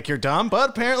don't think you're dumb, but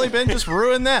apparently Ben just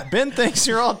ruined that. Ben thinks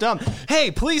you're all dumb.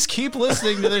 Hey, please keep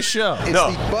listening to this show. It's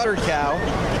the butter cow,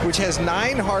 which has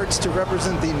 9 hearts to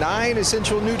represent the 9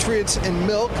 essential nutrients in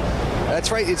milk. That's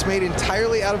right. It's made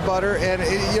entirely out of butter, and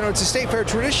it's a state fair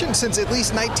tradition since at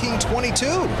least 1922.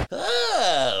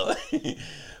 Oh.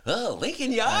 Oh,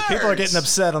 Lincoln Yards. People are getting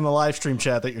upset on the live stream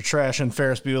chat that you're trashing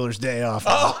Ferris Bueller's Day Off.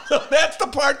 Oh, that's the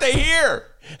part they hear.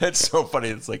 It's so funny.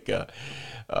 It's like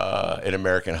an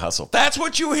American Hustle. That's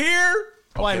what you hear?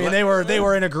 Well, I mean, they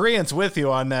were in agreement with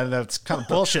you on that. That's kind of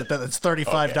bullshit that it's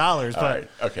 $35. Okay. But all right.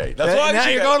 Okay. That's now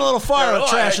you're going a little far with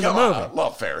trashing the movie. I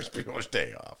love Ferris Bueller's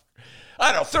Day Off.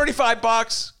 I don't know,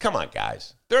 $35? Come on,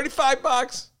 guys.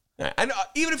 $35? I know,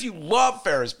 even if you love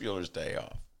Ferris Bueller's Day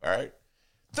Off, all right?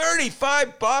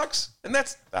 $35? And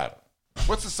that's, I don't know.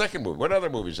 What's the second movie? What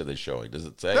other movies are they showing? Does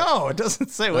it say? No, it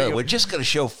doesn't say. We're just going to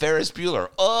show Ferris Bueller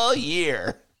all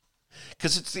year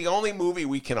because it's the only movie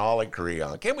we can all agree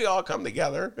on. Can we all come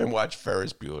together and watch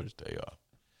Ferris Bueller's Day Off?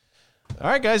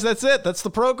 All right, guys, that's it. That's the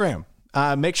program.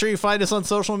 Make sure you find us on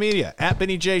social media at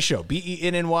Benny J Show,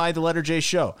 BENNY, the letter J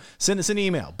Show. Send us an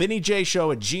email,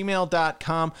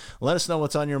 BennyJShow@gmail.com. Let us know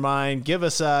what's on your mind. Give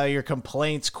us your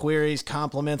complaints, queries,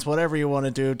 compliments, whatever you want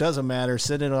to do. Doesn't matter.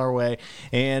 Send it our way.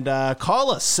 And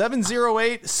call us,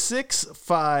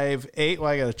 708-658. Well,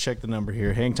 I got to check the number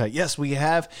here. Hang tight. Yes, we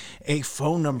have a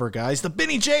phone number, guys. The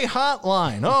Benny J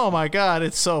Hotline. Oh, my God.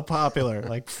 It's so popular.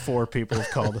 Like 4 people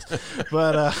have called us.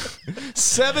 But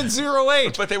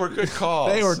 708. But they were good calls.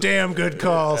 They were damn good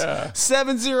calls. Yeah.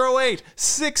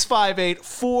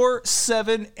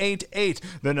 708-658-4788.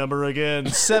 The number again,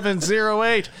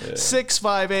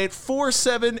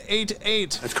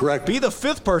 708-658-4788. That's correct. Be the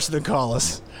 5th person to call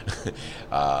us.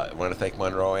 I want to thank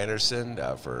Monroe Anderson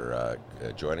for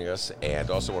joining us,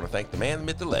 and also want to thank the man, the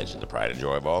myth, the legend, the pride and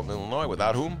joy of all of Illinois,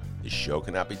 without whom this show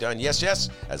cannot be done. Yes,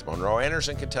 as Monroe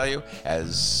Anderson can tell you,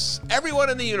 as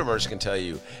everyone in the universe can tell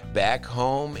you, back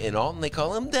home in Alton, they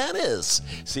call him Dennis.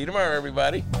 See you tomorrow,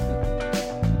 everybody.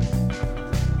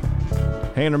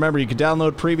 Hey, and remember, you can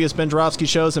download previous Ben Joravsky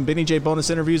shows and Benny J bonus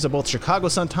interviews at both Chicago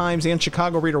Sun-Times and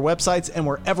Chicago Reader websites and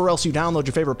wherever else you download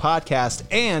your favorite podcast.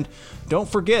 And don't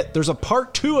forget, there's a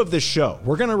part 2 of this show.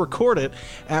 We're going to record it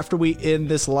after we end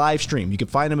this live stream. You can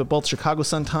find him at both Chicago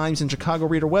Sun-Times and Chicago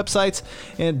Reader websites.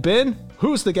 And Ben,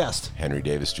 who's the guest? Henry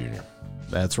Davis Jr.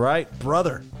 That's right,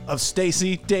 brother of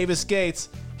Stacey Davis Gates,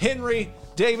 Henry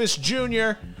Davis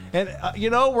Jr., and,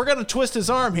 we're going to twist his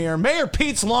arm here. Mayor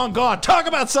Pete's long gone. Talk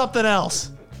about something else.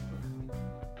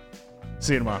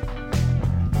 See you tomorrow.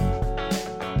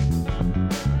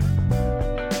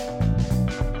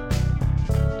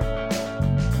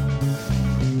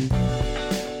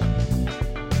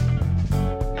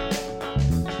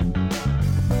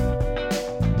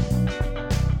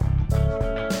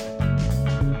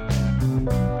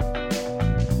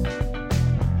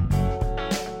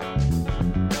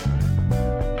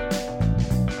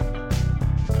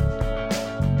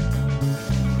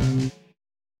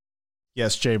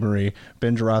 Yes, Jay Marie,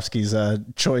 Ben Joravsky's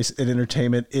choice in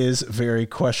entertainment is very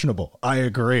questionable. I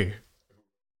agree.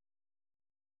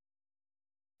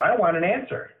 I want an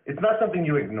answer. It's not something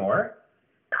you ignore.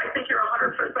 I think you're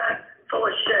 100% full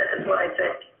of shit, is what I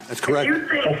think. That's correct. If you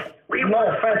think we no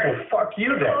offense, fuck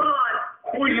you then.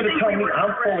 Who are you to tell me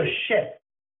I'm full of shit?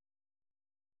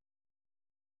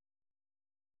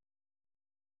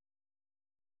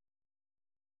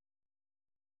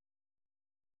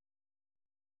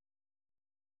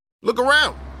 Look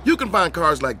around. You can find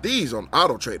cars like these on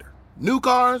AutoTrader. New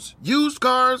cars, used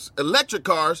cars, electric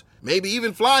cars, maybe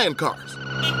even flying cars.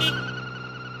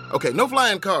 Okay, no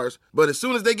flying cars, but as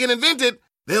soon as they get invented,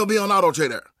 they'll be on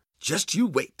AutoTrader. Just you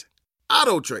wait.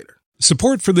 AutoTrader.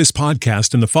 Support for this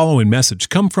podcast and the following message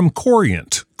come from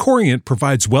Corient. Corient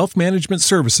provides wealth management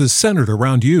services centered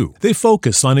around you. They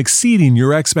focus on exceeding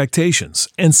your expectations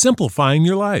and simplifying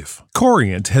your life.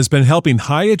 Corient has been helping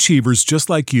high achievers just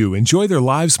like you enjoy their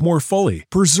lives more fully,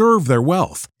 preserve their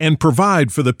wealth, and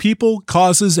provide for the people,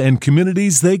 causes, and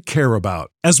communities they care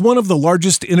about. As one of the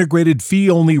largest integrated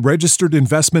fee-only registered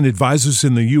investment advisors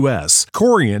in the U.S.,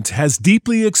 Corient has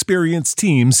deeply experienced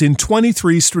teams in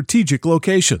 23 strategic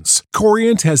locations.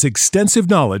 Corient has extensive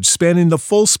knowledge spanning the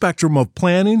full spectrum of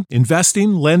planning,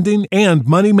 investing, lending, and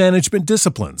money management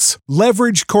disciplines.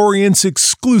 Leverage Corient's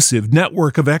exclusive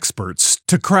network of experts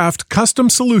to craft custom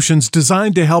solutions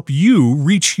designed to help you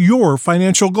reach your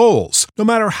financial goals, no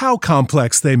matter how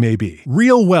complex they may be.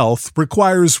 Real wealth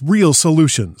requires real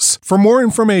solutions. For more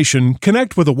information,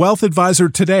 connect with a wealth advisor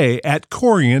today at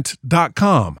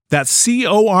Corient.com. That's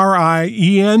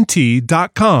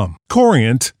Corient.com.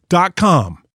 Corient.com.